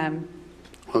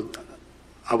 well,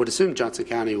 I would assume Johnson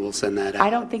County will send that out. I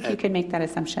don't think you can make that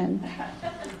assumption.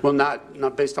 Well,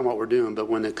 not based on what we're doing, but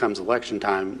when it comes election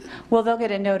time. Well, they'll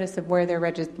get a notice of where they're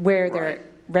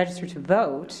registered to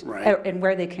vote, and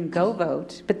where they can go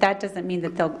vote. But that doesn't mean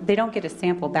that they don't get a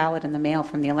sample ballot in the mail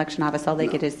from the election office. All they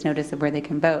get is notice of where they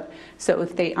can vote. So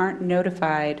if they aren't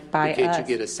notified by us, can't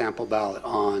you get a sample ballot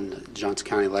on Johnson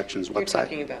County Elections website? You're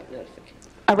talking about notification.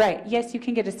 Right. Yes, you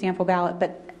can get a sample ballot,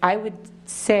 but I would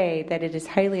say that it is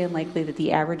highly unlikely that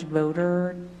the average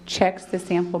voter checks the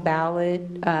sample ballot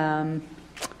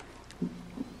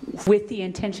with the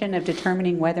intention of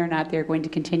determining whether or not they're going to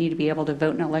continue to be able to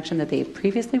vote in an election that they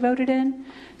previously voted in.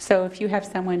 So if you have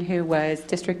someone who was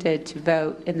districted to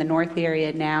vote in the north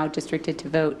area, now districted to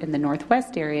vote in the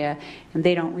northwest area, and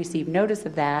they don't receive notice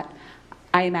of that,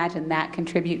 I imagine that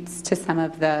contributes to some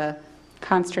of the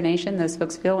consternation those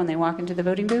folks feel when they walk into the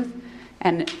voting booth.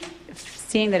 And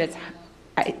seeing that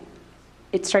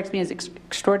it strikes me as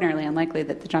extraordinarily unlikely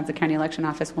that the Johnson County Election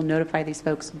Office will notify these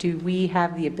folks. Do we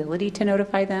have the ability to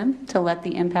notify them to let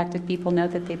the impacted people know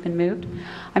that they've been moved?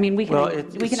 I mean, we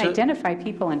can identify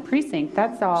people in precinct.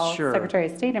 That's all Secretary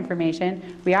of State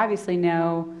information. We obviously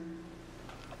know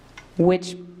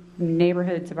which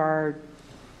neighborhoods of our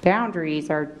boundaries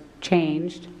are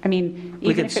changed. I mean,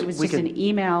 even if it was just an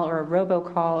email or a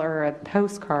robocall or a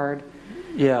postcard.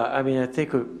 Yeah, I mean, I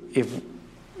think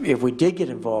if we did get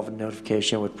involved in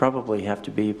notification, it would probably have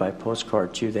to be by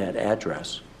postcard to that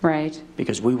address. Right.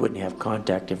 Because we wouldn't have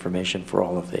contact information for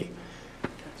all of the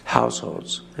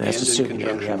households. And that's assuming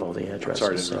that we have all the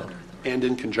addresses. And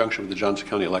in conjunction with the Johnson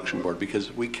County Election Board,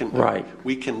 because we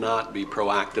cannot be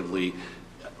proactively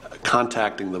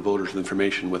contacting the voters with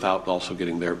information without also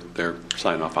getting their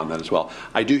sign off on that as well.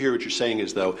 I do hear what you're saying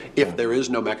is, though, if there is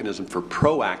no mechanism for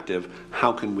proactive,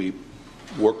 how can we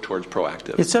work towards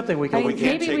proactive? It's something we can.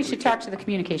 Maybe we should talk to the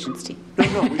communications team.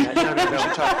 It's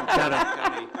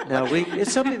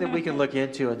something that we can look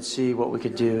into and see what we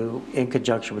could do in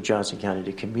conjunction with Johnson County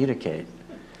to communicate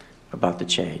about the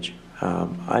change.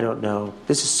 I don't know.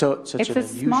 This is such an unusual structure.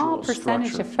 It's a small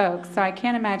percentage of folks, so I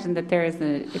can't imagine that there is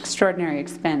an extraordinary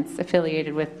expense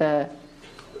affiliated with the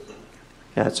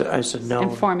it's a known,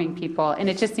 informing people, and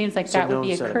it just seems like that would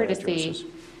be a courtesy.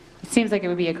 It seems like it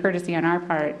would be a courtesy on our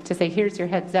part to say, here's your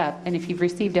heads up, and if you've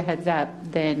received a heads up,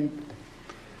 then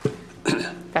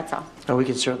that's all. Oh, we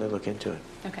can certainly look into it.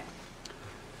 Okay.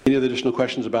 Any other additional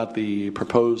questions about the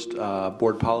proposed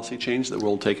board policy change that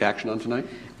we'll take action on tonight?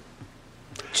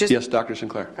 Yes, Dr.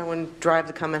 Sinclair. I want to drive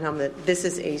the comment home that this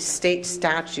is a state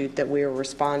statute that we are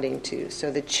responding to. So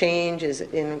the change is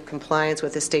in compliance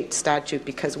with the state statute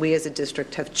because we as a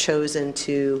district have chosen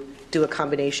to do a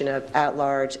combination of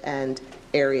at-large and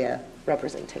area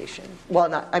representation. Well,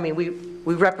 not, I mean, we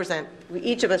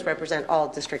each of us represent all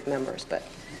district members, but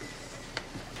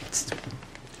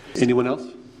anyone else?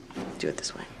 Do it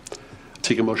this way.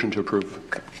 Take a motion to approve.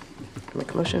 Okay.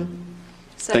 Make a motion.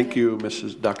 Second. Thank you,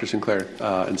 Dr. Sinclair,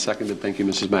 and seconded. Thank you,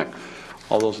 Mrs. Mack.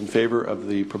 All those in favor of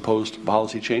the proposed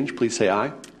policy change, please say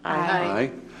aye.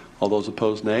 Aye. All those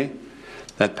opposed, nay.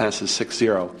 That passes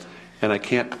 6-0. And I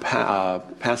can't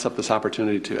pass up this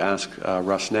opportunity to ask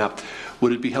Russ Knapp,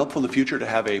 would it be helpful in the future to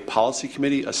have a policy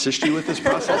committee assist you with this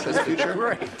process in the future?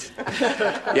 Right.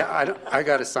 Yeah, I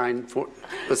got assigned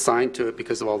to it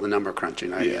because of all the number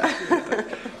crunching.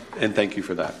 And thank you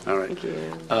for that. All right. Thank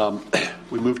you.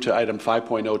 We move to item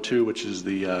 5.02, which is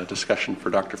the discussion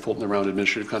for Dr. Fulton around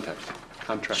administrative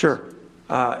contracts. Sure.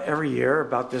 Every year,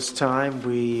 about this time,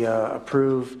 we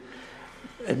approve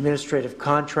administrative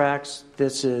contracts.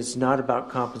 This is not about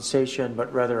compensation,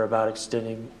 but rather about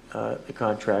extending the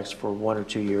contracts for 1 or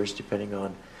 2 years, depending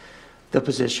on the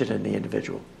position and the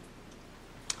individual.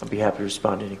 I'll be happy to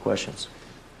respond to any questions.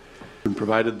 When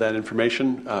provided that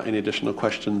information, any additional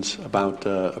questions about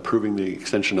approving the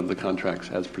extension of the contracts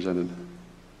as presented?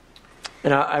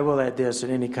 And I will add this,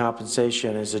 that any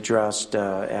compensation is addressed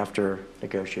after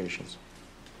negotiations.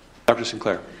 Dr.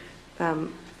 Sinclair.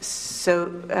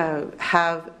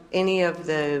 Have any of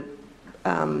the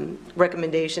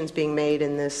recommendations being made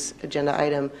in this agenda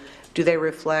item, do they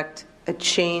reflect a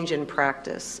change in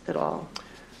practice at all?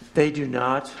 They do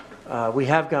not. We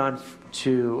have gone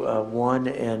to 1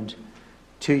 and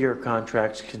 2 year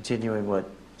contracts, continuing what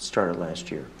started last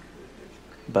year.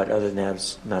 But other than that,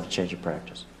 it's not a change in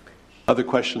practice. Other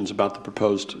questions about the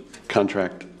proposed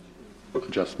contract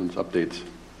adjustments, updates?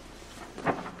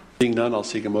 Seeing none, I'll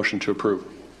seek a motion to approve.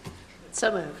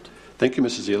 So moved. Thank you,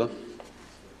 Mrs. Zila.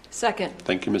 Second.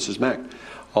 Thank you, Mrs. Mack.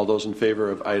 All those in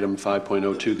favor of item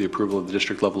 5.02, the approval of the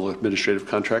district level administrative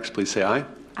contracts, please say aye.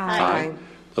 Aye.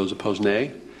 Those opposed,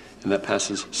 nay. And that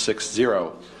passes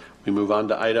 6-0. We move on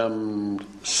to item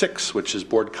 6, which is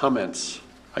board comments.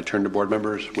 I turn to board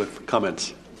members with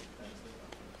comments.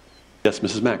 Yes,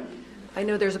 Mrs. Mack. I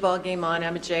know there's a ball game on.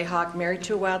 I'm a Jayhawk, married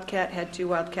to a Wildcat, had 2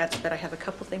 Wildcats, but I have a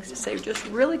couple things to say just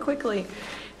really quickly.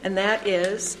 And that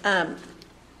is,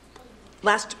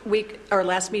 last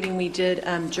meeting we did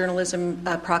journalism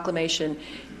proclamation,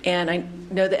 and I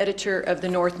know the editor of the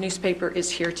North newspaper is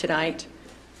here tonight,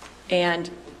 and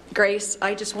Grace,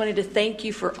 I just wanted to thank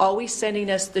you for always sending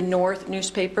us the North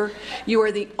newspaper. You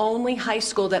are the only high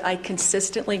school that I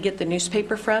consistently get the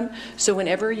newspaper from. So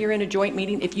whenever you're in a joint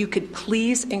meeting, if you could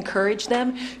please encourage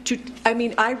them to,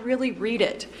 I really read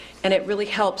it, and it really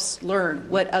helps learn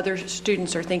what other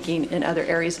students are thinking in other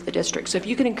areas of the district. So if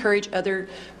you can encourage other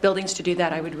buildings to do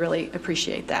that, I would really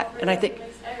appreciate that. And I think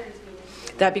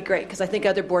that'd be great, because I think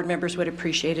other board members would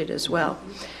appreciate it as well.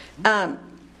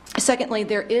 Secondly,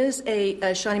 there is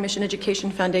a Shawnee Mission Education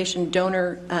Foundation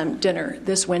donor dinner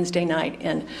this Wednesday night,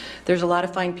 and there's a lot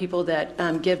of fine people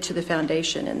that give to the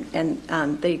foundation,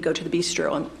 and they go to the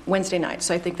bistro on Wednesday night.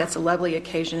 So I think that's a lovely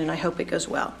occasion, and I hope it goes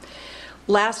well.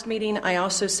 Last meeting, I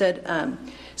also said,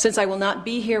 since I will not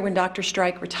be here when Dr.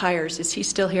 Strike retires, is he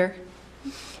still here?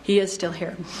 He is still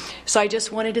here. So I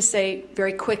just wanted to say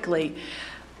very quickly,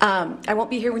 I won't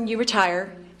be here when you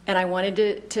retire, and I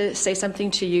wanted to say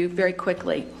something to you very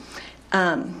quickly.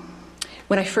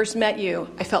 When I first met you,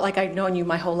 I felt like I'd known you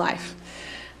my whole life.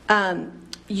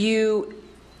 You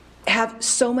have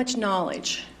so much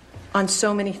knowledge on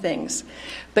so many things,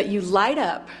 but you light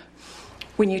up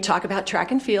when you talk about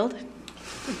track and field,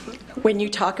 when you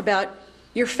talk about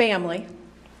your family,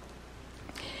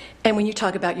 and when you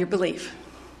talk about your belief.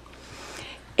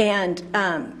 And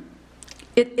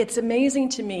it's amazing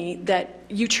to me that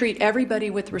you treat everybody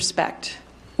with respect,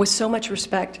 with so much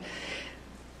respect.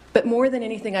 But more than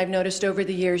anything, I've noticed over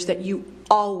the years that you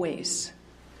always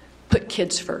put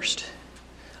kids first.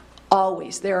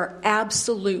 Always. There are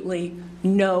absolutely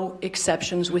no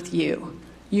exceptions with you.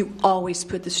 You always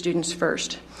put the students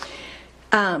first.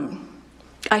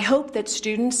 I hope that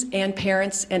students and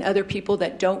parents and other people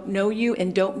that don't know you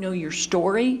and don't know your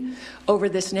story over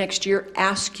this next year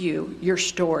ask you your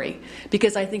story,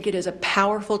 because I think it is a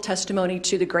powerful testimony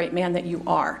to the great man that you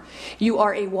are. You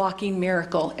are a walking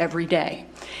miracle every day,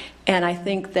 and I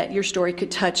think that your story could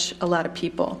touch a lot of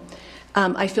people.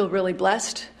 I feel really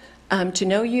blessed to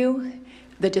know you.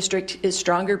 The district is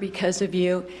stronger because of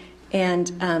you, and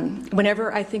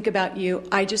whenever I think about you,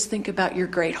 I just think about your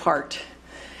great heart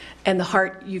and the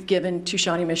heart you've given to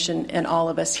Shawnee Mission and all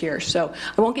of us here. So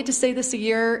I won't get to say this a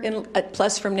year and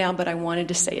plus from now, but I wanted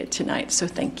to say it tonight. So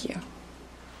thank you.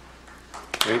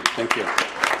 Great, thank you.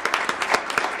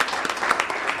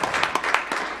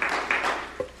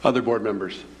 Other board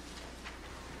members?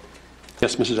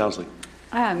 Yes, Mrs. Owsley.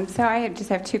 So I just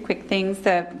have two quick things.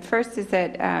 The first is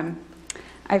that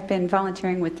I've been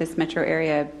volunteering with this metro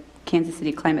area Kansas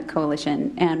City Climate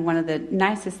Coalition, and one of the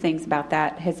nicest things about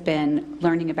that has been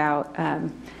learning about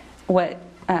what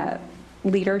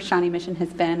leader Shawnee Mission has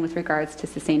been with regards to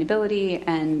sustainability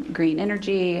and green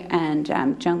energy, and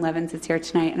Joan Levins is here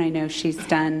tonight, and I know she's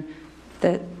done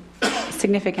the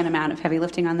significant amount of heavy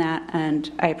lifting on that,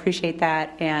 and I appreciate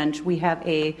that. And we have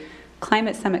a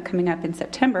climate summit coming up in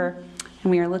September, and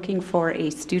we are looking for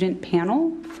a student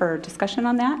panel for discussion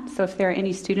on that. So if there are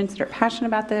any students that are passionate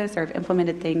about this or have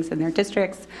implemented things in their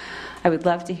districts, I would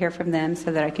love to hear from them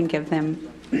so that I can give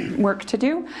them work to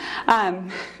do.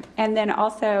 And then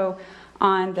also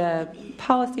on the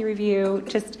policy review,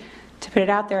 just to put it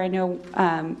out there, I know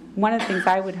one of the things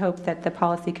I would hope that the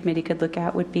policy committee could look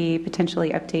at would be potentially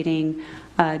updating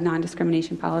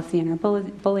non-discrimination policy and our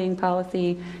bullying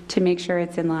policy to make sure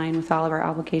it's in line with all of our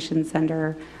obligations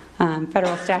under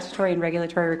federal statutory and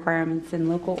regulatory requirements and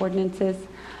local ordinances.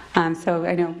 So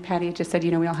I know Patty just said,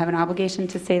 we all have an obligation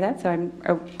to say that, so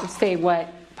I say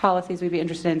what policies we'd be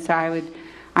interested in. So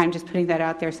I'm just putting that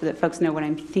out there so that folks know what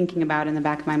I'm thinking about in the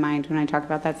back of my mind when I talk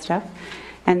about that stuff.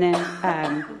 And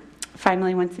then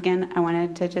finally, once again, I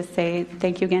wanted to just say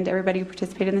thank you again to everybody who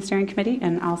participated in the steering committee,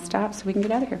 and I'll stop so we can get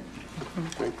out of here.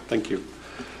 Great. Thank you.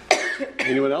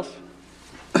 Anyone else?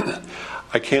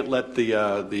 I can't let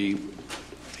the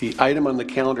item on the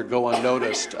calendar go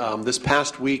unnoticed. This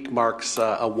past week marks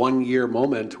a one-year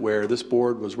moment where this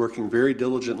board was working very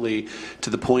diligently to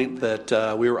the point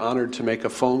that we were honored to make a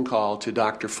phone call to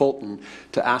Dr. Fulton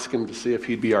to ask him to see if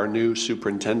he'd be our new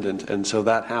superintendent. And so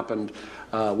that happened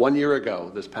 1 year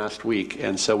ago this past week.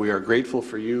 And so we are grateful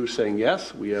for you saying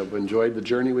yes. We have enjoyed the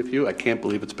journey with you. I can't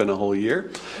believe it's been a whole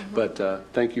year. But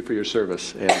thank you for your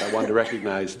service. And I wanted to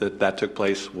recognize that took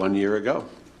place 1 year ago.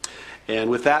 And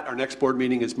with that, our next board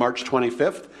meeting is March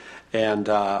 25th. And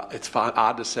it's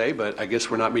odd to say, but I guess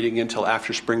we're not meeting until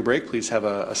after spring break. Please have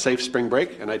a safe spring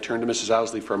break. And I turn to Mrs.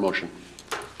 Owsley for a motion.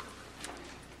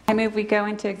 I move we go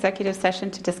into executive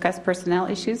session to discuss personnel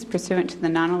issues pursuant to the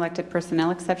non-elected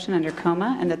personnel exception under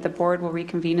COMA, and that the board will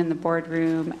reconvene in the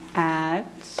boardroom at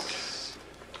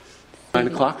 9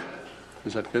 o'clock.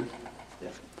 Is that good?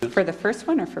 Yeah. For the first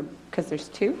one, or because there's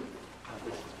two?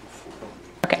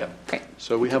 Okay, great.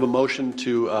 So we have a motion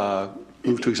to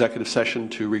Move to executive session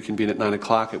to reconvene at 9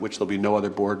 o'clock, at which there'll be no other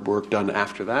board work done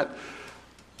after that.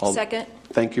 Second.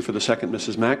 Thank you for the second,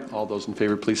 Mrs. Mack. All those in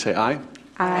favor, please say aye.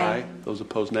 Aye. Those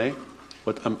opposed, nay.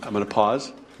 I'm going to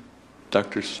pause.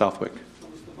 Dr. Southwick.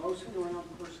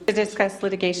 To discuss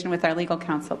litigation with our legal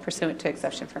counsel pursuant to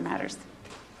exception for matters.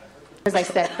 As I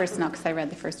said, personnel, because I read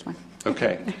the first one.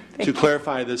 Okay. To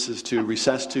clarify, this is to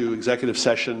recess to executive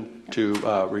session to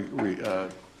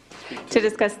to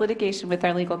discuss litigation with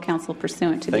our legal counsel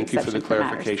pursuant to the Thank you exception for the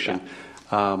clarification.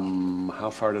 How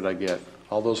far did I get?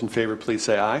 All those in favor, please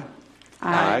say aye.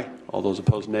 Aye. All those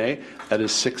opposed, nay. That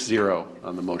is 6-0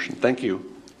 on the motion. Thank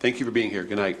you. Thank you for being here.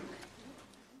 Good night.